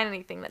didn't find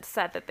anything that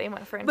said that they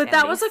went for insanity. but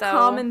that was a so-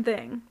 common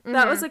thing.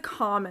 That Mhm. was a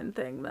common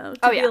thing though. To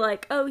Oh, be yeah.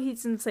 like, oh,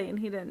 he's insane.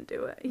 He didn't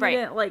do it. He Right.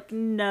 didn't like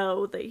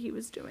know that he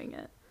was doing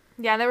it.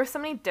 Yeah, there were so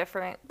many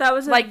different That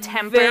was a like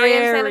temporary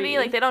very- insanity.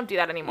 Like they don't do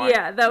that anymore.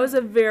 Yeah, that was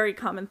a very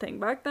common thing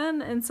back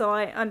then, and so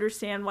I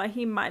understand why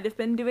he might have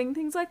been doing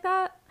things like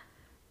that.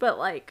 But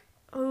like,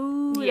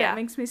 oh, Yeah. that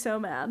makes me so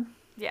mad.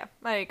 Yeah,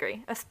 I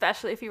agree.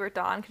 Especially if you were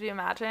Dawn. Could you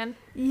imagine?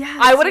 Yeah,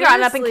 I would have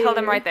gotten up and killed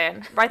him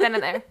seriously. right then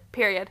and there.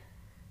 Period.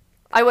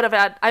 I would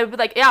be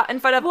like, yeah, in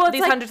front of Well, it's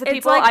these like- hundreds of it's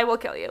people, like- I will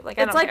kill you. Like,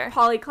 I It's don't like care.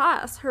 Polly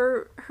Klaas.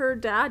 Her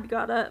dad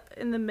got up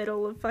in the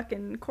middle of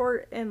fucking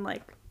court and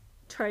like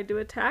tried to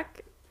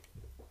attack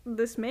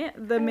the man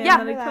that remember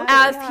had killed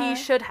that. him. As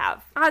he should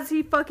have. As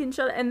he fucking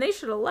should, and they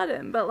should have let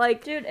him. But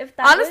like, Dude, if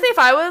that Honestly, was, if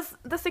I was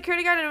the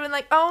security guard, I'd have been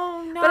like,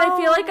 oh no. but I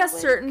feel like a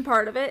certain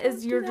part of it is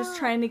don't do you're just that.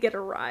 trying to get a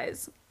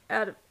rise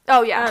out of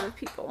Oh yeah.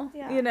 people.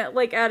 Yeah. You know,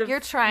 like out of You're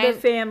trying- the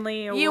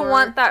family. Or, You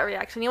want that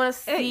reaction. You want to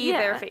see yeah,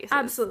 their faces.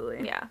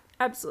 absolutely. Yeah.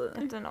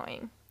 Absolutely. It's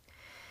annoying.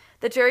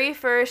 The jury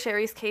for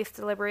Shari's case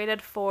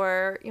deliberated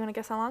for, you want to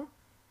guess how long?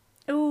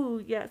 Oh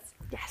yes,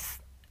 Yes.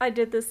 I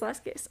did this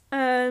last case.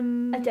 a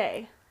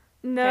day.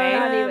 No, Okay.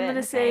 Not I'm even,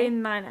 gonna say okay.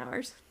 9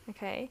 hours.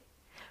 Okay.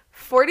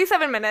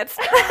 47 minutes.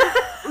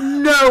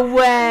 No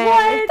way.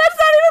 What? That's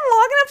not even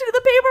long enough to do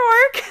the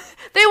paperwork.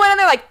 They went in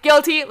there like,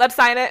 guilty, let's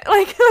sign it.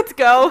 Like, let's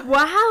go.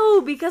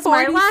 Wow, because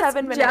my last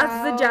 47 minutes.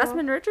 the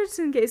Jasmine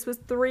Richardson case was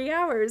 3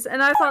 hours,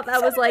 and I thought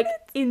that was like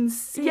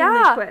insanely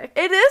Yeah. quick.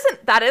 It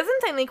isn't. That is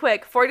insanely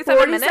quick.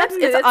 47 minutes 47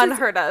 is minutes is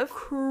unheard of.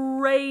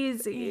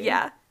 Crazy.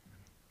 Yeah.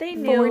 They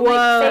knew.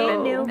 Whoa. They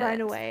knew right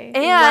away.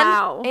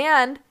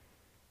 And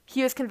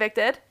he was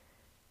convicted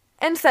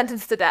and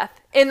sentenced to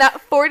death in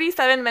that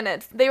 47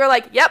 minutes. They were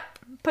like, yep,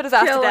 put his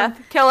ass Kill to him.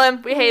 death. Kill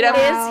him. We hate him.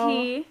 Wow. Is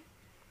he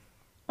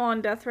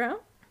on death row?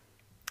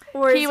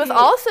 Or He is was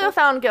also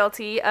found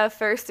guilty of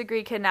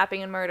first-degree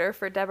kidnapping and murder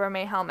for Debra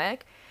May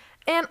Helmick,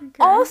 and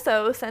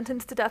also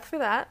sentenced to death for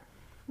that.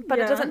 But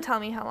Yeah. it doesn't tell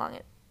me how long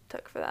it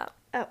took for that.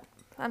 Oh.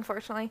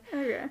 Unfortunately,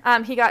 Okay.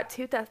 he got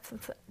two death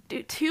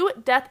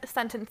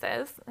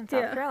sentences in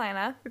South Yeah.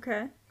 Carolina.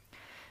 Okay.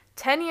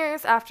 10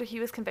 years after he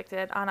was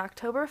convicted, on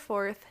October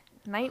 4th,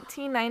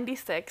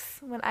 1996,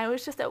 when I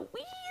was just a wee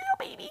little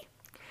baby,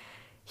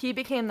 he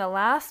became the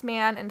last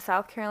man in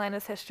South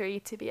Carolina's history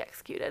to be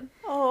executed.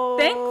 Oh.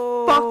 Thank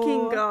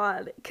fucking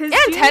God. 'Cause Yeah,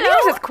 do you 10 years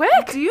know- is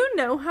quick. Do you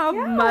know how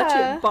much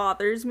Yeah. it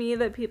bothers me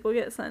that people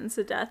get sentenced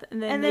to death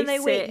and then they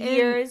wait sit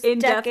years, in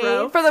death row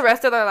decades. For the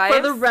rest of their lives.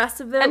 for the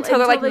rest of their Until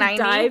they're, like, they 90?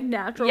 die of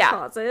natural Yeah.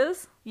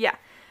 causes? Yeah.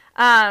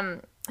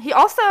 He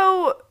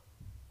also,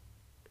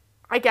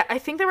 I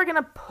think they were going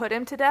to put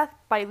him to death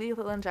by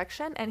lethal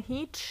injection, and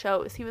he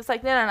chose. He was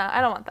like, no,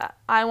 I don't want that.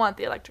 I want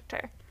the electric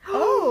chair.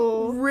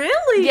 Oh.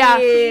 Really? Yeah.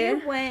 He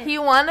went. He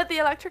wanted the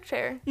electric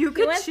chair. You he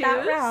could went choose.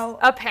 that route.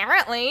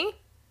 Apparently.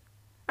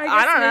 I guess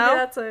I don't maybe know.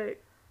 that's a.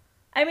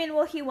 I mean,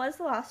 well, he was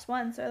the last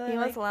one, so He they're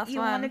was like, the last you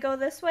one. want to go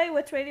this way?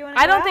 Which way do you want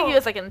to I go? don't think he out?"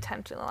 was, like,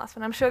 intentionally the last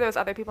one. I'm sure there was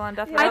other people on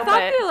death row, I thought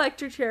but the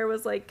electric chair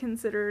was like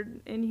considered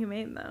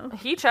inhumane though.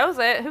 he chose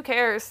it. Who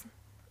cares?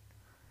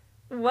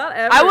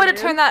 Whatever. I would have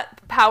dude. turned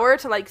that power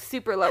to, like,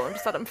 super low and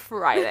just let him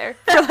fry there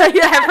for, like,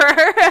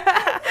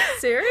 ever.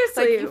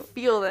 Seriously. Like, you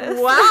feel this.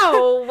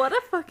 Wow, what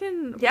a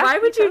fucking. Yeah, why he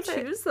would you chose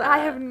it. choose that? I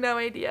have no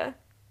idea.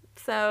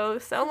 So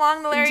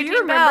long to Larry Do you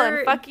Jean Bell, and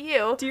remember- fuck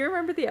you. Do you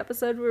remember the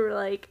episode where we were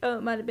like, oh,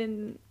 it might have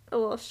been a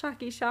little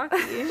shocky?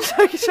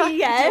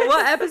 Yes.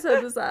 What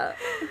episode was that?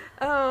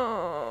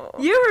 Oh.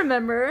 You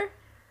remember?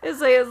 It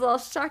was like a little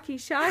shocky.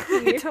 I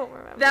don't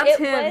remember. That's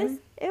him.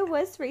 It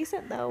was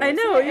recent though. I wasn't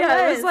know, it?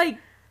 yeah. It was like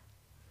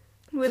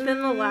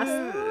within the last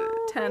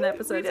 10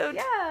 episodes. We don't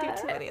Yeah.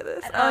 do any of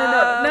this.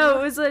 Oh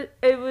no,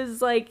 it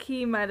was like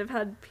he might have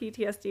had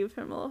PTSD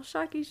from a little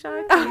shocky.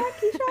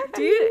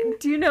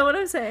 Do you know what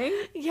I'm saying?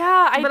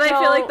 Yeah, I But don't.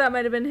 I feel like that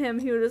might have been him.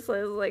 He was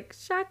like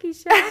shocky.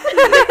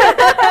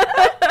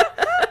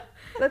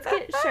 Let's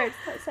get shirts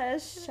that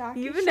says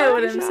shocky. You know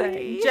what I'm Shocky.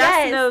 saying. Jess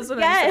Yes, knows what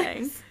yes.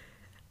 I'm saying.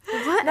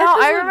 What No,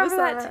 I episode remember was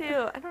that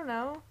too. I don't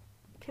know.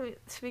 Should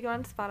we go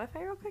on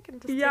Spotify real quick and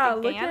just Yeah,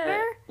 take a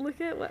gander? look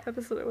at what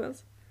episode it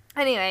was.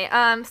 Anyway,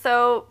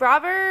 so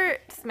Robert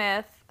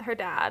Smith, her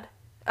dad,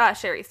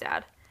 Shari's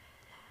dad,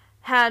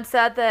 had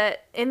said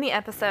that in the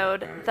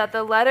episode that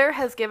the letter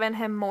has given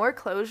him more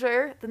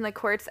closure than the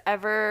courts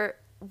ever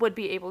would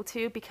be able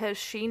to, because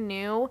she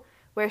knew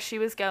where she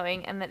was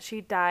going and that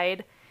she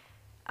died,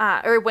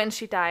 or when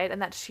she died,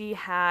 and that she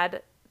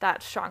had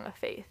that strong of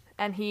faith.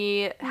 And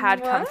he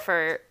had What?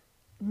 comfort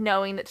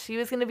knowing that she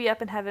was going to be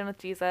up in heaven with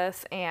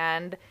Jesus,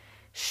 and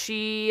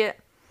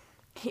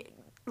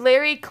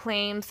Larry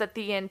claims that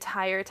the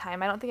entire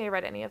time, I don't think I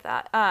read any of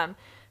that,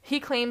 he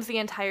claims the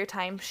entire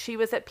time she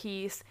was at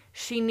peace.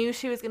 She knew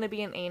she was going to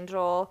be an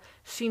angel.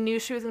 She knew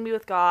she was going to be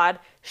with God.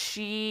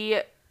 She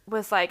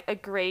was like a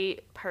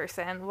great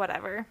person,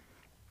 whatever.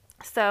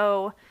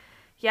 So,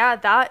 yeah,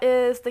 that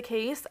is the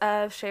case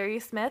of Shari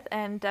Smith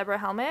and Debra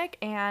Helmick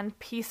and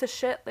piece of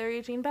shit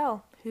Larry Jean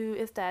Bell, who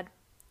is dead.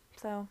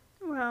 So,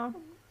 Wow.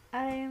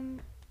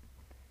 I'm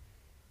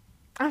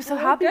I'm so Oh,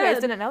 happy you guys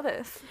good. didn't know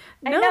this.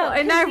 I No, know,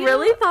 and 'cause I you-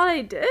 really thought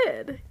I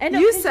did. I know,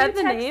 You 'cause said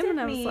the texted name, and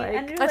I was me, like,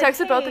 and you I were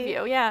texted both of "Hey."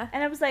 you, yeah.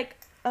 And I was like,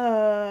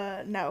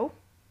 no.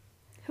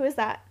 Who is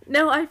that?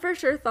 no, I for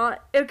sure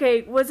thought,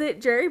 okay, was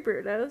it Jerry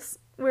Brudos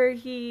where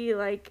he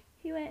like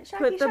He went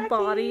shocky, put the shocky.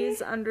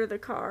 bodies under the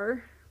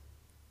car?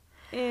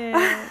 And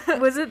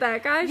was it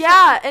that guy?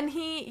 Yeah, and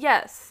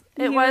yes,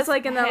 He it was was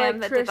like an him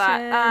that did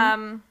that.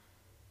 electrician.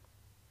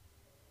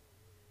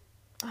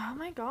 Oh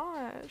my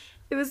gosh.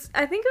 It was.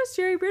 I think it was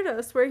Jerry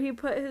Brudos where he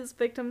put his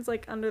victims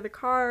like under the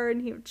car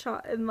and he would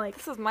shot and like.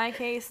 This is my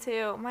case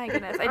too. My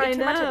goodness, I I did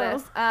too much of know.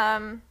 this.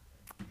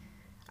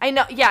 I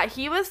know. Yeah,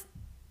 he was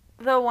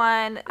the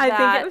one I think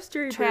that it was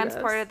Jerry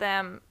transported Burgos.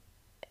 them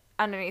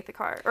underneath the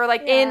car, or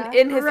like Yeah.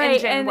 in his Right,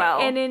 engine and, well.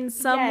 and in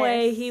some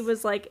way Yes. he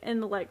was like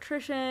an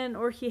electrician,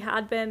 or he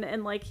had been,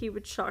 and like he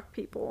would shock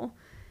people.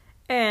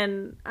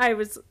 And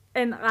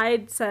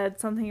I'd said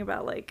something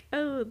about like,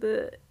 oh,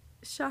 the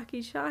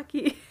shocky.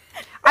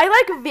 I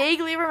like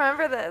vaguely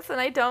remember this, and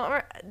I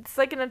don't. It's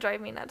like gonna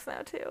drive me nuts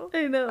now too.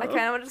 I know. I kind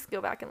of want to just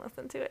go back and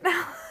listen to it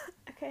now.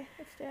 Okay,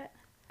 let's do it.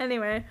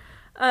 Anyway,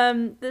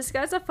 this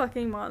guy's a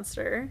fucking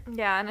monster.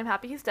 Yeah, and I'm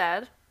happy he's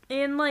dead.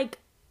 And like,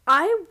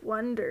 I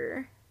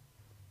wonder,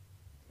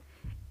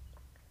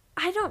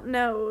 I don't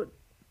know,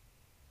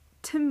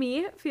 to me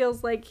it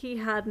feels like he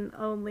hadn't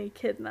only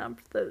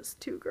kidnapped those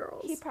 2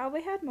 girls. He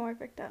probably had more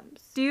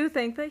victims. Do you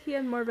think that he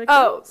had more victims?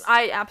 Oh,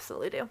 I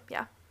absolutely do.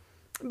 Yeah.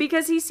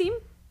 Because he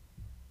seemed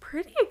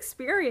pretty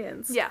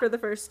experienced Yeah. for the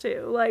first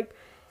 2. Like,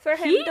 For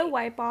him to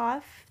wipe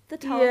off the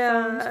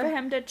telephones, Yeah. for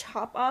him to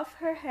chop off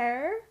her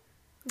hair,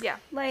 Yeah.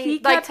 like He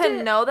Like kept to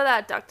it- know that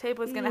that duct tape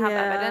was gonna have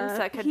Yeah, evidence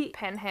that could he-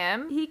 pin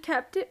him, he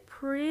kept it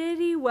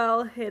pretty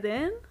well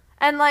hidden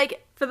and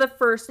like for the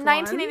first one.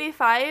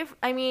 1985.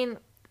 I mean,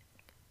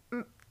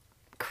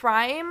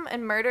 crime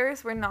and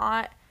murders were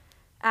not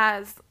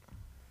as.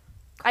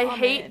 I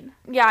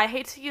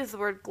hate to use the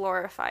word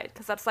glorified,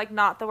 because that's like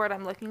not the word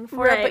I'm looking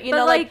for. Right, But you but,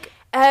 know, like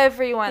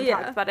everyone yeah.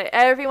 talks about it,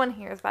 everyone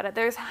hears about it.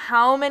 There's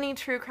how many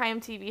true crime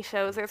TV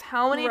shows, there's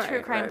how many true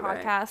Right, crime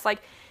right. podcasts.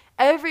 Like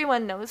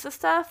everyone knows the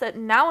stuff that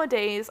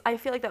nowadays I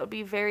feel like that would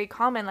be very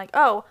common. Like,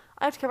 oh,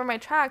 I have to cover my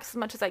tracks as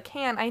much as I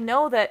can. I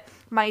know that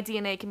my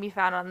DNA can be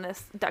found on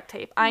this duct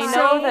tape. I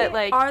know that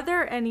like. Are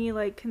there any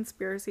like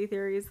conspiracy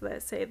theories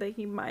that say that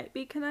he might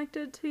be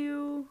connected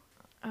to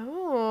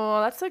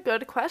Oh, that's a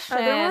good question.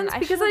 other ones?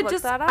 Because should've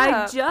looked that I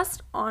up.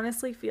 just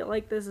honestly feel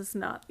like this is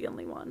not the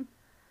only one.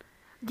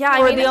 Yeah,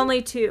 Or I mean, the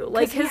only 2.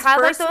 Like, 'cause he his had,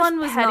 first like, those one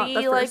was not the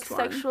petty, first like,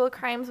 one. sexual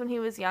crimes when he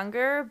was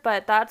younger,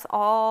 but that's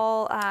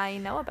all I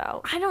know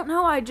about. I don't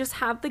know. I just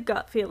have the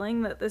gut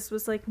feeling that this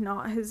was like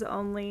not his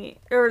only,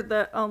 or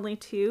the only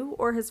 2,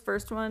 or his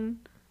first one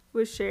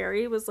with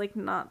Shari was like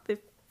not the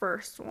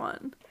first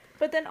one.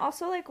 But then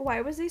also, like, why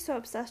was he so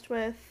obsessed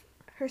with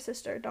her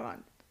sister,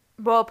 Dawn?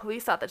 Well,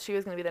 police thought that she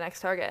was going to be the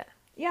next target.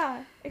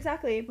 Yeah,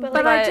 exactly. But,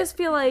 But like, I just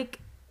feel like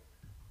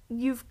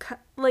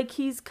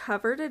he's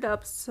covered it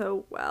up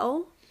so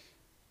well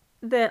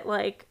that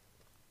like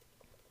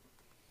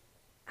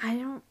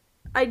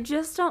I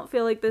just don't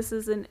feel like this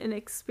is an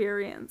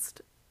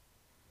inexperienced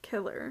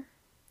killer.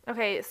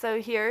 Okay, so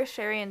here's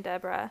Shari and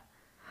Debra.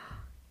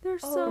 They're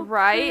Oh, so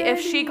Right? If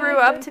she pretty. grew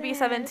my up to be goodness.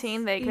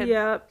 17, they could.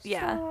 Yep.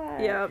 Yeah. so-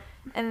 Yep.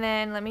 And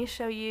then let me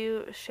show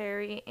you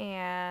Shari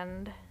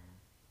and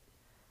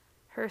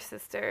her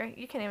sister.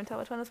 You can't even tell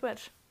which one is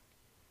which.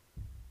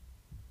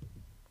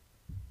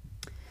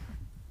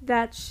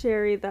 That's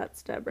Shari.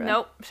 That's Debra.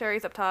 Nope,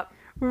 Shari's up top.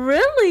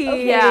 Really?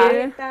 Okay,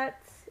 Yeah.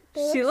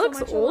 they She look so looks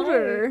much alike.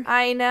 older.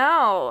 I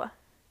know.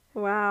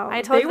 Wow.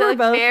 I told you they look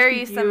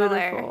very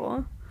similar.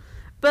 beautiful.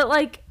 But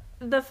like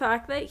the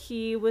fact that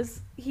he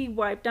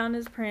wiped down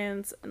his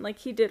prints and like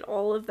he did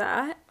all of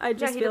that, I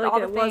just he feel did like all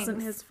it the wasn't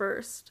things. his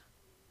first.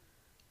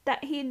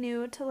 That he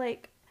knew to,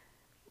 like,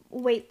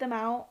 wait them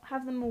out,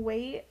 have them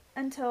wait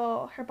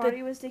until her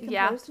body was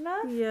decomposed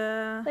enough.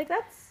 Yeah. Like,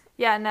 that's,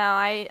 Yeah, no,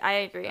 I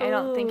agree. I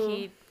don't think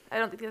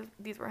Ooh.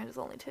 these were his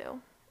only 2.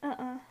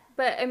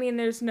 But I mean,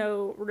 there's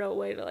no real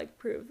way to like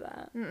prove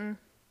that. Mm-mm.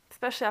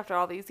 Especially after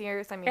all these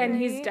years. I mean, And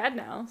he's Right. dead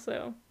now,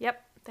 so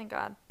Yep, thank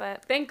God.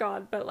 But thank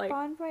God. But like,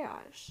 bon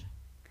voyage.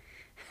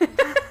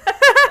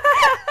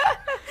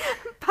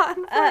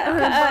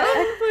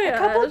 A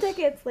couple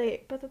decades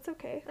late, but that's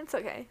okay. It's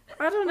okay.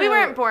 I don't know. We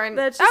weren't born.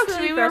 That's just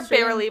Actually, really we were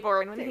frustrating. barely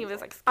born when he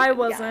was like. I stupid.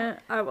 wasn't.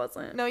 I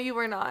wasn't. No, you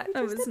were not.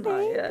 I was not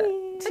yet.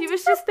 She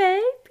was just.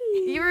 baby.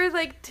 You were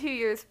like 2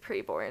 years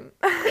pre-born.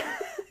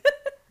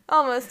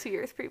 Almost 2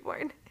 years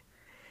pre-born.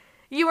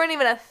 You weren't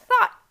even a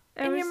thought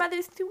I in your was-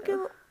 mother's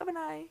twinkle of an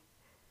eye.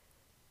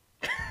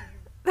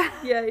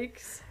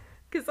 Yikes.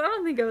 Because I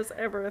don't think I was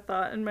ever a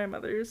thought in my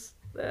mother's.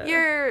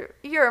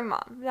 Your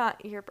mom,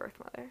 not your birth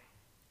mother.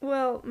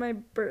 Well, my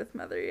birth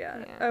mother,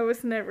 yeah. Yeah. I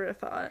was never a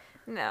thought.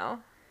 No.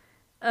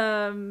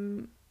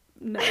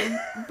 No.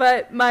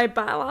 But my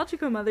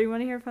biological mother, you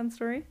want to hear a fun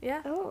story?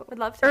 Yeah. Oh. Would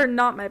love to. Or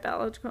not my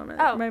biological mother.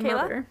 Oh, my Kayla?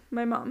 mother.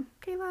 My mom.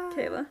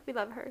 Kayla. We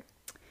love her.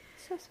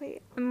 So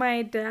sweet.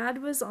 My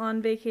dad was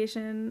on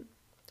vacation.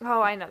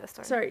 Oh, I know the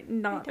story. Sorry,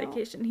 not I don't.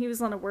 vacation. He was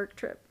on a work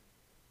trip.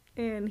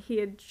 And he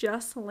had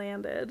just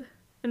landed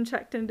and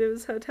checked into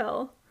his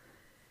hotel.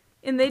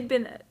 And they'd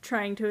been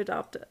trying to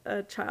adopt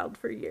a child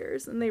for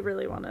years, and they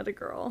really wanted a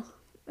girl.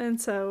 And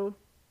so,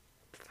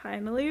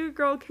 finally, a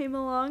girl came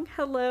along.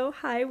 Hello,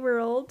 hi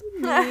world,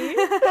 me.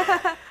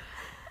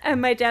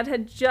 And my dad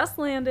had just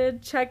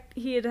landed, checked,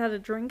 he had had a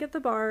drink at the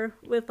bar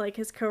with, like,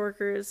 his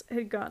coworkers,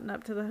 had gotten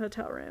up to the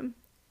hotel room.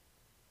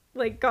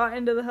 Like, got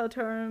into the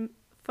hotel room,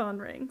 phone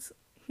rings.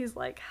 He's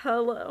like,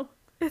 hello,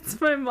 it's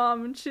my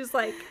mom. And she's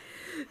like,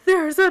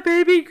 there's a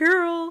baby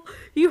girl.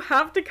 You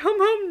have to come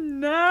home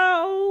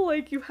now.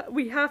 Like,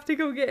 we have to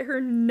go get her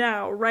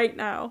now, right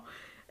now.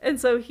 And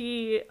so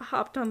he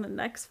hopped on the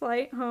next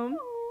flight home,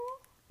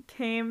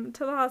 came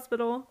to the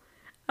hospital.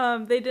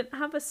 They didn't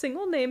have a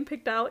single name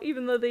picked out,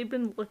 even though they'd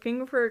been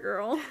looking for a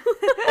girl.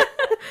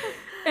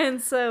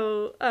 And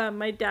so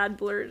my dad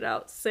blurted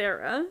out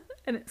Sarah,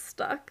 and it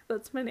stuck.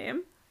 That's my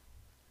name.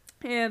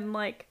 And,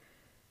 like,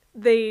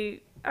 I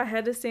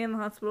had to stay in the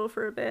hospital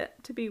for a bit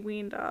to be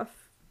weaned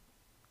off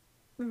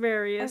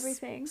various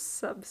Everything.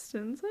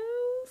 substances.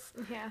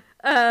 Yeah.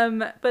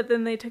 But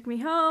then they took me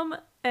home,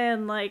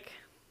 and, like,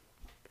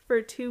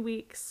 for 2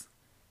 weeks,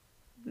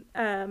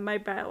 my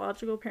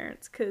biological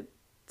parents could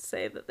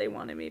say that they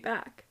wanted me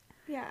back.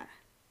 Yeah.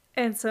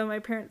 And so my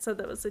parents said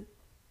that was the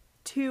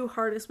 2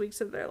 hardest weeks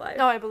of their life.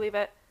 No, I believe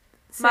it.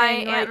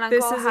 Saying, My aunt like, and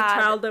this uncle is had-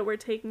 a child that we're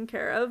taking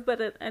care of, but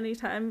at any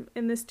time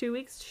in this 2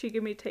 weeks, she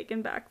can be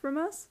taken back from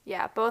us.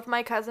 Yeah, both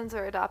my cousins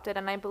are adopted,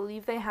 and I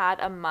believe they had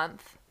a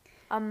month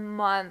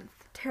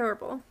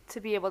Terrible. to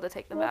be able to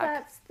take them Well,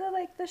 back. that's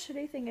the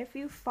shitty thing. If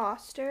you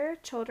foster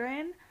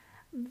children,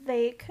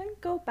 they can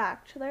go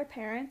back to their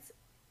parents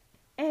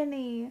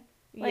anytime.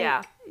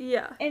 Yeah.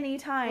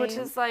 Which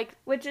is, like,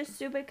 Which is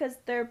stupid because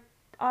they're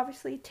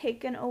obviously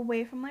taken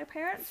away from their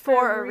parents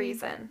for a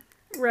reason.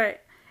 Right.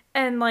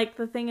 And, like,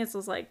 the thing is,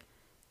 like,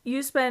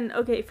 you spend,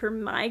 okay, for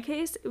my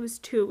case, it was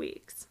 2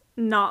 weeks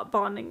not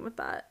bonding with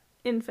that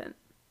infant.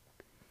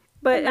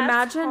 But And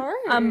that's imagine a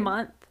hard.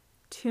 month,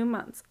 2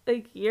 months,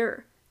 a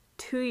year,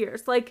 2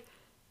 years. Like,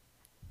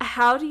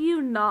 how do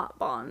you not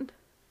bond?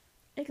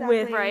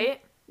 Exactly.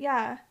 Right?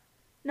 Yeah.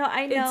 No,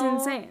 I know. It's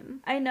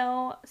insane. I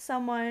know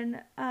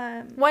someone.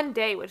 One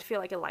day would feel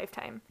like a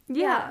lifetime.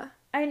 Yeah.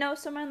 I know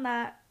someone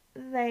that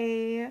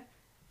they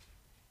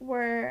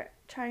were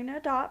trying to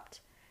adopt,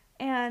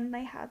 and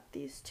they had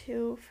these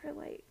two for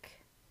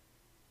like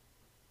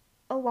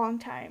a long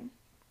time.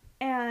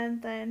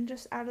 And then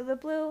just out of the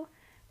blue,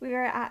 we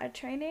were at a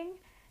training,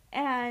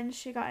 and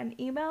she got an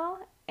email,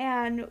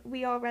 and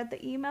we all read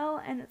the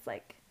email, and it's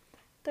like,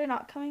 they're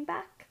not coming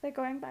back. They're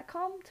going back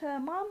home to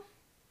mom.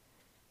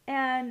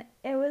 And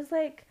it was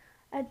like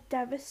a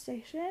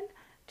devastation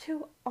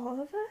to all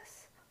of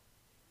us.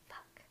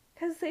 Fuck.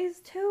 Because these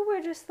two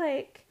were just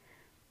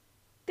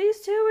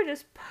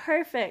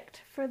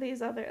perfect for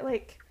these other,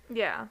 like,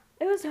 Yeah.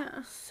 it was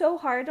Yeah. so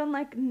hard on,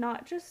 like,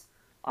 not just,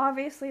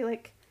 obviously,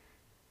 like,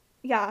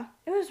 yeah,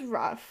 it was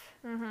rough.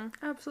 Mm-hmm.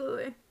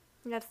 Absolutely.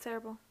 Yeah, it's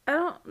terrible. I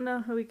don't know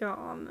how we got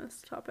on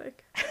this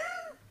topic.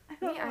 I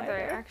don't Me know either,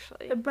 either.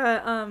 actually.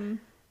 But,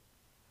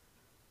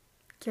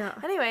 yeah.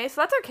 Anyway,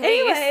 so that's our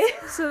case. Anyway.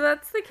 So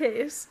that's the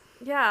case.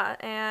 Yeah,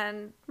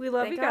 and We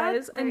love thank you God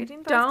guys. they're And eating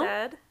both don't,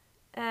 dead.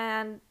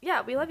 And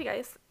yeah, we love you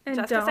guys. And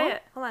Just to say don't-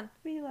 it. Hold on.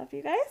 We love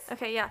you guys.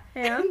 Okay, yeah.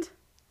 and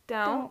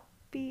Don't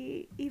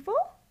be evil.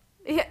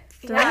 Yeah,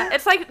 yeah.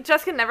 It's like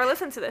Jessica never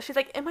listens to this. She's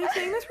like, "Am I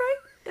saying this right?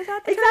 Is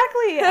that the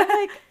Exactly. I'm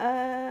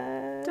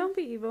like, don't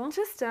be evil. term?"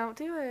 Just don't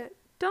do it.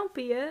 Don't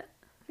be it.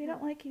 we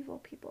don't like evil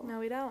people. No,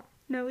 we don't.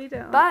 No, we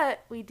don't. But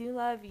we do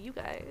love you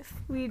guys.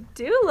 we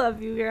do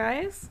love you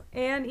guys.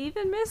 And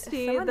even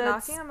Misty. someone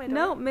That's knocking on my door?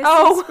 No, Misty's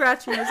Oh.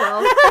 scratching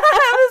herself.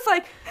 I was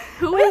like,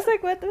 "Who I is? was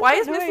like, what the Why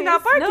is Misty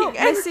not barking?" No,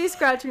 Misty's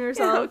scratching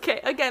herself. Okay,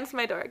 against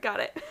my door. Got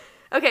it.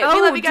 Okay, Oh,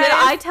 we love you guys. did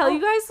I tell you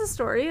guys the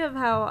story of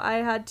how I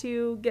had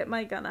to get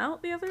my gun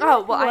out the other day?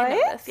 Oh, well, I know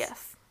What? this.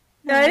 Yes.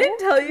 I didn't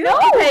tell you. No.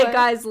 Okay,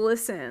 guys,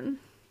 listen.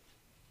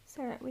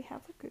 Sarah, we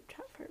have a group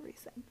chat for a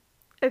reason.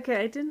 Okay,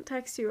 I didn't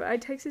text you. I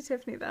texted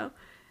Tiffany though.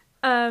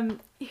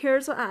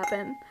 Here's what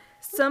happened.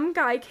 Some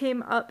guy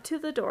came up to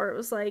the door. It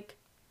was like,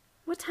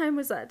 what time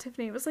was that,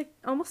 Tiffany? It was like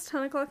almost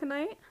 10 o'clock at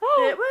night.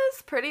 It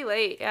was pretty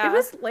late. Yeah. It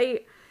was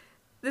late.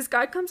 This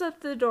guy comes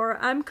up to the door.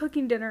 I'm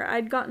cooking dinner.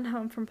 I'd gotten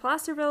home from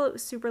Placerville. It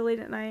was super late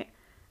at night.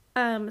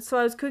 So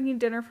I was cooking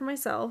dinner for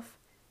myself.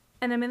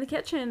 And I'm in the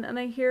kitchen and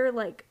I hear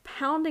like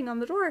pounding on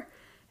the door.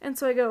 And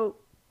so I go,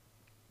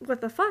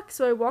 what the fuck?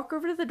 So I walk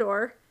over to the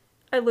door.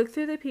 I look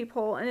through the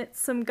peephole and it's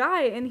some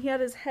guy and he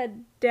had his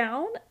head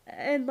down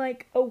and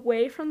like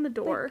away from the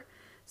door.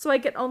 So I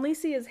could only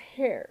see his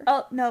hair.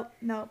 Oh, no.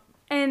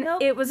 And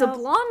Nope, it was a nope.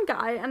 blonde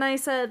guy, and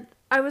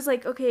I was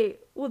like, okay,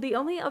 well, the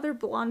only other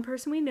blonde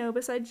person we know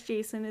besides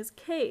Jason is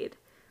Cade,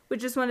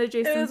 which is one of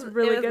Jason's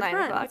really was good 9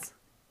 friends. o'clock.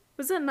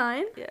 Was it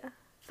 9? Yeah.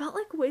 Felt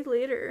like way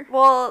later.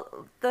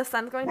 Well, the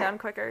sun's going down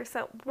quicker.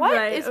 So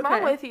what is Right, wrong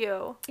okay. with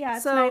you? Yeah,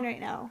 it's So- 9 right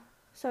now.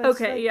 So it's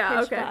Okay, like yeah,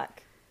 pitch okay.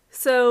 black.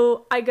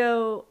 So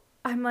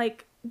I'm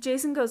like,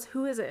 Jason goes,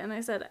 who is it? And I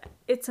said,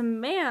 it's a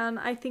man.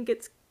 I think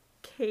it's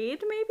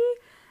Cade, maybe?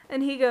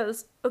 And he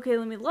goes, okay,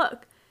 let me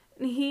look.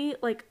 And he,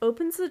 like,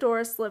 opens the door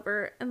a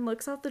sliver and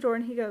looks out the door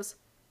and he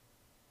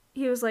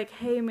was like,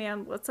 hey,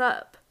 man, what's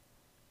up?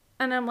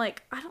 And I'm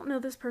like, I don't know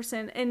this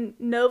person. And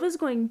Nova's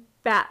going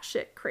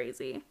batshit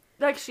crazy.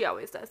 Like she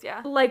always does,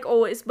 yeah. Like,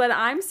 always. But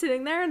I'm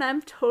sitting there and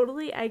I'm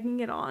totally egging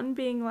it on,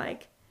 being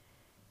like,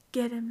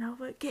 get him,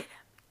 Nova, get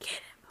him.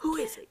 Who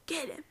is it?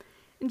 Get him.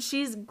 And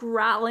she's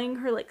growling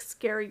her, like,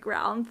 scary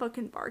growl and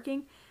fucking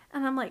barking.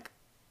 And I'm like,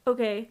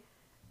 okay.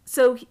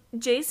 So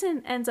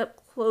Jason ends up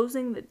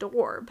closing the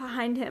door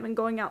behind him and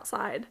going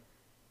outside.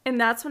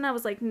 And that's when I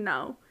was like,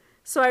 no.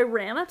 So I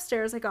ran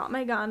upstairs. I got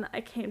my gun.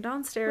 I came Was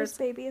downstairs.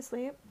 baby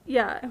asleep?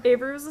 Yeah,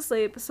 Avery was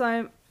asleep.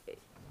 So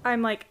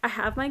I'm like, I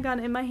have my gun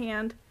in my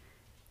hand.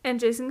 And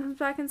Jason comes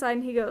back inside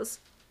and he goes,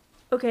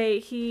 okay,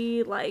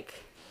 he,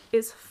 like,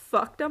 is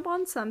fucked up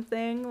on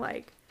something.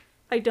 Like,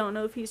 I don't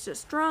know if he's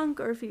just drunk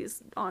or if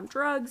he's on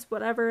drugs,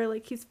 whatever.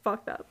 Like, he's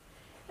fucked up.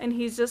 And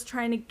he's just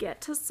trying to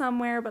get to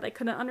somewhere, but I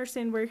couldn't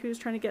understand where he was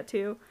trying to get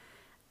to.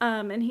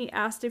 And he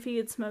asked if he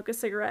could smoke a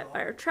cigarette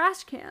by our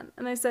trash can.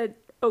 And I said,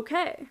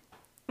 okay.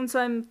 And so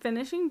I'm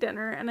finishing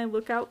dinner, and I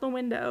look out the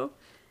window,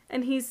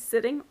 and he's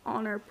sitting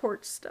on our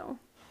porch still.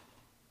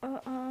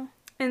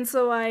 And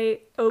so I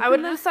opened I would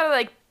have just started,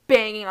 like,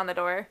 banging on the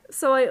door.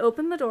 So I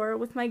opened the door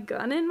with my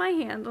gun in my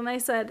hand, and I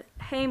said,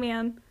 hey,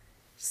 man,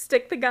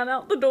 stick the gun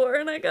out the door.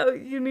 And I go,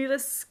 you need to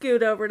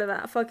scoot over to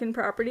that fucking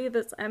property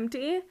that's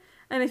empty.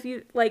 And if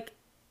you, like,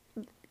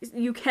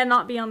 you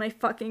cannot be on my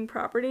fucking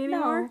property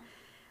anymore. No.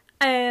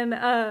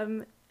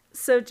 And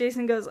so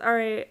Jason goes, all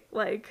right,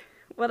 like,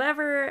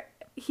 whatever.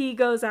 He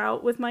goes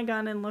out with my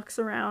gun and looks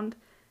around.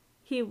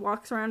 He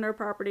walks around our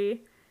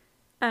property,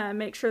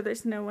 make sure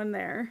there's no one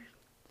there.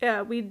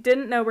 Yeah, we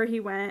didn't know where he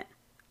went.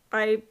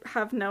 I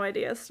have no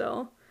idea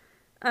still.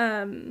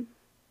 And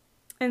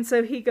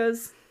so he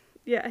goes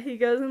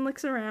and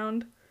looks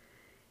around.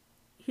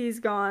 He's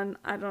gone.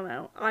 I don't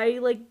know. I,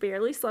 like,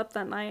 barely slept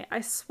that night.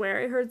 I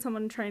swear I heard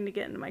someone trying to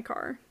get into my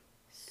car.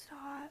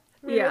 Stop.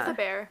 Maybe it was Yeah. a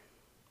bear.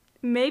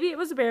 Maybe it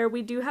was a bear.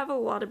 We do have a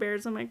lot of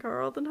bears in my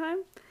car all the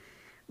time.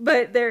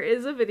 But there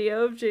is a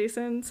video of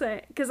Jason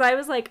saying, because I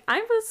was like,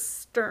 I was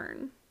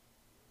stern.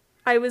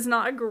 I was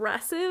not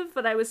aggressive,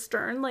 but I was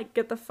stern, like,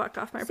 get the fuck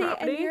off my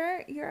property.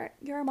 And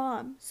you're a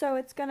mom, so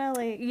it's gonna,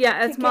 like,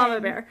 Yeah, it's kick Mama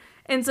in. Bear.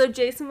 And so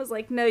Jason was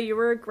like, no, you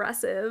were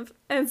aggressive.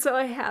 And so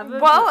I have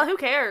Well, who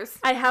cares?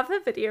 I have a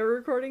video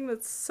recording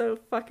that's so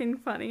fucking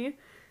funny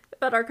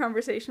about our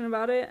conversation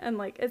about it. And,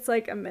 like, it's,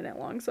 like, a minute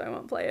long, so I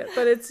won't play it.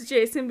 But it's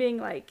Jason being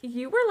like,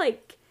 you were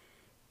like,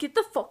 get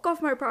the fuck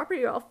off my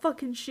property or I'll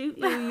fucking shoot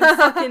you, you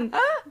fucking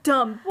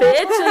dumb bitch.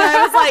 And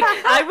I was like,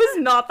 I was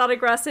not that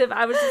aggressive.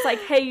 I was just like,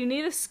 hey, you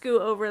need to scoot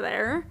over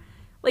there.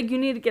 Like, you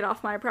need to get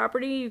off my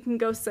property. You can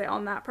go sit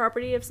on that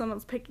property if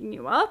someone's picking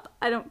you up.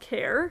 I don't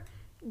care.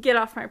 Get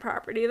off my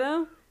property,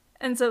 though.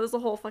 And so it was the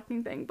whole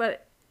fucking thing.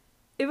 But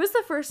it was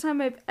the first time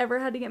I've ever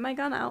had to get my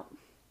gun out.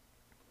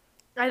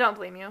 I don't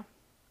blame you.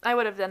 I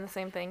would have done the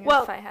same thing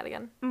Well, if I had a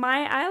gun.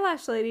 My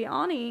eyelash lady,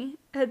 Ani,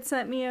 had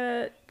sent me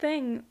a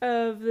thing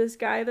of this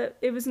guy that,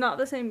 it was not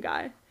the same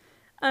guy,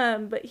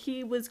 but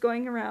he was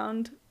going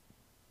around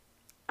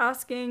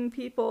asking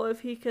people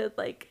if he could,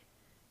 like,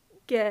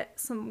 get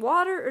some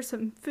water or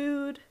some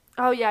food.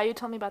 Oh, yeah, you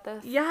told me about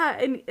this. Yeah,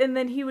 and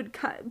then he would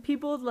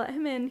people would let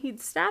him in,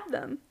 he'd stab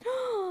them.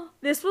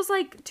 This was,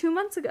 like, 2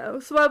 months ago,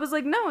 so I was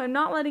like, no, I'm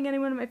not letting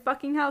anyone in my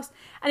fucking house.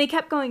 And he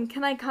kept going,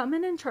 can I come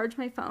in and charge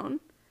my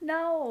phone?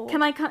 No.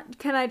 Can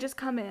I just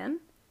come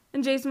in?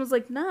 And Jason was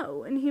like,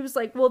 no. And he was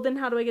like, well, then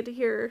how do I get to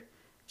here?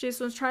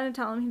 Jason was trying to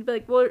tell him. He'd be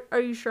like, well, are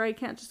you sure I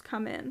can't just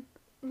come in?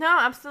 No,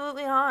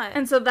 absolutely not.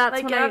 And so that's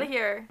like, when get out of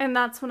here. And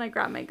that's when I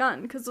grabbed my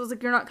gun. Because I was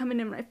like, you're not coming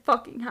in my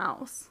fucking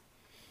house.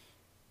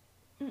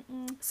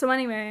 Mm-mm. So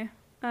anyway,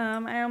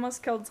 I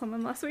almost killed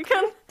someone last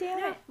weekend. Damn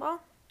Yeah, it.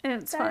 well, And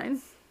it's That's-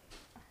 fine.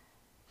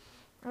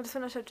 I'll just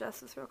finish up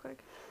Justice real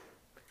quick.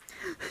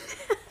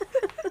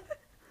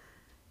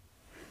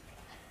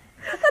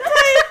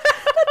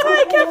 That's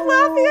why I kept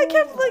laughing. I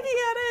kept looking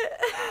at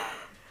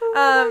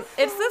it.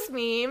 It's this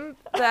meme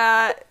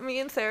that me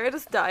and Sarah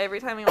just die every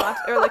time we watch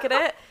or look at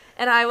it,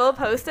 and I will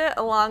post it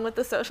along with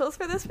the socials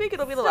for this week.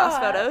 It'll be the last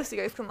Stop. photo, so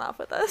you guys can laugh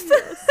with us.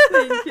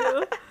 Thank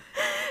you.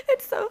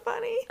 It's so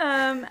funny.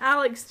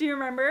 Alex, do you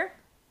remember?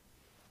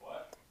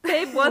 What?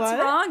 Babe, what's What?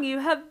 wrong? You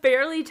have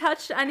barely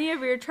touched any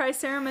of your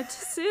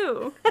triceratops.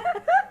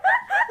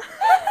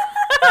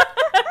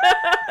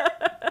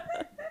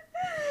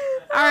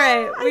 All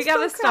right, we I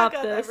gotta still stop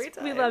crack up this. every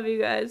We time. love you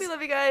guys. We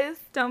love you guys.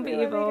 Don't be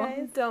We love you evil.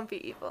 guys. Don't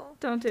be evil.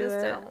 Don't do Just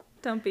it. don't.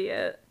 Don't be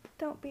it.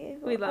 Don't be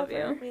evil. We love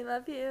ever. you. We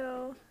love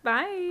you.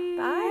 Bye.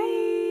 Bye.